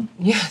Braun?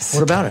 Yes.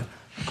 What about it?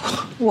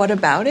 What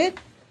about it?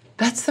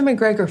 That's the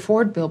McGregor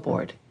Ford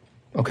billboard.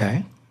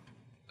 Okay.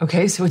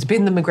 Okay, so it's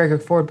been the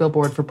McGregor Ford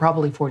billboard for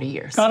probably 40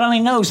 years. God only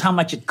knows how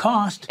much it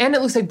cost. And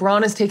it looks like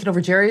Braun has taken over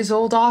Jerry's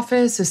old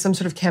office as some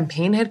sort of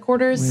campaign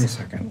headquarters.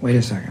 Wait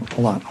a second.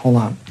 Hold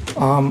on.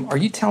 Are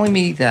you telling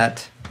me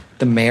that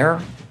the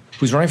mayor,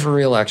 who's running for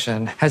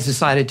re-election, has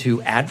decided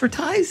to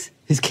advertise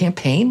his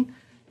campaign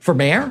for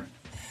mayor?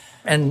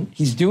 And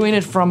he's doing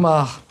it from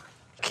a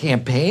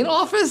campaign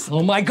office?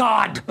 Oh my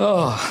God!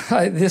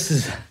 This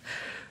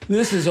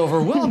is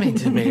overwhelming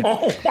to me.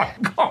 Oh my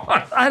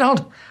God!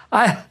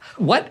 I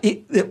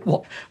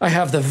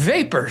have the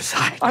vapors.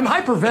 I'm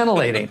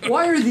hyperventilating.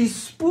 Why are these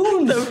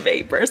spoons? The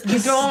vapors. You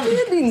don't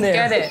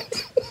get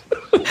it.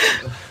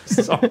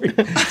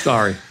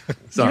 Sorry.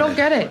 You don't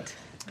get it.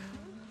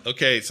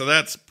 Okay, so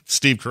that's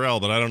Steve Carell,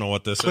 but I don't know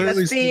what this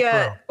Clearly is.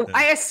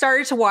 I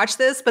started to watch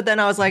this, but then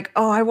I was like,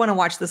 oh, I want to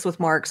watch this with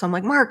Mark. So I'm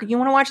like, Mark, you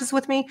want to watch this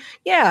with me?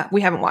 Yeah, we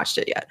haven't watched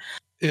it yet.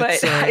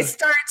 But I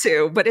started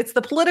to. But it's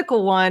the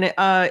political one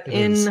I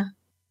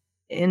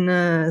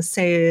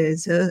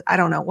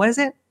don't know. What is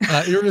it?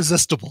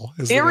 Irresistible.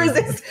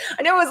 Irresistible.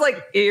 I know it was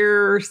like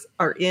ears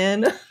are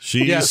in.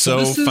 She's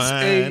so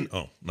fine.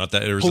 Not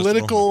that irresistible.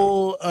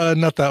 Political,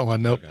 not that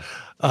one. Nope.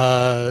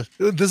 Okay.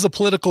 This is a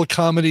political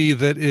comedy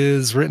that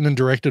is written and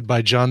directed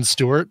by Jon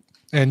Stewart.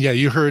 And yeah,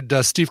 you heard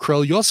Steve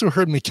Carell. You also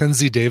heard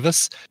Mackenzie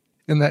Davis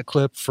in that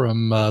clip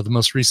from the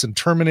most recent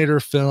Terminator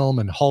film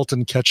and *Halt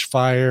and Catch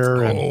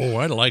Fire*.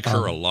 I like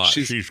her a lot.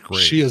 She's great.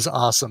 She is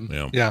awesome.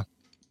 Yeah.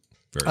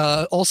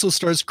 Also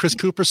stars Chris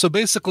Cooper. So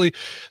basically,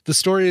 the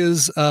story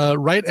is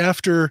right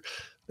after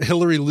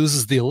Hillary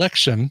loses the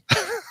election,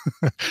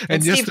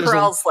 and Steve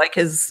Carell's like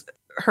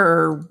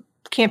her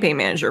campaign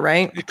manager,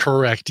 right?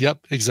 Correct.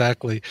 Yep.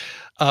 Exactly.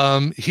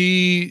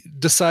 He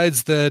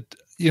decides that,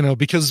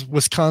 because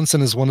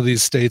Wisconsin is one of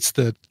these states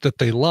that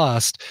they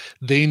lost,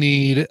 they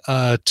need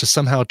to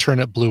somehow turn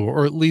it blue,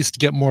 or at least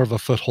get more of a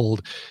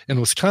foothold in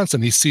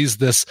Wisconsin. He sees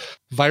this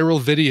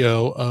viral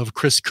video of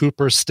Chris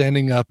Cooper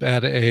standing up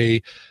at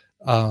a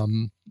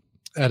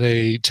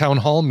town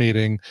hall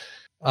meeting,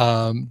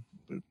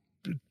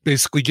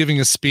 basically giving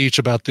a speech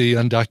about the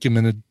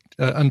undocumented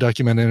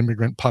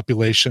immigrant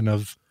population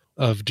of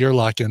Deer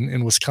Lodge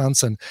in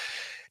Wisconsin.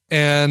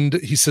 And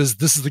he says,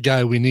 this is the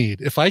guy we need.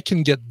 If I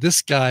can get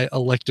this guy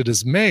elected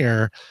as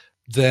mayor,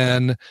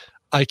 then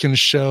I can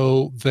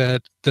show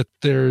that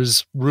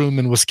there's room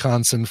in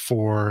Wisconsin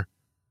for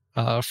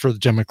the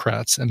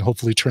Democrats and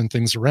hopefully turn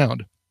things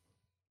around.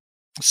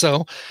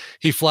 So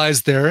he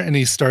flies there and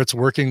he starts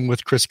working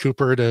with Chris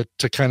Cooper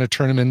to kind of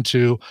turn him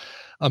into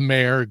a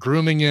mayor,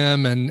 grooming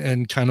him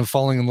and kind of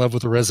falling in love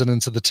with the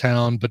residents of the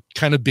town, but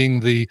kind of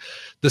being the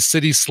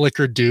city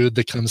slicker dude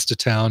that comes to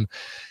town.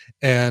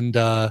 And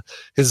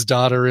his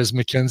daughter is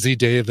Mackenzie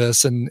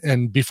Davis.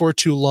 And before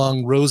too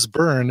long, Rose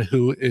Byrne,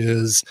 who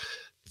is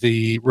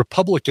the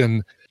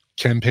Republican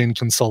campaign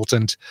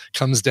consultant,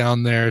 comes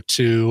down there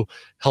to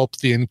help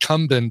the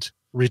incumbent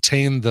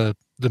retain the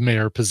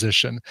mayor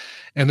position.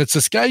 And it's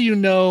this guy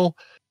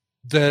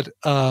that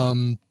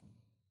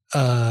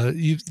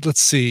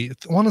let's see,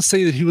 I want to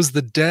say that he was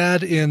the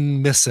dad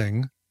in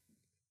Missing,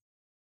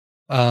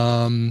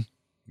 the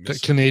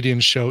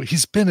Canadian show.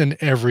 He's been in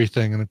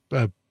everything, and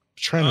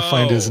trying to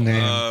find his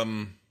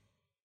name.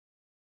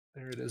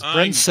 There it is.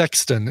 Brent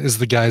Sexton is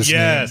the guy's name.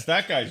 Yes,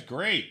 that guy's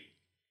great.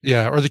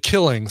 Yeah, or The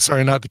Killing.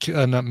 Sorry, not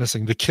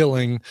Missing. The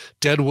Killing,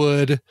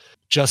 Deadwood,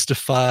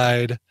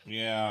 Justified.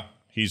 Yeah,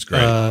 he's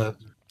great.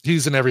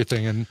 He's in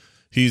everything, and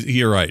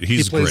you're right.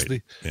 He's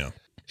great.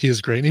 He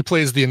is great. And he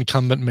plays the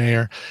incumbent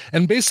mayor.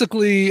 And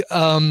basically,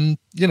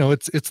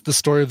 it's the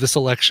story of this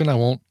election. I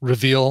won't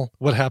reveal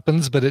what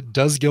happens, but it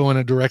does go in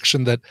a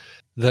direction that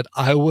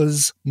I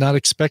was not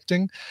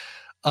expecting.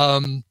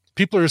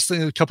 People are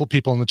saying, a couple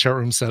people in the chat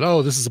room said,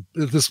 "Oh, this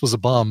was a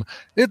bomb."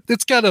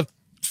 It's got a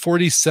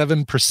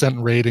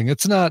 47% rating.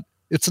 It's not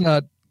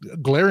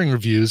glaring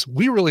reviews.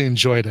 We really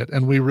enjoyed it,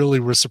 and we really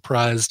were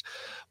surprised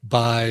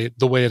by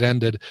the way it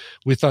ended.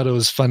 We thought it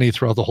was funny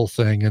throughout the whole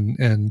thing,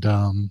 and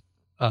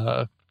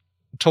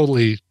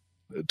totally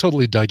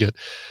dug it.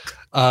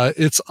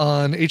 It's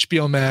on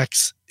HBO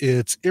Max.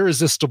 It's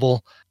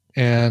irresistible,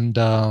 and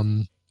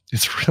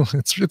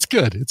It's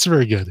good. It's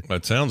very good.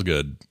 That sounds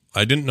good.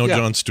 I didn't know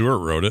Jon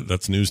Stewart wrote it.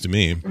 That's news to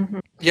me. Mm-hmm.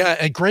 Yeah,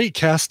 and great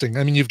casting.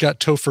 I mean, you've got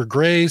Topher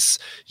Grace,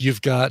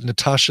 you've got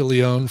Natasha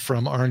Lyonne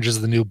from Orange is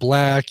the New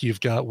Black,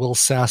 you've got Will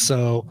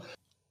Sasso.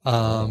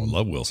 I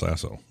love Will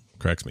Sasso.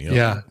 Cracks me up.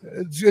 Yeah,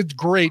 it's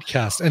great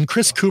cast, and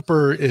Chris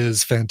Cooper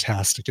is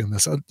fantastic in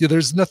this.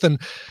 There's nothing.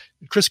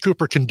 Chris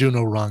Cooper can do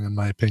no wrong, in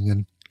my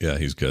opinion. Yeah,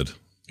 he's good.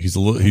 He's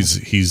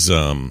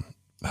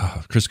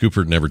Chris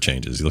Cooper never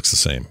changes. He looks the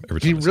same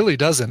every time. He really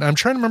doesn't. I'm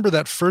trying to remember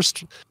that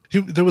first.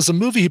 There was a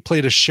movie he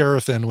played a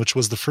sheriff in, which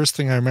was the first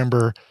thing I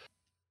remember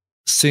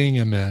seeing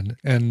him in,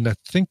 and I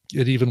think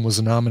it even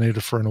was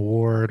nominated for an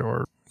award.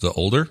 Or is it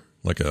older?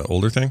 Like an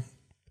older thing?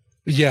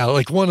 Yeah,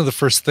 like one of the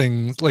first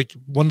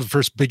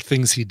big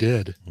things he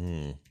did.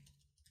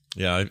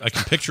 Yeah, I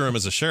can picture him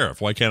as a sheriff.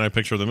 Why can't I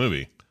picture the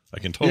movie? I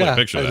can totally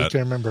picture that. I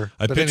can't remember.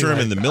 I picture him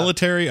in the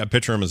military. I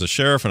picture him as a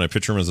sheriff, and I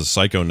picture him as a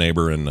psycho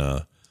neighbor in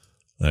yeah.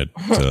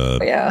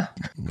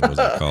 What was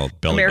that called?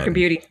 American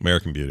Beauty.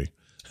 American Beauty.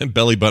 And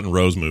Belly Button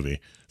Rose movie.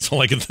 That's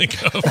all I can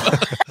think of.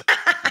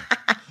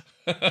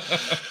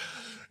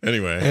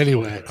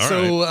 Anyway.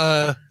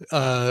 So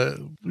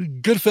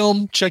good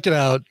film. Check it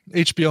out.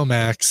 HBO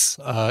Max.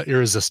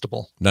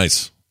 Irresistible.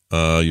 Nice.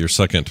 Your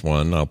second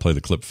one, I'll play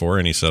the clip for.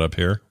 Any setup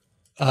here?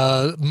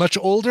 Much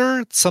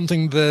older,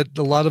 something that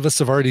a lot of us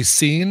have already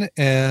seen.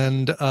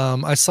 And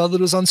I saw that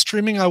it was on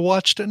streaming. I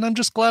watched it, and I'm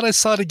just glad I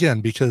saw it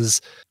again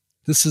because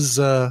this is,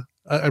 I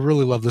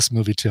really love this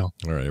movie too. All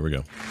right, here we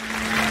go.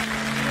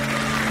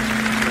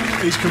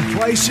 He's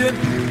complacent,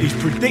 he's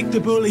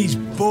predictable, he's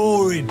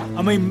boring.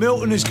 I mean,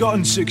 Milton has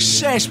gotten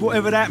success,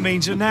 whatever that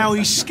means, and now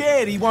he's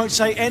scared. He won't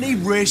take any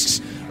risks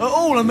at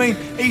all. I mean,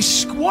 he's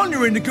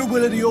squandering the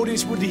goodwill of the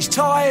audience with these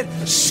tired,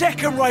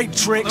 second-rate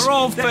tricks. They're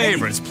all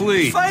favourites,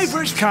 please.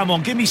 Favourites? Come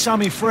on, give me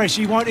something fresh.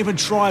 He won't even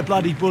try a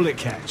bloody bullet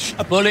catch.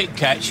 A bullet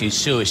catch is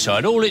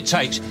suicide. All it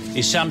takes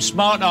is some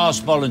smart-ass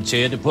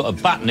volunteer to put a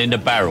button in the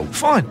barrel.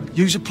 Fine,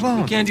 use a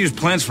plant. You can't use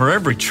plants for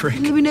every trick.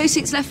 There'll be no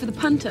seats left for the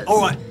punters. All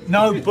right,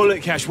 no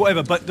bullet catch, whatever.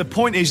 But the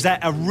point is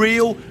that a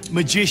real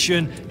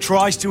magician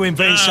tries to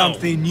invent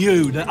something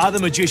new that other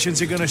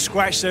magicians are going to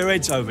scratch their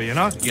heads over, you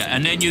know? Yeah,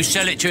 and then you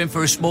sell it to him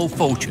for a small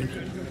fortune.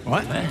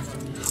 Right.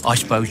 I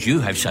suppose you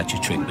have such a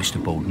trick, Mr.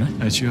 Baldner.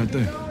 Actually, I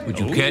do. Would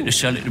you care to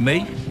sell it to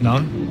me? No.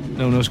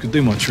 No one else could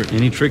do my trick.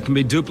 Any trick can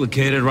be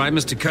duplicated, right,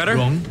 Mr. Cutter?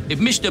 Wrong. If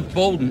Mr.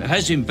 Baldner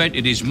has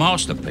invented his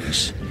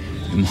masterpiece,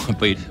 it might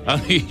be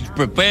he's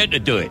prepared to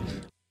do it.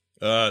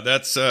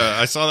 That's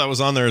I saw that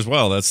was on there as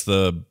well. That's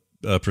the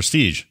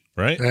Prestige,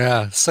 right?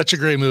 Yeah, such a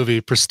great movie,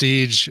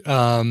 Prestige,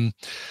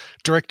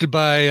 directed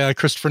by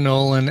Christopher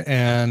Nolan,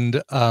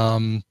 and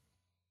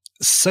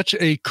such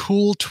a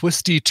cool,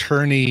 twisty,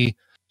 turny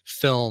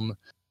film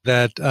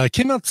that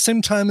came out at the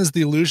same time as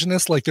The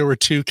Illusionist. Like there were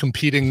two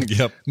competing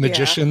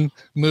magician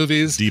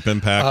movies, Deep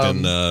Impact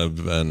and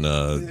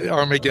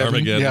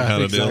Armageddon. Yeah,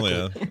 kind of exactly.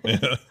 deal.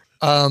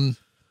 Yeah.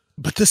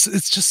 But this,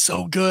 it's just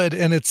so good,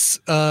 and it's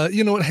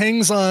it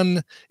hangs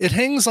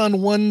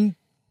on one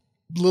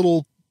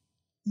little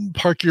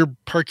park your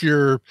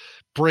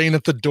brain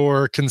at the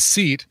door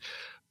conceit,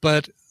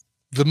 but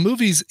the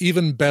movie's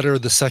even better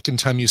the second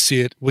time you see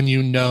it when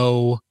you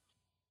know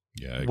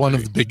one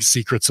of the big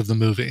secrets of the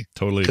movie.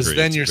 Totally, because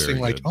then you're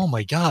seeing like, oh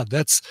my god,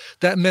 that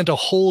meant a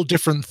whole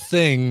different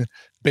thing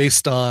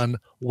based on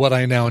what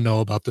I now know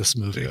about this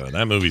movie. Yeah,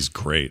 that movie's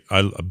great.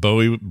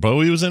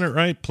 Bowie was in it,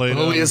 right?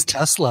 Bowie is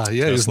Tesla.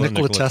 Yeah, he was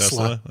Nikola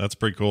Tesla. That's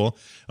pretty cool.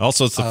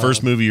 Also, it's the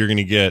first movie you're going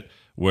to get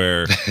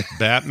where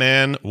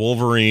Batman,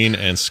 Wolverine,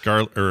 and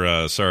Black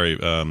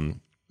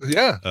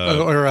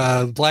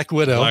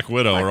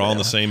Widow. Are all in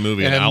the same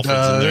movie, and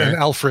Alfred's in there. And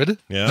Alfred.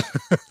 Yeah.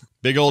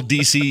 Big old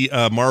DC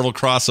Marvel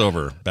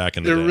crossover back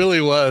in the day. It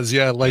really was.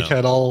 Yeah,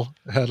 had all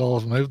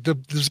of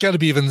them. There's got to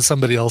be even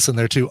somebody else in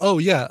there too. Oh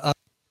yeah.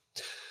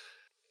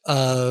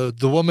 The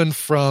woman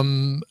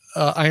from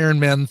Iron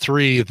Man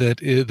 3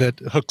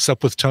 that hooks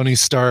up with Tony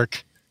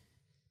Stark,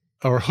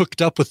 or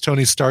hooked up with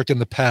Tony Stark in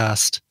the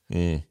past.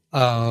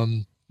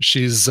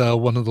 She's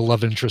one of the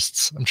love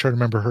interests. I'm trying to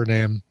remember her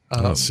name.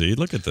 See,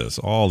 look at this.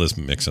 All this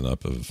mixing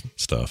up of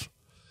stuff.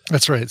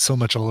 That's right. So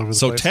much all over the place.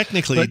 So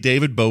technically,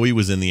 David Bowie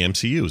was in the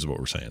MCU is what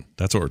we're saying.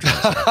 That's what we're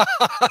trying to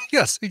say.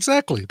 Yes,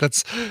 exactly.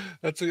 That's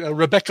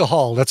Rebecca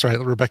Hall. That's right.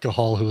 Rebecca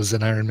Hall, who was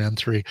in Iron Man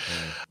 3.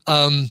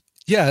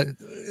 Yeah,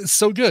 it's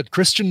so good.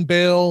 Christian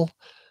Bale,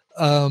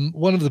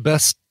 one of the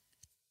best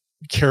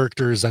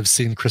characters I've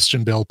seen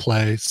Christian Bale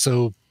play.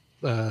 So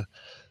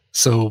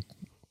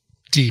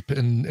deep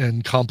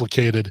and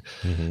complicated.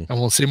 And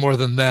we'll see more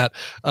than that.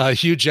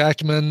 Hugh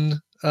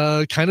Jackman,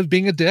 kind of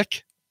being a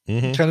dick,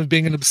 kind of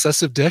being an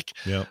obsessive dick.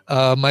 Yeah.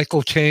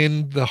 Michael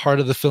Caine, the heart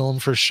of the film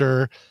for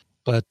sure.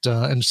 But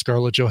and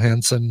Scarlett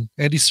Johansson,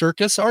 Andy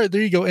Serkis. All right,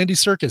 there you go, Andy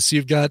Serkis.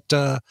 You've got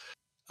a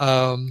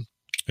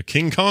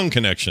King Kong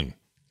connection.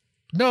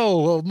 No,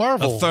 well,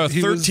 Marvel. A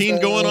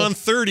 13 going on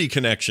 30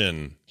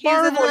 connection.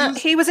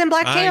 He was in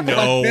Black Panther.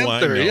 I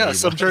know,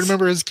 yes, I'm trying to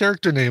remember his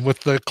character name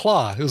with the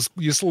claw. It was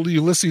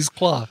Ulysses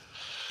Claw.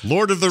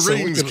 Lord of the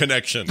Rings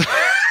connection.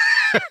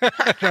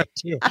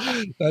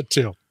 That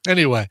too.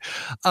 Anyway,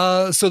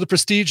 so The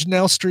Prestige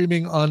now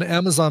streaming on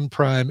Amazon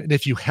Prime, and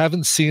if you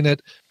haven't seen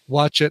it,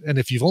 watch it. And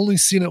if you've only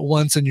seen it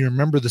once and you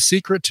remember the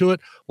secret to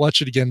it,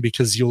 watch it again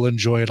because you'll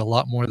enjoy it a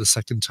lot more the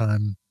second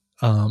time,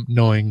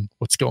 knowing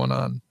what's going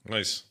on.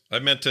 Nice. I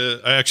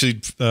actually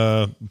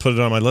put it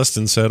on my list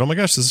and said, oh my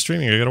gosh, this is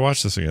streaming. I got to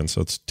watch this again.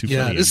 So it's too funny.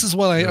 Yeah, this is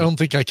what I don't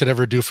think I could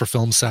ever do for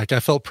Film Sack. I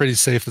felt pretty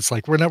safe. It's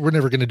like, we're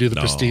never going to do The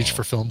Prestige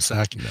for Film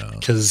Sack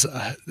because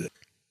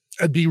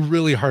it'd be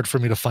really hard for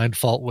me to find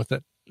fault with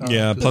it.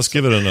 Yeah, plus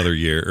give it another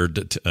year or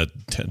a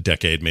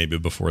decade maybe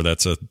before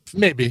that's a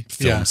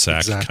Film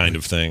Sack kind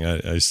of thing.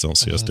 I just don't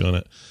see us doing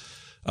it.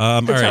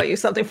 To tell you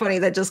something funny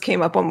that just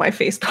came up on my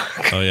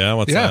Facebook. Oh yeah,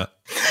 what's that?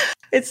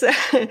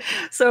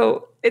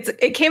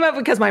 It came up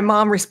because my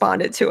mom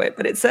responded to it,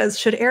 but it says,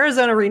 should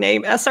Arizona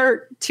rename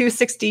SR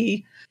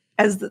 260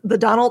 as the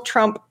Donald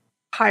Trump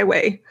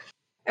Highway?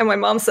 And my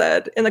mom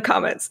said in the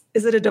comments,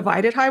 is it a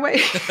divided highway?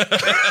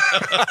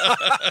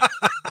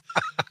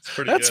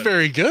 That's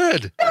very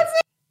good.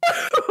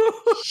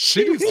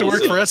 She needs to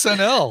work for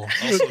SNL.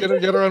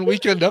 Get her on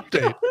Weekend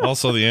Update.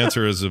 Also, the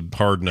answer is a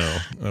hard no.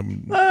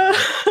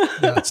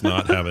 Let's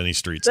not have any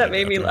streets. That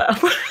made me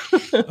laugh.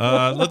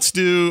 Let's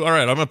do. All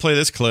right, I'm going to play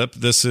this clip.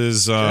 This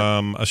is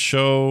a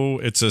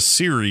show. It's a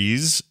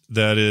series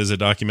that is a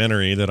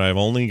documentary that I've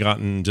only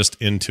gotten just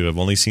into. I've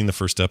only seen the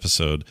first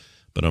episode,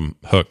 but I'm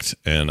hooked,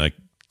 and I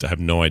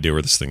have no idea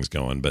where this thing's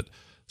going. But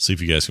see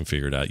if you guys can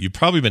figure it out. You've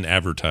probably been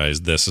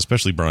advertised this,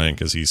 especially Brian,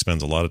 because he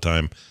spends a lot of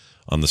time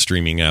on the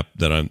streaming app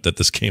that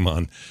this came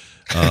on.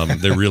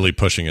 They're really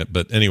pushing it.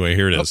 But anyway,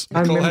 here it is.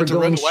 I remember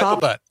going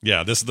shopping.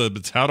 Yeah,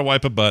 it's how to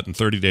wipe a butt in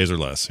 30 days or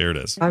less. Here it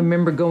is. I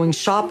remember going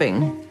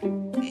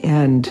shopping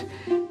and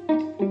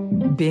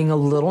being a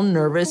little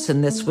nervous,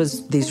 and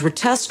these were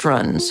test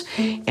runs,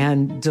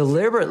 and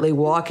deliberately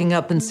walking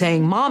up and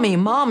saying, "Mommy,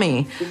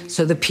 Mommy,"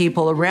 so the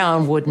people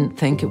around wouldn't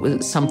think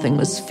something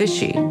was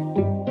fishy.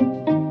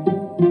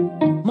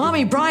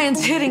 Mommy,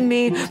 Brian's hitting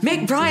me.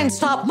 Make Brian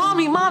stop.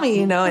 Mommy,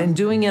 Mommy, and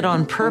doing it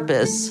on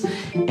purpose.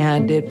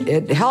 And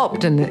it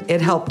helped, and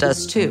it helped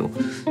us too,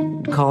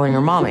 calling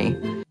her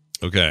Mommy.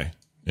 Okay.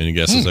 Any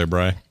guesses there,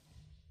 Brian?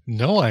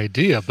 No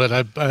idea, but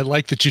I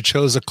like that you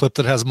chose a clip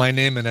that has my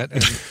name in it.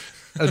 And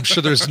I'm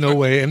sure there's no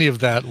way any of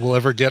that will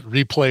ever get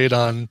replayed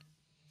on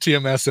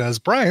TMS as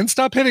Brian,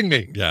 stop hitting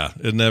me. Yeah,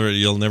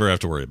 you'll never have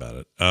to worry about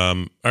it.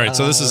 All right,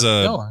 so this is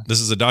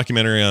a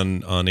documentary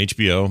on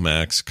HBO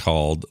Max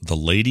called "The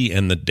Lady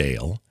and the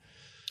Dale."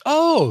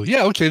 Oh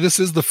yeah, okay. This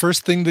is the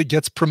first thing that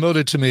gets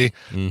promoted to me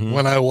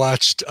when I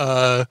watched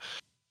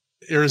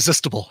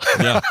Irresistible.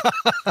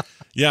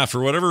 Yeah.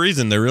 For whatever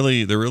reason, they're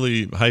really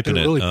hyping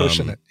it, really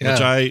pushing it. Yeah.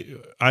 Which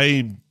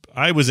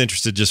I was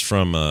interested just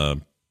from I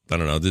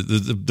don't know,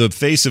 the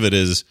face of it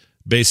is.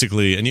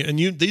 Basically, and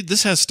you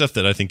this has stuff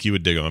that I think you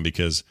would dig on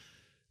because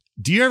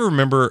do you ever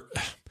remember?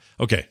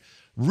 Okay,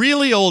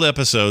 really old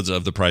episodes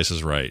of The Price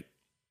is Right.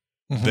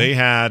 They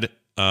had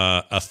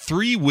a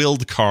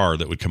 3-wheeled car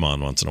that would come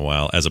on once in a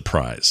while as a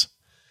prize.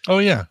 Oh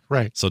yeah,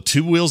 right. So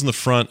 2 wheels in the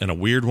front and a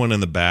weird one in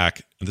the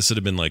back. And this would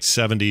have been like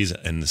 70s,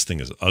 and this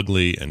thing is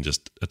ugly and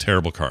just a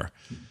terrible car.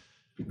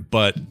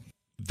 But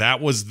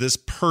that was this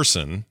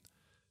person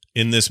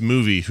in this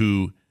movie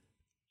who.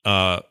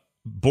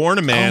 Born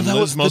a man,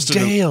 lives most of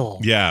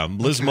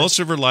most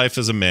of her life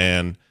as a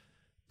man,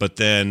 but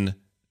then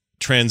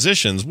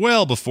transitions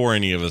well before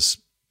any of us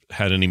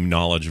had any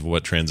knowledge of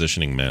what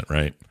transitioning meant,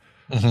 right?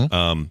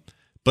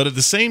 But at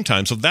the same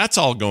time, so that's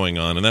all going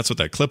on, and that's what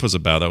that clip was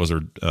about. That was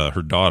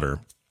her daughter,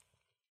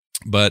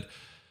 but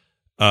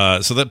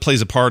so that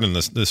plays a part in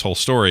this whole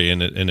story,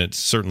 and it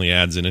certainly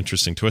adds an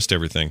interesting twist to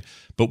everything.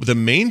 But the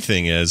main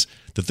thing is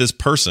that this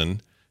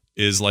person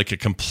is like a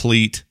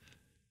complete.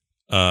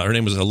 Her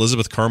name was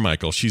Elizabeth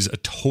Carmichael. She's a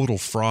total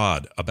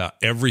fraud about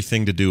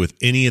everything to do with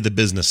any of the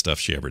business stuff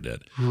she ever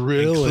did.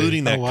 Really?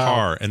 Including that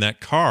car. And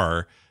that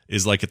car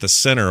is like at the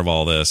center of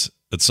all this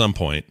at some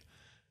point.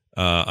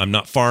 I'm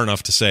not far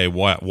enough to say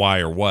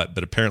why or what,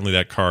 but apparently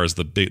that car is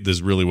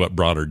is really what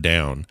brought her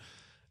down.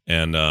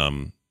 And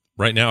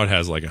right now it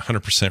has like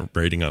 100%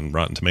 rating on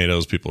Rotten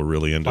Tomatoes. People are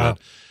really into it.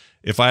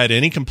 If I had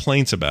any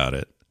complaints about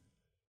it,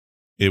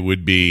 it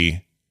would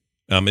be...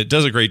 it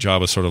does a great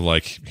job of sort of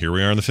like, here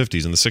we are in the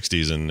 50s and the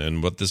 60s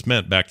and what this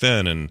meant back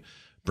then and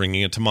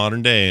bringing it to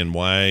modern day and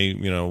why,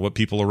 what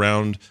people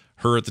around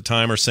her at the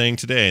time are saying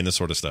today and this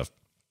sort of stuff.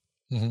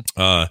 Isn't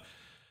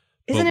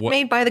it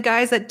made by the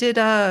guys that did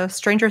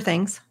Stranger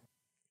Things?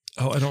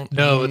 Oh, I don't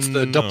know. It's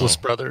the Duplass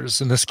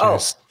brothers in this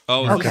case.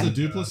 Oh, okay. Is this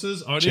the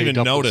Duplasses? I didn't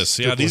even notice.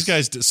 Yeah, these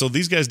guys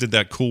did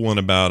that cool one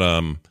about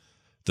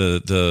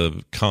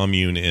the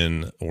commune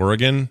in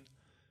Oregon.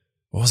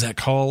 What was that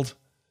called?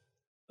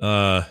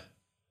 Crap.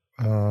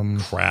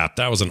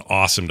 That was an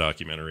awesome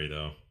documentary,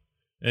 though.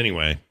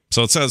 Anyway,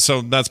 so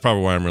that's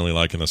probably why I'm really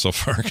liking this so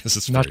far because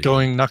it's not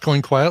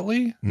going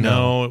quietly.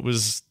 No, it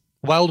was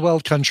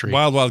Wild Country.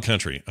 Wild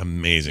Country.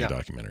 Amazing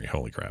documentary.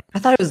 Holy crap! I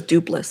thought it was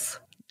Duplass.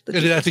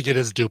 I think it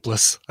is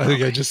dupless. I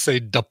think I just say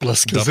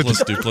dupless.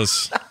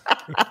 Dupless.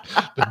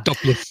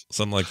 Dupless.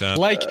 Something like that.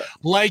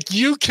 Like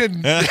you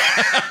can.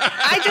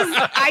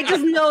 I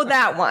just know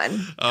that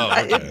one.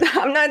 Oh, okay.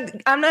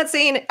 I'm not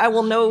saying I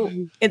will know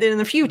it in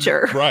the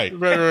future. Right.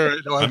 No,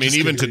 I mean,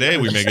 even today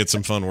we may get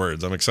some fun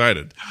words. I'm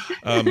excited.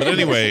 But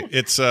anyway,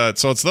 it's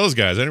those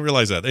guys. I didn't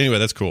realize that. Anyway,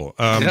 that's cool.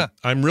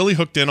 I'm really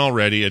hooked in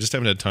already. I just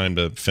haven't had time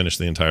to finish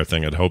the entire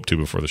thing. I'd hoped to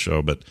before the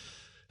show, but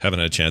haven't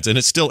had a chance. And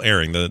it's still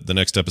airing. The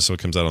next episode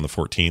comes out on the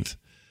 14th.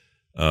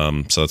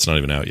 So it's not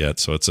even out yet.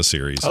 So it's a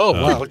series. Oh,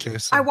 wow. Okay.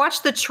 So. I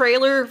watched the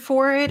trailer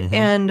for it,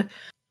 and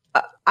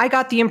I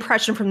got the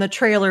impression from the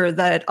trailer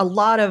that a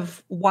lot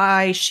of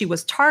why she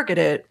was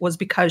targeted was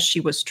because she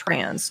was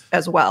trans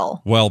as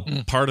well. Well,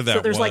 part of that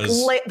so there's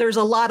there's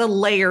a lot of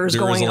layers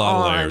going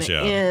on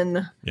in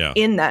that.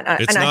 And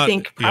I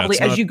think probably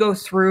as you go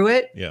through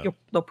it,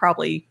 they'll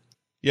probably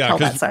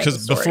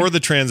because before the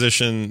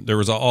transition, there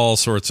was all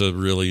sorts of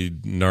really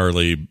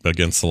gnarly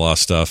against the law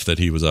stuff that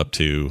he was up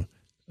to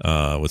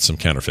with some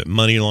counterfeit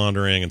money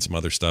laundering and some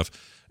other stuff.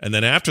 And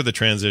then after the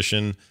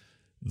transition,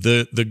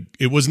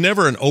 it was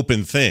never an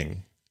open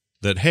thing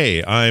that,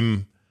 hey,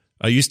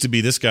 I used to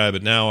be this guy,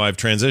 but now I've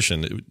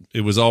transitioned.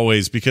 It was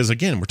always because,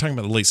 again, we're talking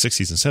about the late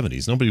 60s and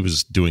 70s. Nobody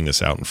was doing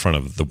this out in front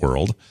of the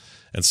world.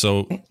 And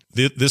so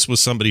this was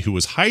somebody who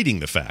was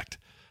hiding the fact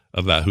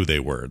about who they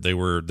were. They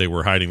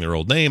were hiding their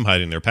old name,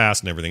 hiding their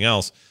past and everything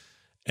else.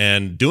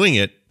 And doing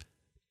that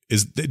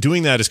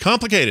is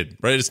complicated,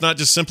 right? It's not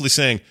just simply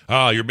saying,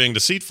 you're being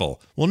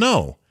deceitful. Well,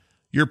 no,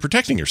 you're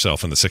protecting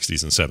yourself in the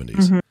 60s and 70s.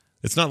 Mm-hmm.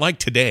 It's not like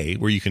today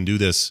where you can do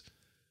this.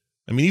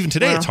 I mean, even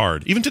today it's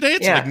hard. Even today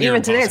it's like near even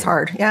impossible. Today it's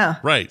hard. Yeah.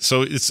 Right.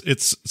 So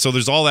so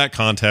there's all that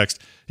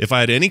context. If I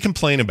had any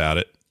complaint about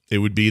it, it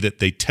would be that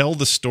they tell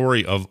the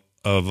story of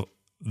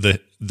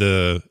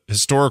the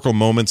historical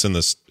moments in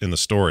the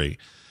story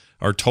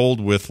are told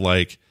with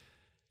like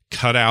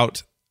cut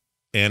out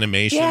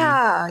animation.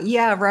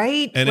 Yeah,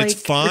 right. And it's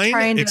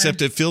fine,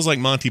 except it feels like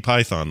Monty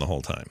Python the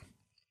whole time.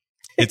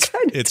 It's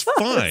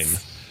fine.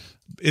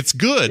 It's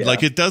good. Yeah.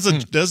 Like it does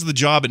the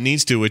job it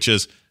needs to, which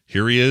is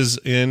here he is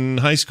in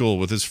high school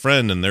with his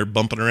friend and they're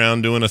bumping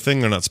around doing a thing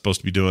they're not supposed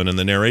to be doing, and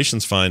the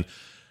narration's fine.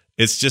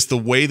 It's just the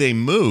way they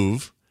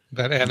move.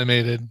 That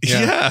animated.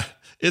 Yeah.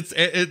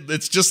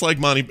 It's just like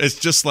Monty. It's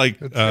just like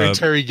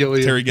Terry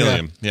Gilliam. Terry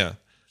Gilliam. Yeah.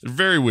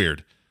 Very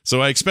weird.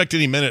 So I expect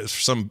any minute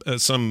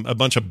a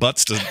bunch of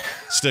butts to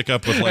stick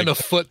up with, like, and a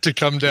foot to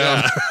come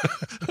down,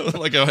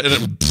 like at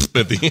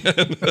the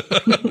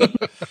end.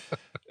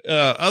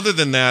 Other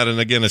than that, and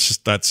again,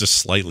 that's just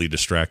slightly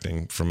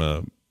distracting from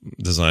a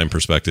design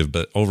perspective.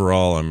 But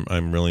overall,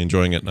 I'm really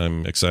enjoying it, and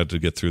I'm excited to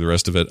get through the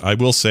rest of it. I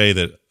will say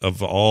that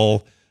of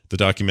all the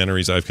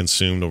documentaries I've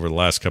consumed over the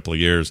last couple of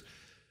years,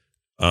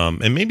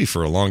 and maybe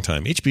for a long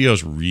time,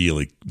 HBO's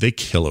they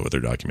kill it with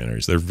their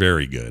documentaries. They're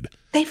very good.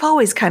 They've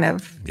always kind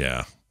of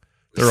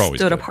they're always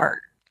stood good. apart.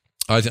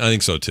 I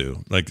think so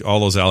too. Like all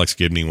those Alex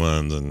Gibney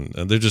ones, and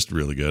they're just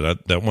really good.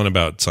 That one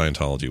about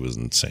Scientology was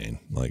insane.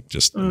 Like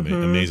just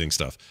amazing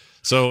stuff.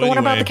 So the one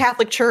about the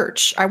Catholic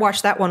Church, I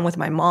watched that one with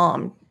my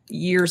mom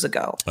years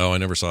ago. Oh, I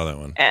never saw that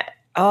one.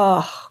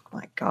 Oh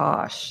my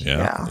gosh!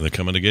 Yeah, they're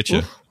coming to get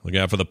you. Look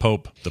out for the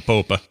Pope. The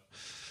Pope.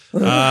 All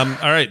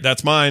right,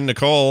 that's mine.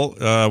 Nicole,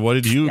 what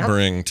did you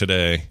bring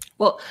today?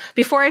 Well,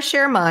 before I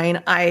share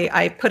mine,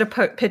 I put a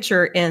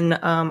picture in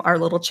our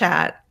little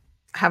chat.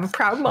 Have a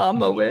proud mom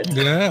moment.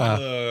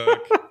 Yeah.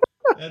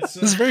 This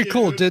is very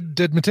cool.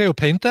 Did Mateo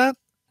paint that?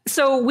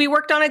 So we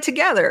worked on it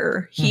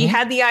together. He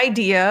had the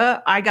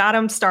idea. I got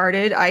him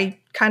started. I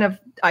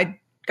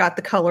got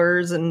the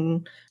colors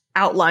and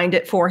outlined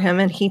it for him,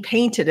 and he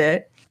painted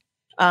it.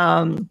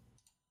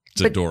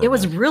 It's adorable. It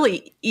was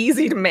really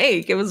easy to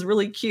make. It was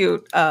really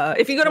cute.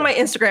 If you go to my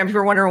Instagram, if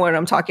you're wondering what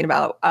I'm talking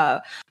about,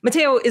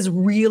 Mateo is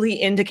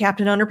really into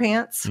Captain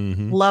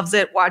Underpants. Loves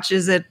it,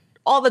 watches it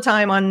all the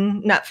time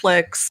on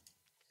Netflix.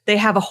 They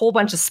have a whole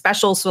bunch of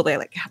specials. So they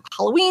like have a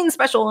Halloween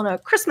special and a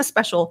Christmas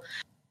special.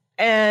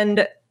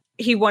 And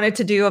he wanted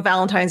to do a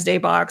Valentine's Day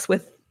box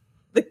with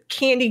the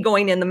candy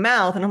going in the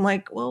mouth. And I'm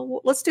like,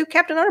 well, let's do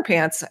Captain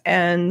Underpants.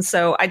 And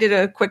so I did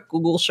a quick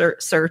Google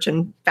search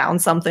and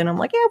found something. I'm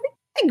like, yeah,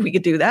 I think we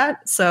could do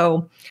that.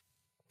 So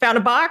found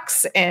a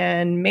box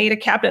and made a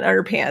Captain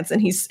Underpants.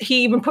 And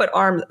he even put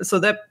arms. So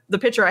that the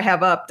picture I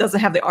have up doesn't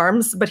have the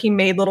arms, but he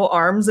made little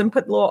arms and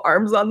put little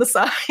arms on the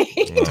side.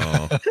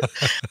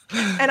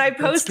 And I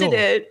posted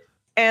it.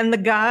 And the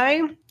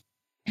guy,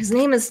 his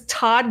name is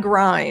Todd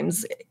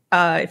Grimes.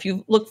 If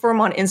you look for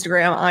him on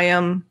Instagram, I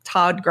am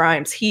Todd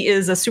Grimes. He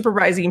is a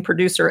supervising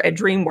producer at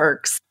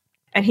DreamWorks.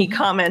 And he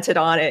commented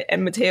on it,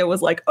 and Mateo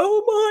was like,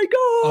 "Oh my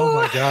god! Oh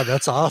my god,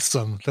 that's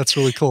awesome! That's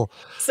really cool."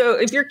 So,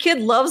 if your kid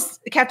loves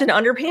Captain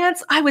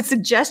Underpants, I would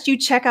suggest you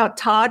check out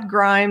Todd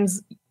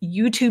Grimes'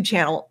 YouTube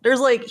channel.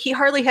 He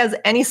hardly has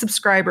any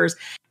subscribers,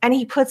 and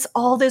he puts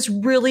all this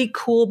really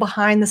cool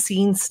behind the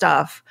scenes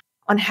stuff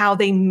on how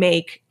they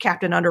make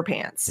Captain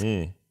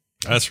Underpants.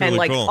 That's really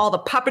and cool. All the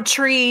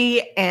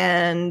puppetry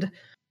and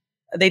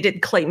They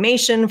did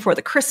claymation for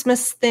the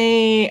Christmas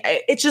thing.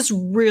 It's just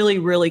really,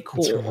 really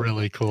cool. It's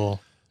really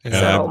cool. Yeah.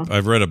 So,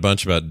 I've read a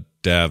bunch about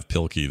Dav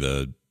Pilkey,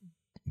 the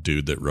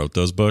dude that wrote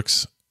those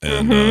books,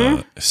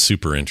 and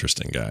super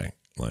interesting guy.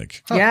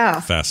 Like,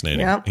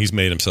 fascinating. Yep. He's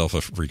made himself a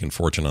freaking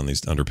fortune on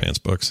these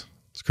Underpants books.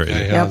 It's crazy.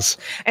 Yeah,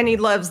 and he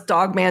loves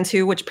Dogman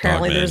too, which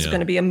apparently there's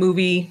going to be a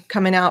movie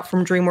coming out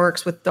from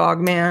DreamWorks with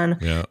Dogman.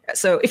 Yeah.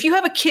 So if you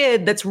have a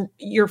kid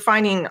you're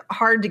finding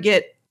hard to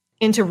get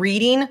into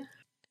reading,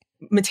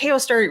 Mateo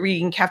started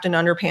reading Captain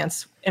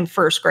Underpants in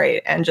first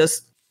grade and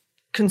just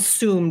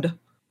consumed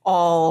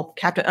all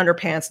Captain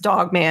Underpants,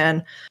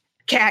 Dogman,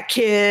 Cat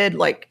Kid.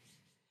 Like,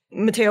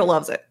 Mateo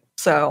loves it.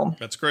 So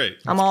that's great.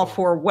 I'm all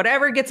for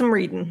whatever gets him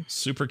reading.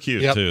 Super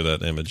cute too.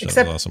 That image.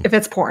 Except that was awesome. If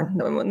it's porn.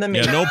 No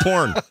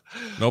porn.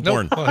 No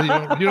porn.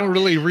 Well, you don't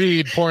really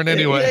read porn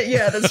anyway.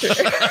 Yeah, that's true.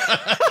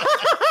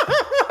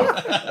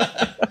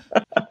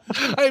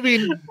 I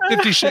mean,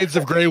 50 Shades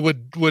of Grey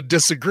would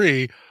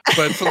disagree,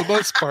 but for the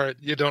most part,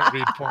 you don't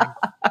read porn.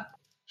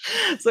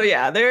 So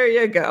yeah, there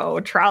you go.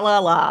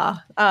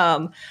 Tra-la-la.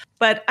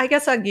 But I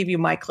guess I'll give you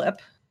my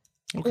clip.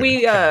 Okay.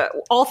 We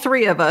all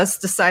three of us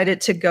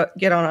decided to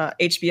get on a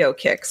HBO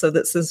kick, so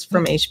this is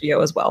from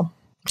HBO as well.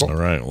 Cool. All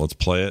right, well, let's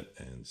play it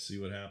and see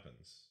what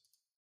happens.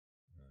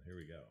 Here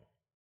we go.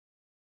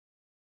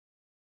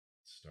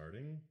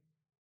 Starting.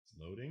 It's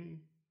loading.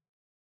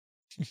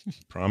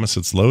 Promise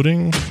it's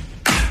loading.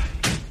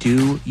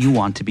 Do you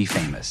want to be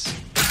famous?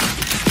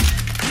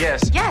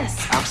 Yes.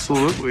 Yes.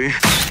 Absolutely.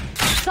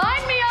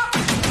 Sign me up.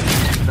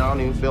 I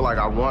don't even feel like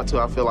I want to.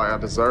 I feel like I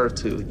deserve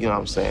to. You know what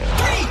I'm saying?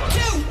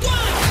 3, 2,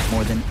 1.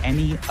 More than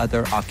any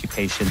other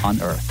occupation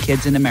on earth,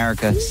 kids in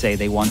America say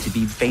they want to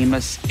be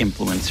famous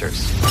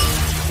influencers.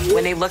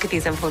 When they look at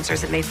these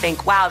influencers and they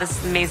think, wow, this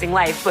is an amazing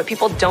life, but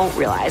people don't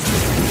realize.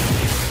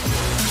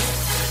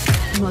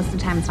 Most of the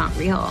time, it's not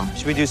real.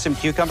 Should we do some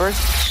cucumbers?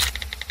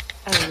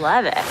 I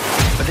love it.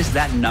 But is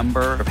that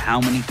number of how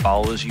many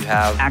followers you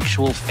have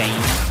actual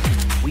fame?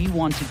 We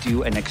want to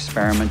do an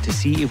experiment to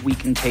see if we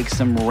can take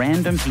some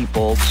random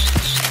people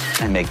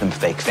and make them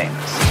fake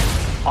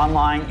famous.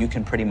 Online, you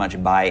can pretty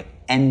much buy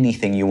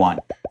anything you want.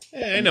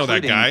 Hey, I know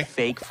that guy.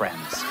 Fake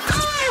friends.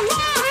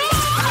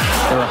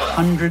 There are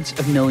hundreds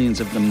of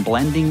millions of them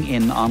blending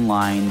in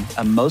online,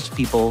 and most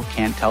people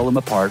can't tell them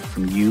apart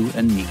from you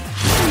and me.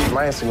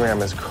 My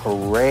Instagram is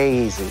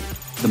crazy.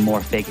 The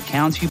more fake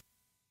accounts you...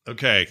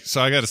 Okay,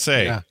 so I got to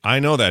say, I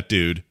know that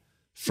dude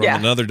from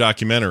another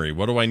documentary.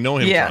 What do I know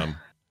him from?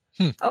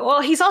 Well,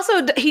 he's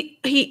also he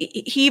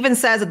even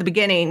says at the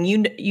beginning,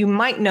 you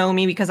might know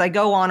me because I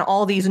go on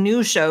all these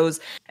news shows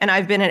and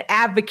I've been an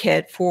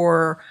advocate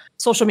for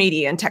social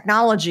media and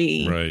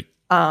technology. Right.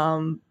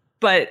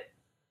 But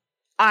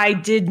I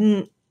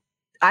didn't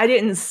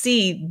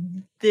see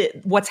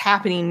what's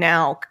happening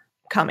now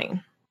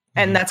coming.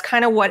 And that's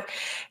kind of what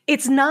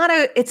it's not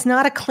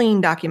a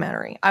clean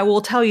documentary. I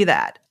will tell you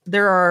that.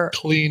 There are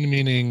clean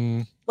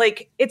meaning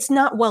like it's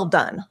not well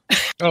done.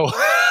 Oh.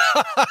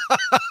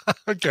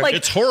 Okay. Like,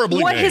 it's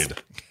horribly made.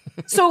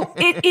 So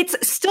it's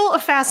still a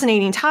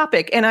fascinating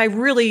topic, and I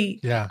really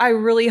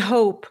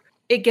hope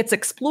it gets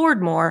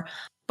explored more.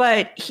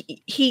 But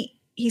he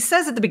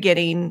says at the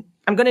beginning,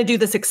 I'm going to do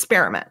this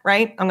experiment,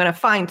 right? I'm going to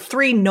find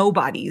 3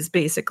 nobodies,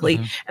 basically,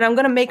 and I'm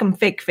going to make them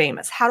fake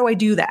famous. How do I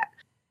do that?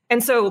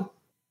 And so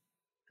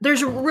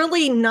there's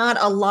really not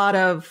a lot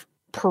of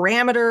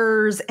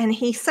parameters, and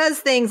he says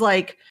things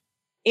like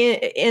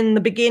in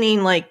the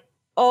beginning, like,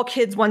 all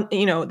kids want,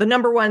 the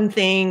number one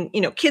thing,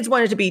 kids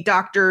wanted to be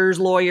doctors,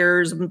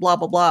 lawyers, and blah,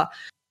 blah, blah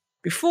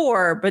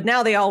before, but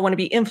now they all want to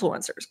be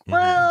influencers.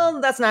 Well,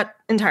 that's not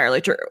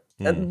entirely true.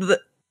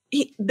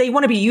 They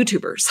want to be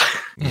YouTubers.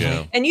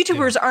 Yeah. And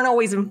YouTubers aren't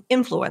always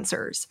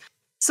influencers.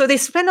 So they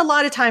spend a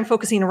lot of time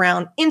focusing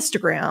around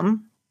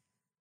Instagram.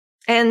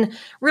 And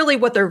really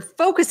what they're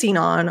focusing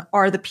on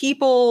are the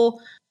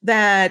people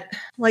that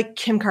like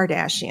Kim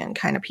Kardashian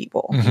kind of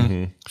people.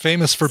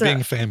 Famous for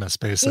being famous,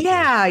 basically.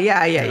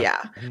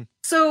 Yeah.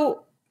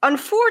 So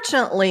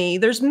unfortunately,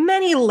 there's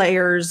many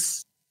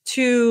layers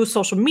to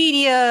social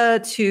media,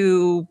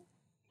 to,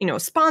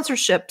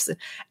 sponsorships.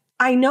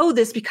 I know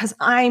this because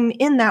I'm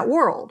in that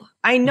world.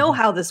 I know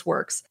how this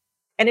works.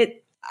 And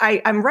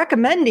I'm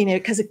recommending it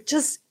because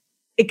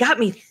it got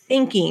me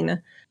thinking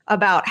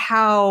about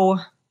how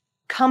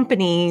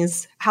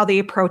companies, how they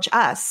approach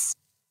us.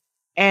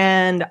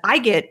 And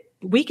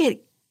we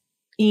get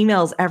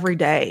emails every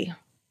day.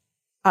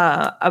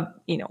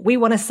 We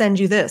want to send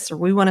you this, or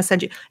we want to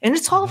send you, and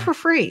it's all for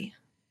free.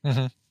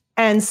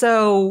 And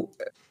so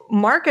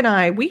Mark and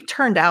I, we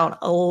turned out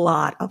a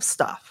lot of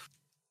stuff.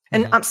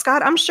 And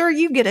Scott, I'm sure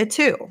you get it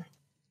too.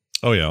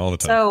 Oh yeah, all the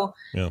time. So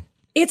yeah,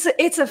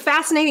 it's a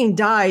fascinating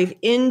dive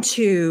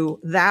into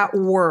that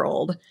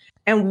world.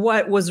 And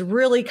what was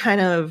really kind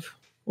of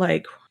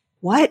like,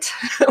 what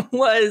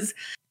was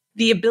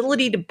the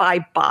ability to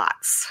buy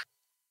bots,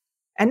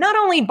 and not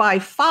only buy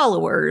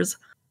followers,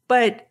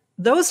 but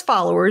those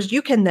followers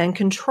you can then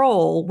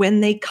control when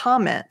they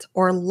comment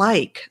or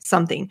like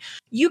something.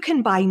 You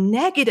can buy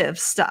negative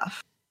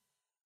stuff.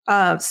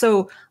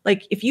 So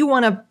like if you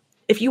want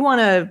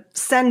to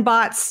send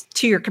bots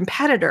to your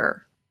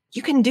competitor,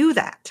 you can do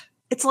that.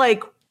 It's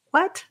like,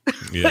 what?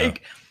 Yeah.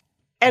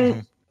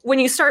 And when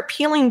you start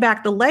peeling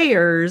back the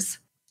layers,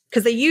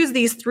 because they use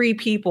these 3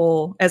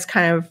 people as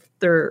kind of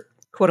their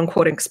quote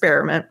unquote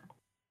experiment.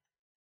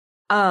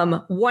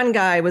 One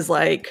guy was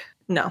like,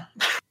 no,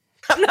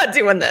 I'm not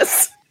doing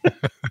this.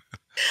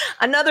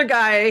 Another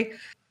guy,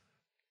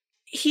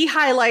 he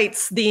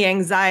highlights the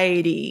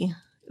anxiety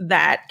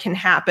that can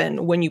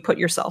happen when you put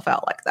yourself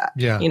out like that.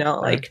 Yeah. You know,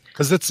 like,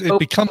 because it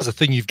becomes a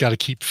thing you've got to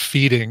keep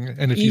feeding.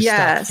 And if you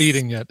stop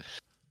feeding it,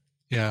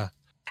 yeah.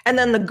 And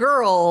then the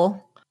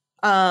girl,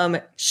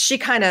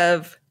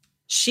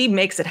 she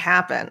makes it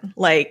happen.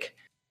 Like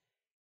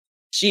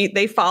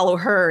they follow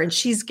her, and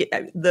she's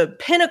the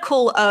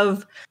pinnacle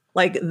of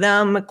like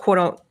them quote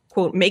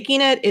unquote making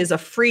it is a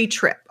free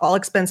trip, all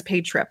expense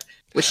paid trip,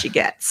 which she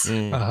gets.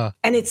 And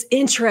it's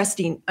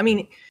interesting. I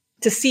mean,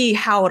 to see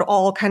how it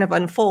all kind of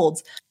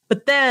unfolds.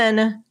 But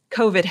then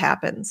COVID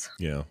happens.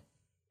 Yeah.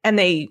 And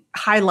they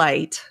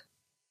highlight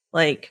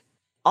like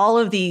all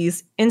of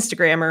these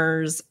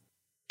Instagrammers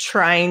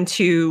trying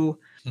to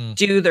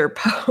do their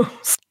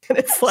posts. And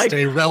it's like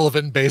stay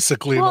relevant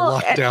basically in a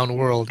lockdown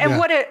world. And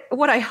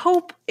what I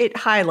hope it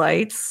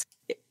highlights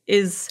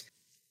is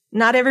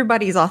not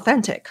everybody's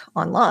authentic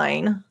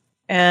online.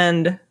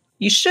 And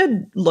you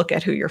should look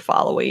at who you're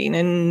following,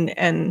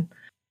 and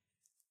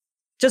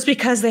just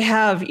because they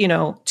have,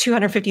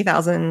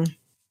 250,000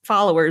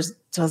 followers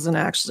doesn't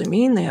actually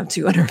mean they have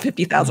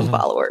 250,000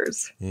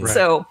 followers. Right.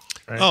 So,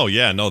 oh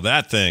yeah, no,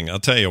 that thing, I'll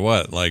tell you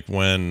what, like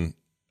when,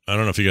 I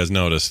don't know if you guys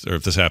noticed or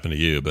if this happened to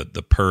you, but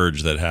the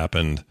purge that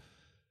happened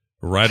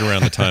right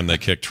around the time they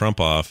kicked Trump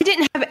off.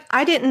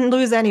 I didn't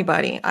lose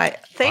anybody.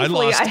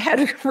 Thankfully I had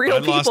real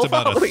people. I lost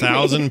about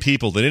 1,000 me.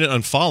 people. They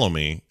didn't unfollow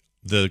me.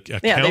 The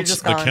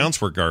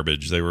accounts were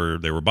garbage. They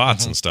were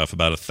bots and stuff.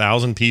 About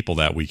 1,000 people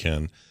that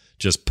weekend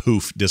just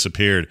poof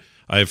disappeared.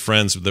 I have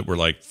friends that were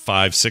like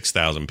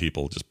 5,000-6,000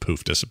 people just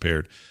poof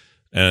disappeared,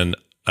 and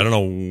I don't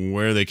know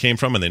where they came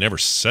from, and they never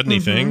said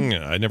anything.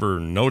 I never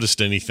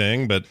noticed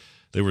anything, but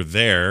they were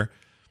there.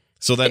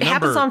 So that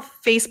happens on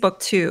Facebook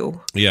too.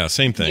 Yeah,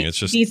 same thing. It's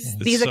just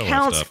these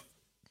accounts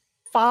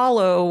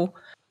follow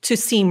to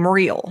seem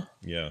real.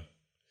 Yeah.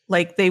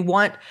 Like they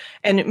want,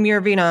 and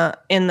Miravina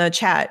in the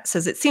chat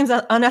says it seems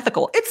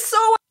unethical. It's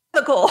so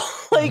unethical.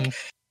 Like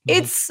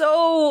it's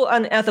so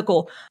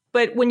unethical.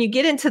 But when you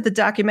get into the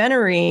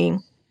documentary,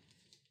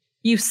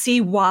 you see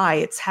why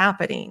it's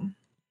happening.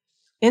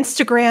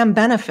 Instagram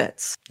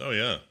benefits. Oh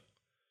yeah.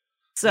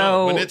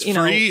 So when it's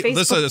free,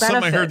 listen,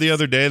 something I heard the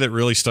other day that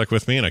really stuck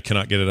with me, and I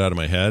cannot get it out of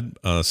my head.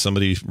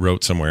 Somebody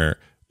wrote somewhere,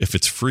 if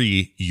it's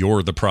free,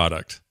 you're the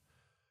product.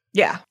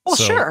 Yeah. Well,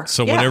 sure.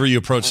 So whenever you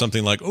approach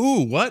something like,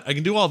 ooh, what? I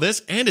can do all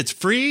this and it's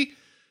free?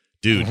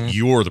 Dude,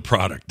 you're the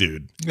product,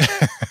 dude.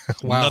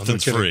 Wow.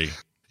 Nothing's free.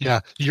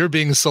 Yeah. You're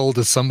being sold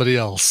to somebody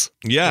else.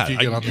 Yeah.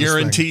 I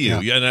guarantee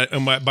you. Yeah.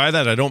 And by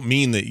that, I don't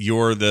mean that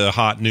you're the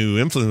hot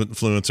new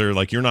influencer.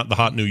 Like you're not the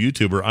hot new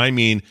YouTuber. I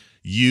mean,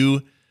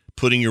 you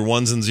putting your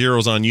ones and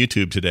zeros on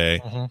YouTube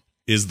today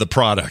is the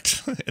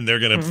product. And they're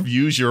going to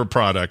use your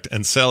product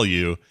and sell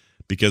you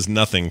because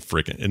nothing's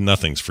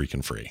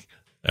freaking free.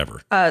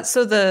 Ever.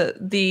 So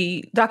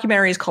the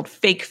documentary is called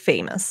Fake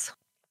Famous.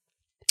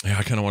 Yeah,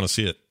 I kind of want to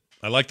see it.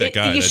 I like that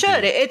guy. You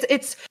should.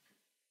 It's.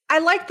 I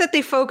like that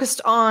they focused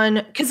on,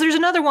 because there's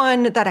another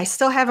one that I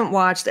still haven't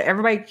watched that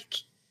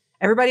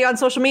everybody on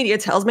social media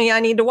tells me I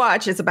need to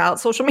watch. It's about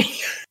social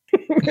media.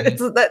 I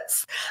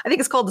think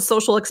it's called The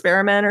Social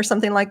Experiment or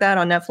something like that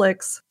on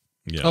Netflix.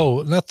 Yeah.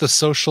 Oh, not The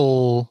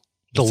Social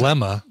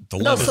Dilemma.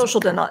 No, Social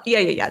Dilemma.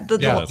 Yeah.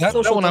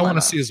 That one I want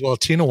to see as well.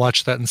 Tina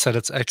watched that and said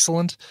it's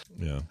excellent.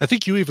 Yeah. I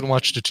think you even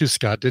watched it too,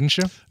 Scott, didn't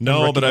you?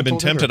 No, but I've been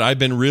tempted. I've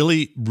been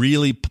really,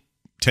 really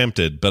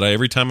tempted. But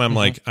every time I'm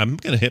like, I'm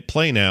going to hit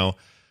play now,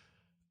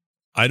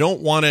 I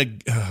don't want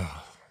to.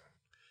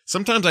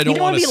 Sometimes I don't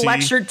want to be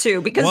lectured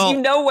to because you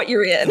know what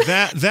you're in.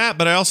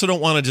 But I also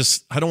don't want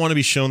to I don't want to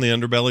be shown the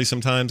underbelly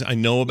sometimes. I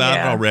know about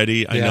it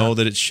already. I know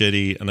that it's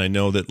shitty. And I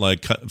know that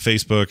like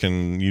Facebook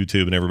and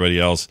YouTube and everybody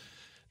else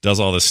does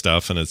all this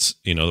stuff, and it's,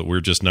 that we're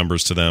just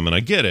numbers to them, and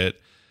I get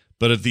it.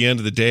 But at the end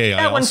of the day, I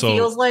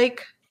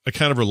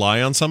kind of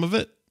rely on some of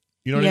it.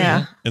 You know what I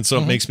mean? And so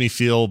it makes me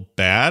feel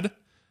bad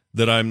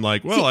that I'm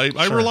like, well,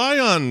 I rely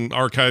on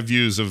archive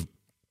views of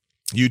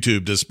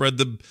YouTube to spread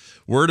the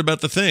word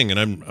about the thing. And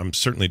I'm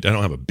certainly, I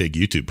don't have a big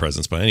YouTube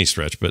presence by any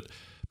stretch, but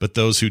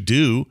those who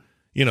do,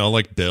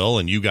 like Bill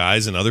and you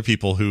guys and other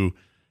people who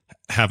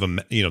have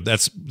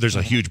there's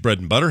a huge bread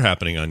and butter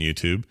happening on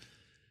YouTube.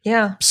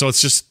 Yeah. So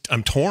it's just,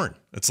 I'm torn.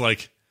 It's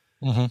like,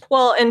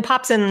 well, and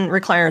Pops in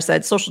Recliner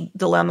said Social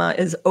Dilemma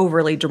is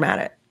overly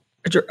dramatized,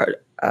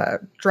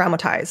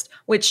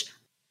 which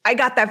I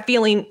got that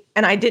feeling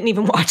and I didn't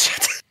even watch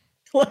it.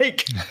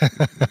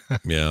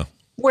 Yeah.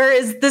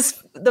 Whereas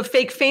the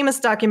Fake Famous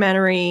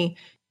documentary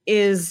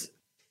is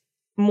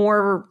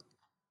more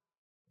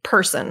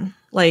person,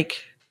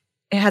 like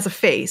it has a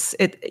face.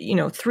 It,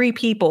 3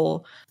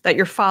 people that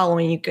you're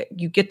following,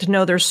 you get to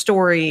know their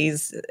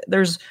stories.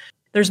 There's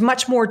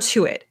much more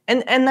to it.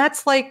 And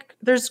that's like,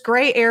 there's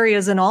gray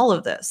areas in all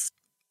of this.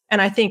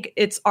 And I think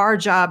it's our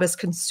job as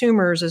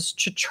consumers is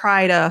to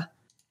try to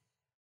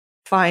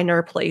find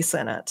our place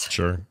in it.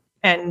 Sure.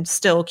 And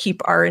still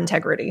keep our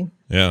integrity.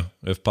 Yeah,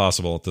 if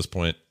possible at this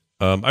point.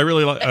 I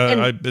really like,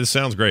 it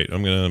sounds great.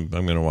 I'm going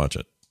to watch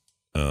it.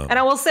 And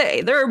I will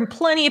say, there are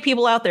plenty of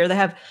people out there that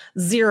have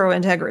zero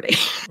integrity.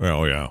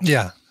 Oh, yeah.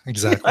 Yeah,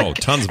 exactly. Oh,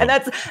 tons of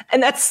them.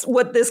 And that's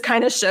what this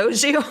kind of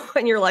shows you.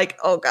 And you're like,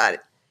 oh, God,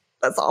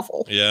 that's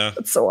awful. Yeah.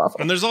 It's so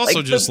awful. And there's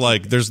also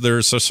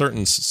there's a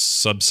certain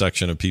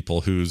subsection of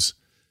people whose,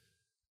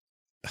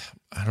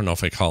 I don't know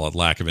if I call it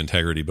lack of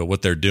integrity, but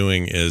what they're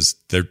doing is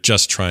they're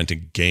just trying to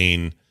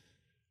gain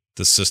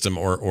the system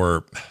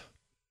or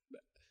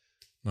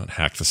not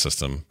hack the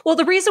system. Well,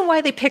 the reason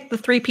why they picked the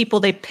 3 people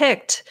they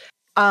picked,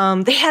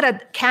 they had a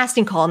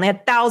casting call and they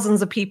had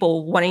thousands of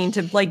people wanting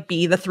to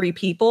be the 3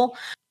 people.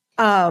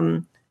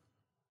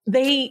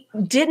 They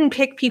didn't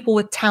pick people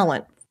with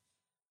talent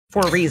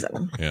for a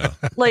reason. Yeah.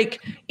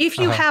 If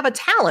you have a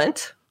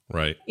talent,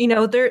 right.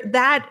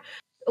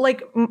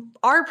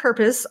 Our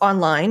purpose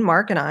online,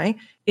 Mark and I,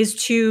 is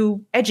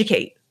to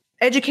educate.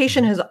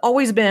 Education has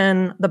always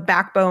been the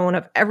backbone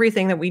of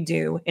everything that we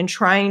do in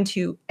trying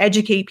to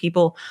educate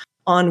people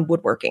on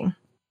woodworking.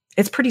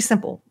 It's pretty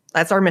simple.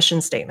 That's our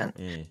mission statement.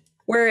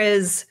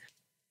 Whereas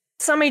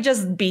somebody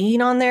just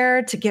being on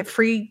there to get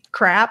free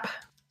crap,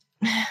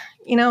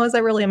 is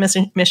that really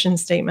a mission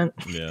statement?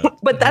 Yeah.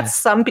 But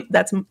that's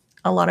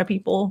a lot of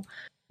people.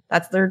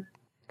 That's their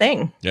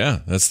thing. Yeah,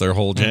 that's their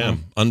whole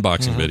jam.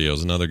 Unboxing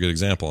videos, another good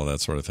example of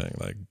that sort of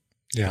thing.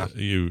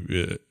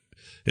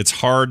 It's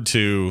hard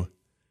to.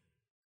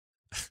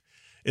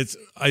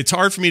 It's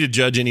hard for me to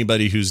judge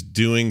anybody who's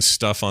doing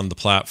stuff on the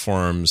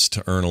platforms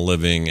to earn a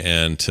living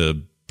and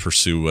to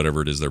pursue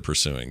whatever it is they're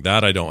pursuing.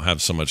 That I don't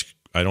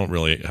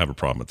really have a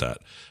problem with that.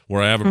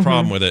 Where I have a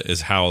problem with it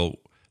is how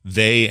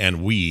they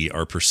and we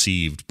are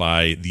perceived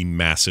by the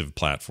massive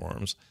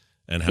platforms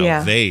and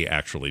how they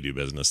actually do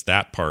business.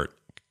 That part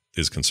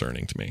is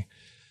concerning to me.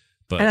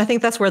 And I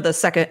think that's where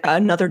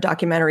another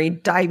documentary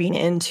diving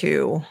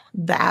into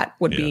that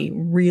would be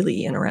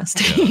really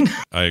interesting.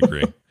 Yeah, I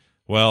agree.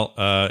 Well,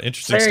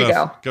 interesting there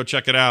stuff. Go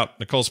check it out.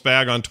 Nicole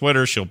Spag on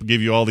Twitter. She'll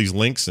give you all these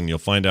links and you'll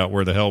find out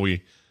where the hell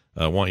we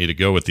want you to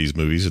go with these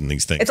movies and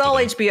these things. It's all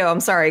HBO. I'm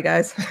sorry,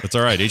 guys. It's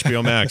all right.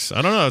 HBO Max.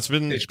 I don't know. It's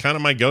been kind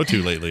of my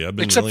go-to lately. I've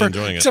been really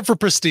enjoying it. Except for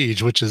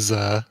Prestige, which is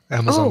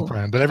Amazon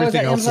Prime. But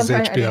everything else is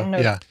HBO.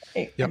 Yeah.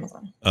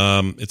 Amazon.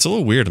 It's a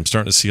little weird. I'm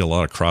starting to see a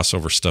lot of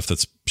crossover stuff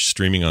that's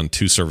streaming on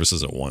 2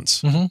 services at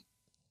once.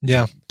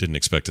 Yeah. Didn't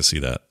expect to see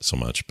that so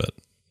much, but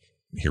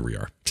here we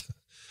are.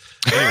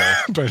 Anyway,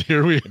 but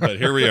here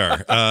we are.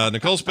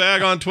 Nicole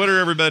Spag on Twitter,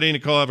 everybody.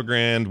 Nicole, have a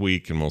grand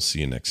week, and we'll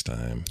see you next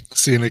time.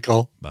 See you,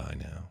 Nicole. Bye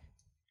now.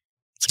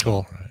 It's cool.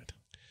 All right.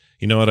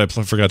 You know what? I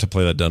forgot to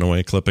play that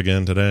Dunaway clip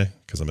again today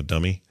because I'm a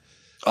dummy.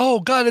 Oh,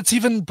 God. It's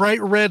even bright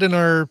red in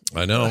our...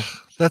 I know.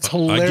 That's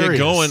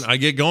hilarious. I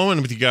get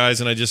going with you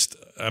guys, and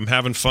I'm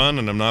having fun,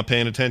 and I'm not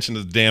paying attention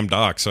to the damn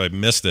doc, so I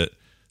missed it.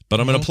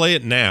 But I'm going to play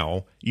it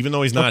now, even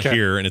though he's not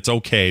here, and it's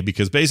okay,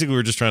 because basically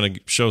we're just trying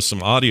to show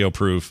some audio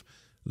proof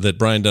that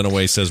Brian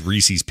Dunaway says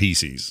Reese's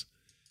Pieces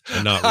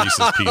and not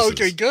Reese's Pieces.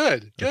 Okay,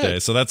 good. Okay,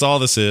 so that's all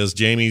this is.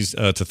 Jamie's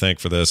to thank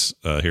for this.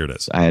 Here it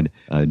is. I had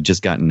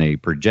just gotten a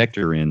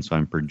projector in, so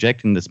I'm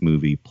projecting this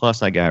movie.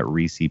 Plus, I got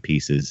Reese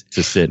Pieces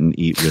to sit and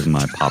eat with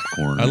my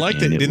popcorn. I like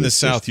that in the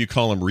South you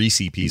call them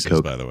Reese Pieces,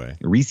 Coke. By the way.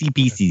 Reese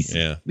Pieces.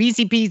 Yeah.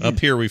 Reese Pieces. Up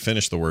here, we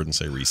finish the word and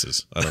say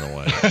Reese's. I don't know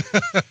why.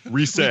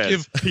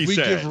 Reese's. We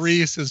give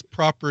Reese his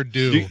proper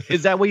due.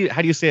 Is that what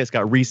how do you say it? It's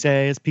got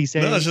Reese's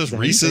Pieces? No, it's just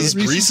Reese's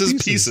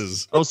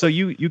Pieces. Oh, so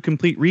you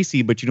complete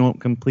Reese, but you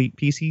don't complete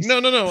Pieces?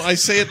 No. I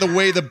say it the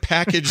way the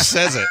package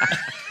says it.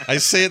 I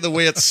say it the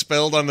way it's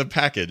spelled on the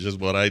package is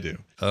what I do.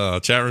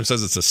 Chat room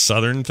says it's a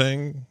Southern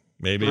thing.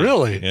 Maybe.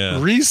 Really?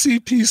 Yeah. Reese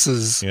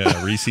Pieces.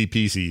 Yeah, Reese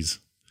Pieces.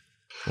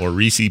 Or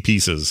Reese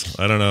Pieces.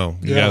 I don't know.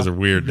 You guys are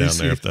weird down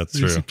there if that's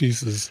Reese true.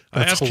 Pieces.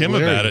 I asked Kim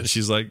about it.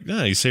 She's like,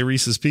 yeah, you say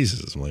Reese's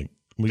Pieces. I'm like,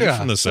 you're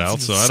from the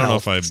South, so I don't know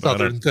if I...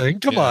 Southern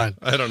thing. Come on.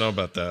 I don't know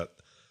about that.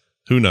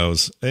 Who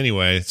knows?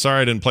 Anyway,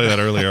 sorry I didn't play that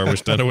earlier. I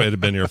wish Dunaway had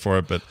been here for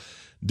it, but...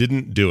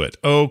 didn't do it.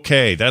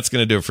 Okay, that's going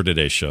to do it for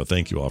today's show.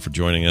 Thank you all for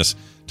joining us.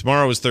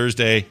 Tomorrow is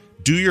Thursday.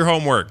 Do your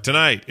homework.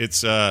 Tonight,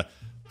 it's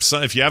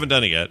if you haven't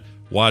done it yet,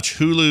 watch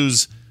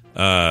Hulu's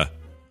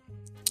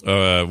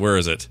where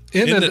is it?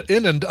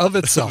 In and of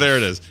itself. There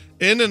it is.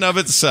 In and of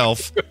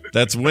itself.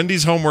 That's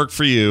Wendy's homework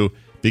for you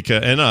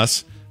and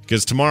us,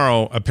 because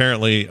tomorrow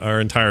apparently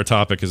our entire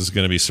topic is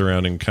going to be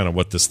surrounding kind of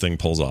what this thing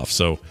pulls off.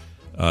 So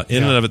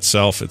in and of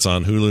itself, it's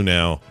on Hulu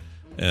now.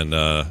 And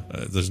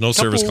there's no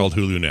service called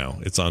Hulu now.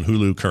 It's on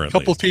Hulu currently. A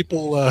couple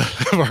people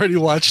have already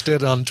watched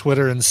it on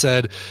Twitter and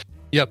said,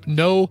 yep,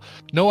 no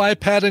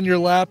iPad in your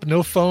lap,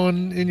 no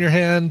phone in your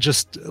hand,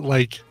 just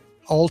like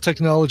all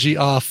technology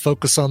off,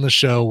 focus on the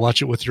show,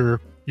 watch it with your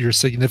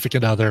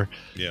significant other.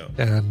 Yeah.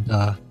 And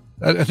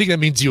I think that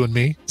means you and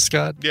me,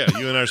 Scott. Yeah,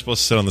 you and I are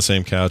supposed to sit on the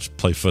same couch,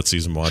 play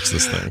footsies, and watch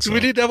this thing. So. Do we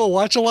need to have a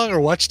watch along or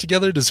watch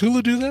together? Does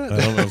Hulu do that?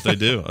 I don't know if they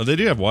do. They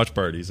do have watch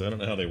parties. I don't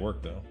know how they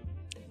work though.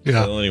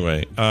 Yeah. Well,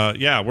 anyway,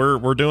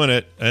 we're doing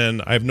it,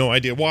 and I have no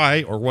idea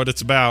why or what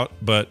it's about,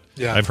 but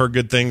I've heard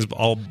good things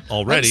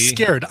already. I'm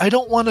scared. I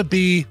don't want to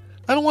be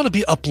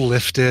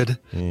uplifted,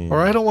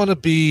 or I don't want to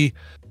be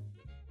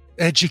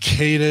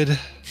educated.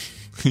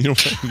 You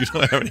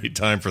don't have any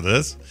time for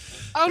this.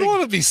 I don't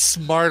want to be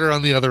smarter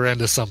on the other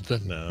end of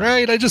something,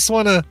 right? I just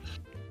want to.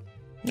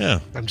 Yeah,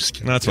 I'm just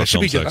kidding. That's what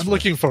should be good. I'm for.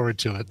 looking forward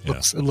to it. Yeah.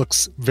 It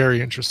looks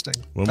very interesting.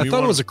 When I we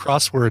thought it was a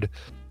crossword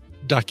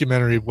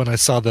documentary when I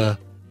saw the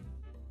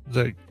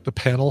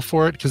panel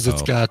for it, because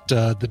it's got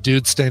the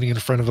dude standing in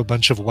front of a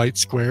bunch of white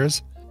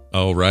squares.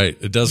 Oh, right.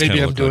 It does. Maybe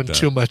kind of I'm look doing like that.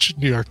 too much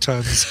New York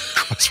Times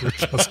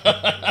crossword puzzle.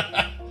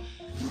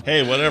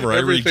 Hey, whatever. I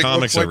read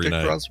comics every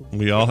night. Crossword.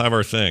 We all have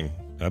our thing.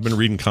 I've been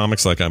reading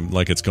comics like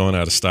it's going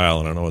out of style,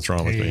 and I don't know what's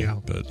wrong with me.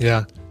 But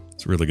yeah,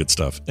 it's really good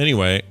stuff.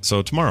 Anyway,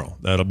 so tomorrow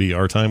that'll be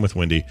our time with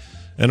Wendy,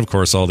 and of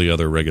course all the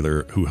other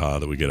regular hoo-ha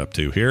that we get up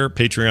to here.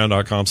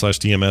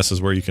 Patreon.com/TMS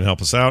is where you can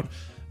help us out,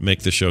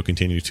 make the show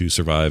continue to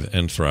survive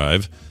and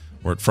thrive.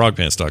 Or at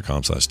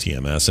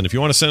frogpants.com/TMS. And if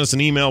you want to send us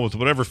an email with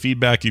whatever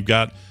feedback you've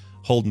got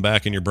holding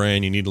back in your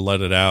brain, you need to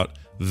let it out.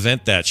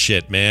 Vent that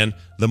shit, man.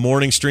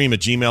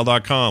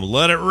 themorningstream@gmail.com.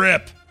 Let it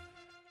rip.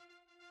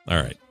 All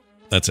right.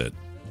 That's it.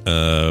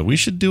 We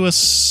should do a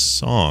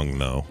song,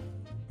 though.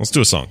 Let's do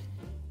a song.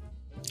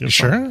 You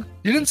sure?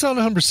 You didn't sound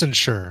 100%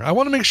 sure. I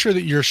want to make sure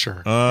that you're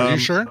sure. Are you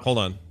sure? Hold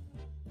on.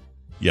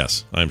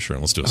 Yes, I'm sure.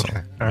 Let's do a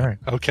song. All right.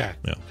 Okay.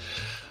 Yeah.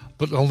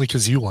 But only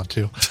because you want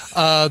to.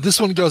 This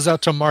one goes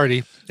out to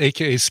Marty,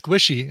 a.k.a.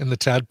 Squishy in the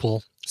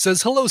Tadpole.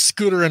 Says, hello,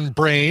 Scooter and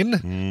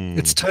Brain.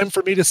 It's time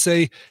for me to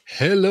say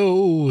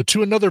hello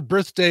to another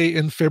birthday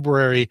in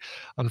February,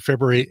 on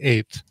February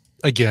 8th.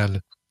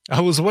 Again, I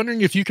was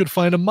wondering if you could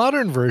find a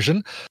modern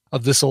version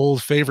of this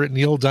old favorite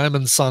Neil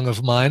Diamond song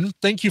of mine.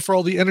 Thank you for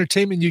all the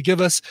entertainment you give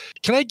us.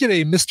 Can I get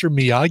a Mr.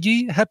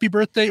 Miyagi happy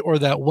birthday or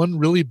that one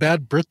really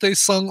bad birthday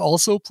song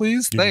also,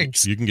 please?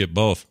 Thanks. You can get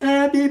both.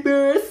 Happy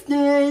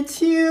birthday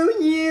to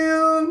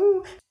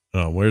you.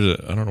 Oh, I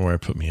don't know where I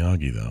put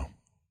Miyagi, though.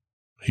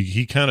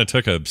 He kind of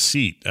took a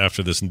seat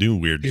after this new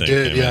weird thing. He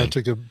did, came in.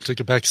 Took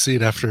a back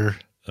seat after.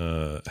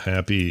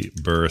 Happy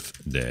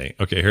birthday.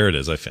 Okay, here it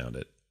is. I found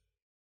it.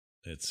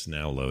 It's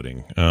now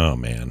loading. Oh,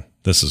 man.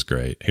 This is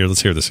great. Here,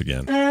 let's hear this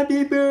again.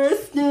 Happy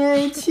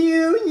birthday to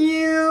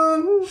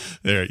you.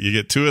 There, you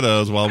get two of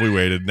those while we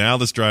waited. Now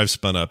this drive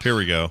spun up. Here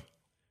we go.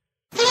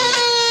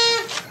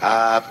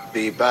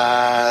 Happy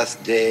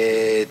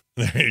birthday.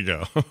 There you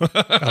go.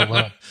 Oh,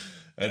 wow.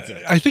 That's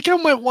it. I think I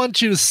might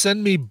want you to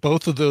send me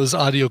both of those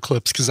audio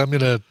clips, because I'm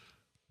gonna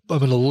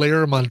layer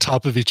them on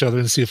top of each other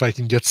and see if I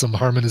can get some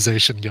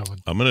harmonization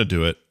going. I'm gonna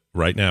do it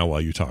right now while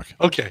you talk.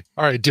 Okay.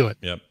 All right. Do it.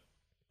 Yep.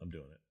 I'm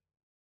doing it.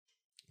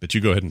 But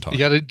you go ahead and talk. You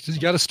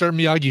gotta start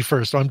Miyagi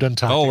first. Or I'm done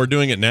talking. Oh, we're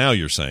doing it now.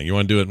 You're saying you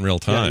want to do it in real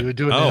time? Yeah, you would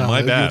do it oh, now.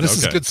 my bad. This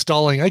is okay. good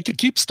stalling. I could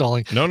keep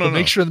stalling. No.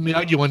 Make sure the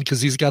Miyagi one,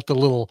 because he's got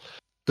the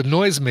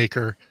noise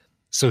maker,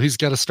 so he's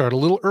got to start a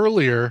little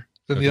earlier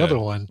than the other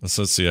one.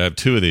 Let's see. I have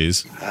two of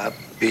these.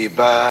 Happy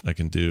birthday. I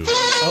can do.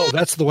 Oh,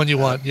 that's the one you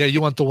want. Yeah,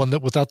 you want the one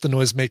that without the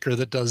noise maker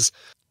that does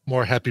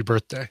more happy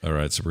birthday. All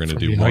right, so we're going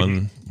to do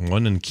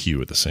one and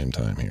Q at the same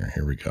time here.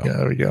 Here we go. Yeah,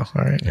 there we go.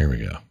 All right. Here we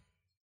go.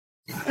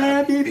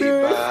 Happy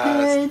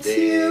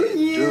birthday to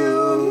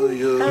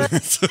you.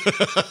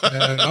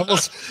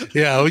 Almost,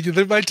 yeah,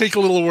 they might take a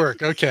little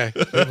work. Okay.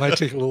 It might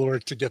take a little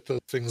work to get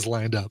the things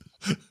lined up.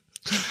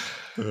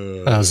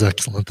 That was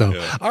excellent, though.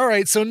 Yeah. All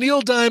right, so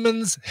Neil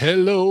Diamond's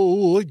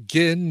Hello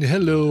Again,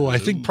 Hello. I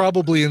think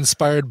probably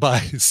inspired by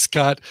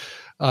Scott.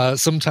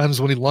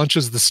 Sometimes when he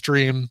launches the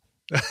stream.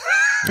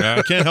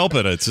 I can't help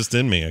it. It's just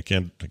in me. I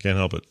can't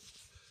help it.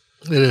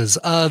 It is.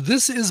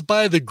 This is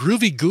by the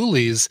Groovy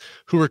Ghoulies,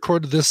 who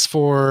recorded this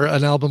for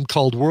an album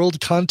called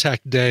World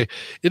Contact Day.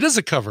 It is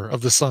a cover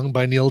of the song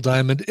by Neil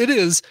Diamond. It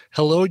is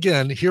Hello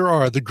Again. Here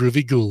are the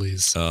Groovy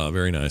Ghoulies.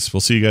 Very nice. We'll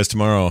see you guys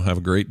tomorrow. Have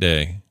a great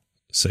day.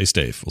 Stay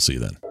safe. We'll see you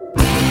then.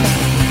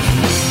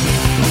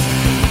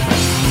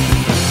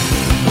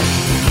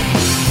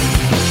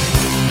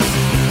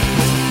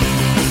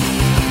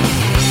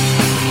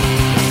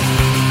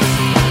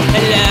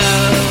 Hello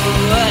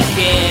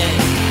again.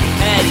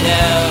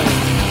 Hello.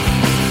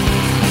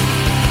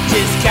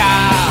 Just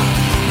call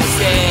and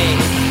say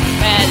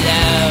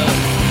hello.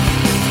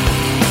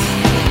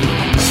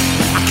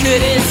 I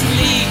couldn't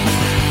sleep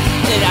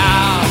at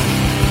all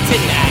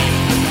tonight.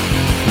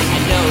 I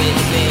know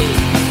it's late,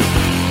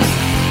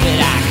 but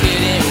I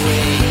couldn't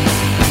wait.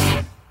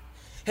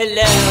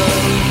 Hello,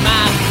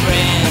 my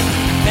friend.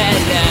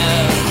 Hello.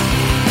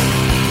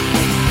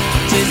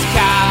 Just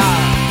call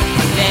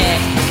to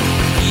let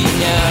you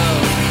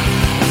know.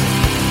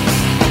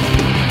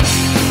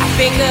 I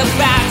think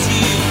about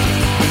you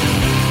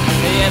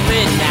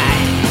every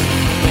night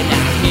when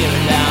I'm here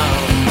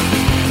alone.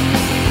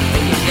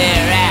 When you're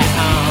there at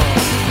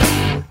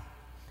home.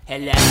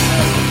 Hello.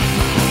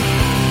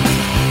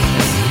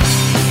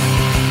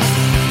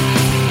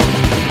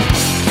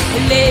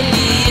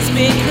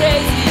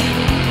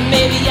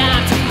 maybe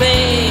I'm to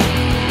blame.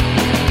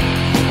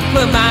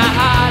 Put my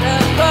heart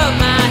above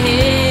my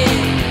head.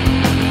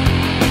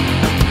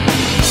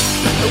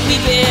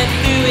 We've been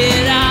through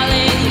it all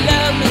and you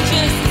love me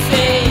just the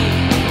same.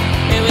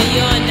 And when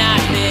you're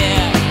not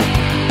there,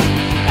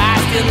 I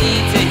still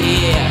need to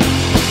hear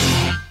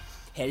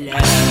hello.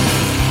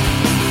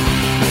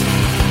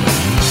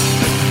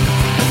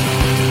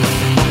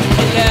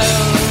 Hello,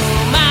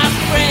 my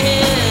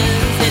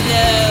friends,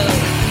 hello.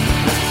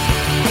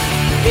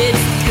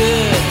 It's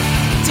good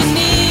to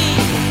need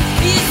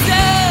you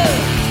so.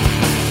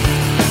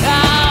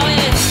 Oh,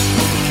 it's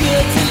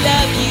good to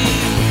love you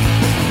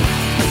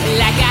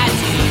like I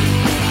do.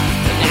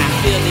 And I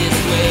feel this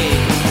way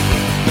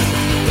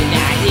when I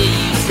hear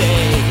you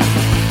say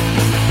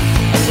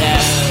hello,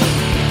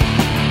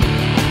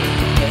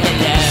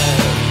 hello,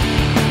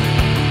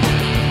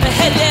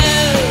 hello,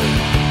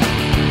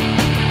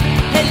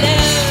 hello.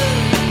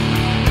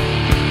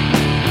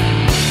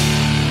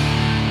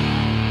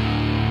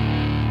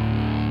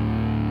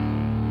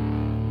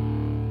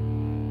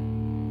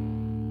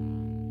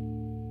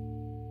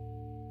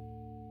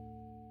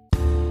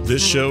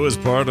 This show is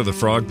part of the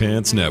Frog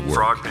Pants Network.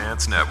 Frog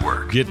Pants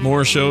Network. Get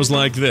more shows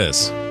like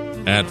this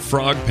at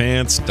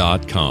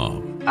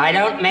frogpants.com. I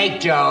don't make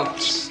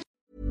jokes.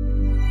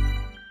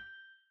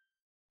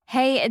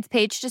 Hey, it's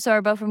Paige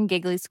DeSorbo from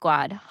Giggly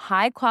Squad.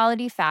 High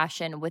quality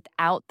fashion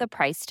without the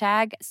price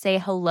tag. Say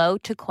hello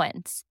to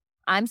Quince.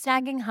 I'm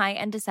snagging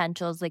high-end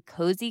essentials like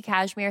cozy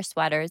cashmere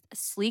sweaters,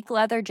 sleek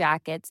leather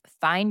jackets,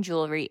 fine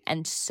jewelry,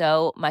 and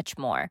so much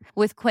more.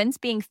 With Quince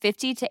being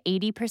 50 to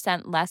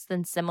 80% less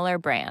than similar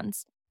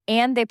brands.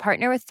 And they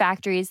partner with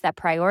factories that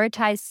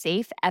prioritize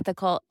safe,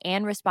 ethical,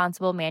 and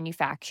responsible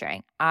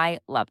manufacturing. I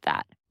love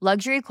that.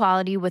 Luxury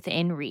quality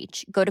within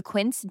reach. Go to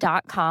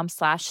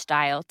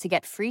quince.com/style to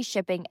get free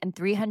shipping and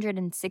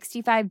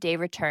 365-day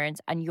returns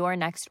on your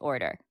next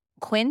order.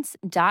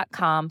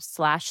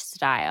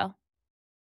 Quince.com/style.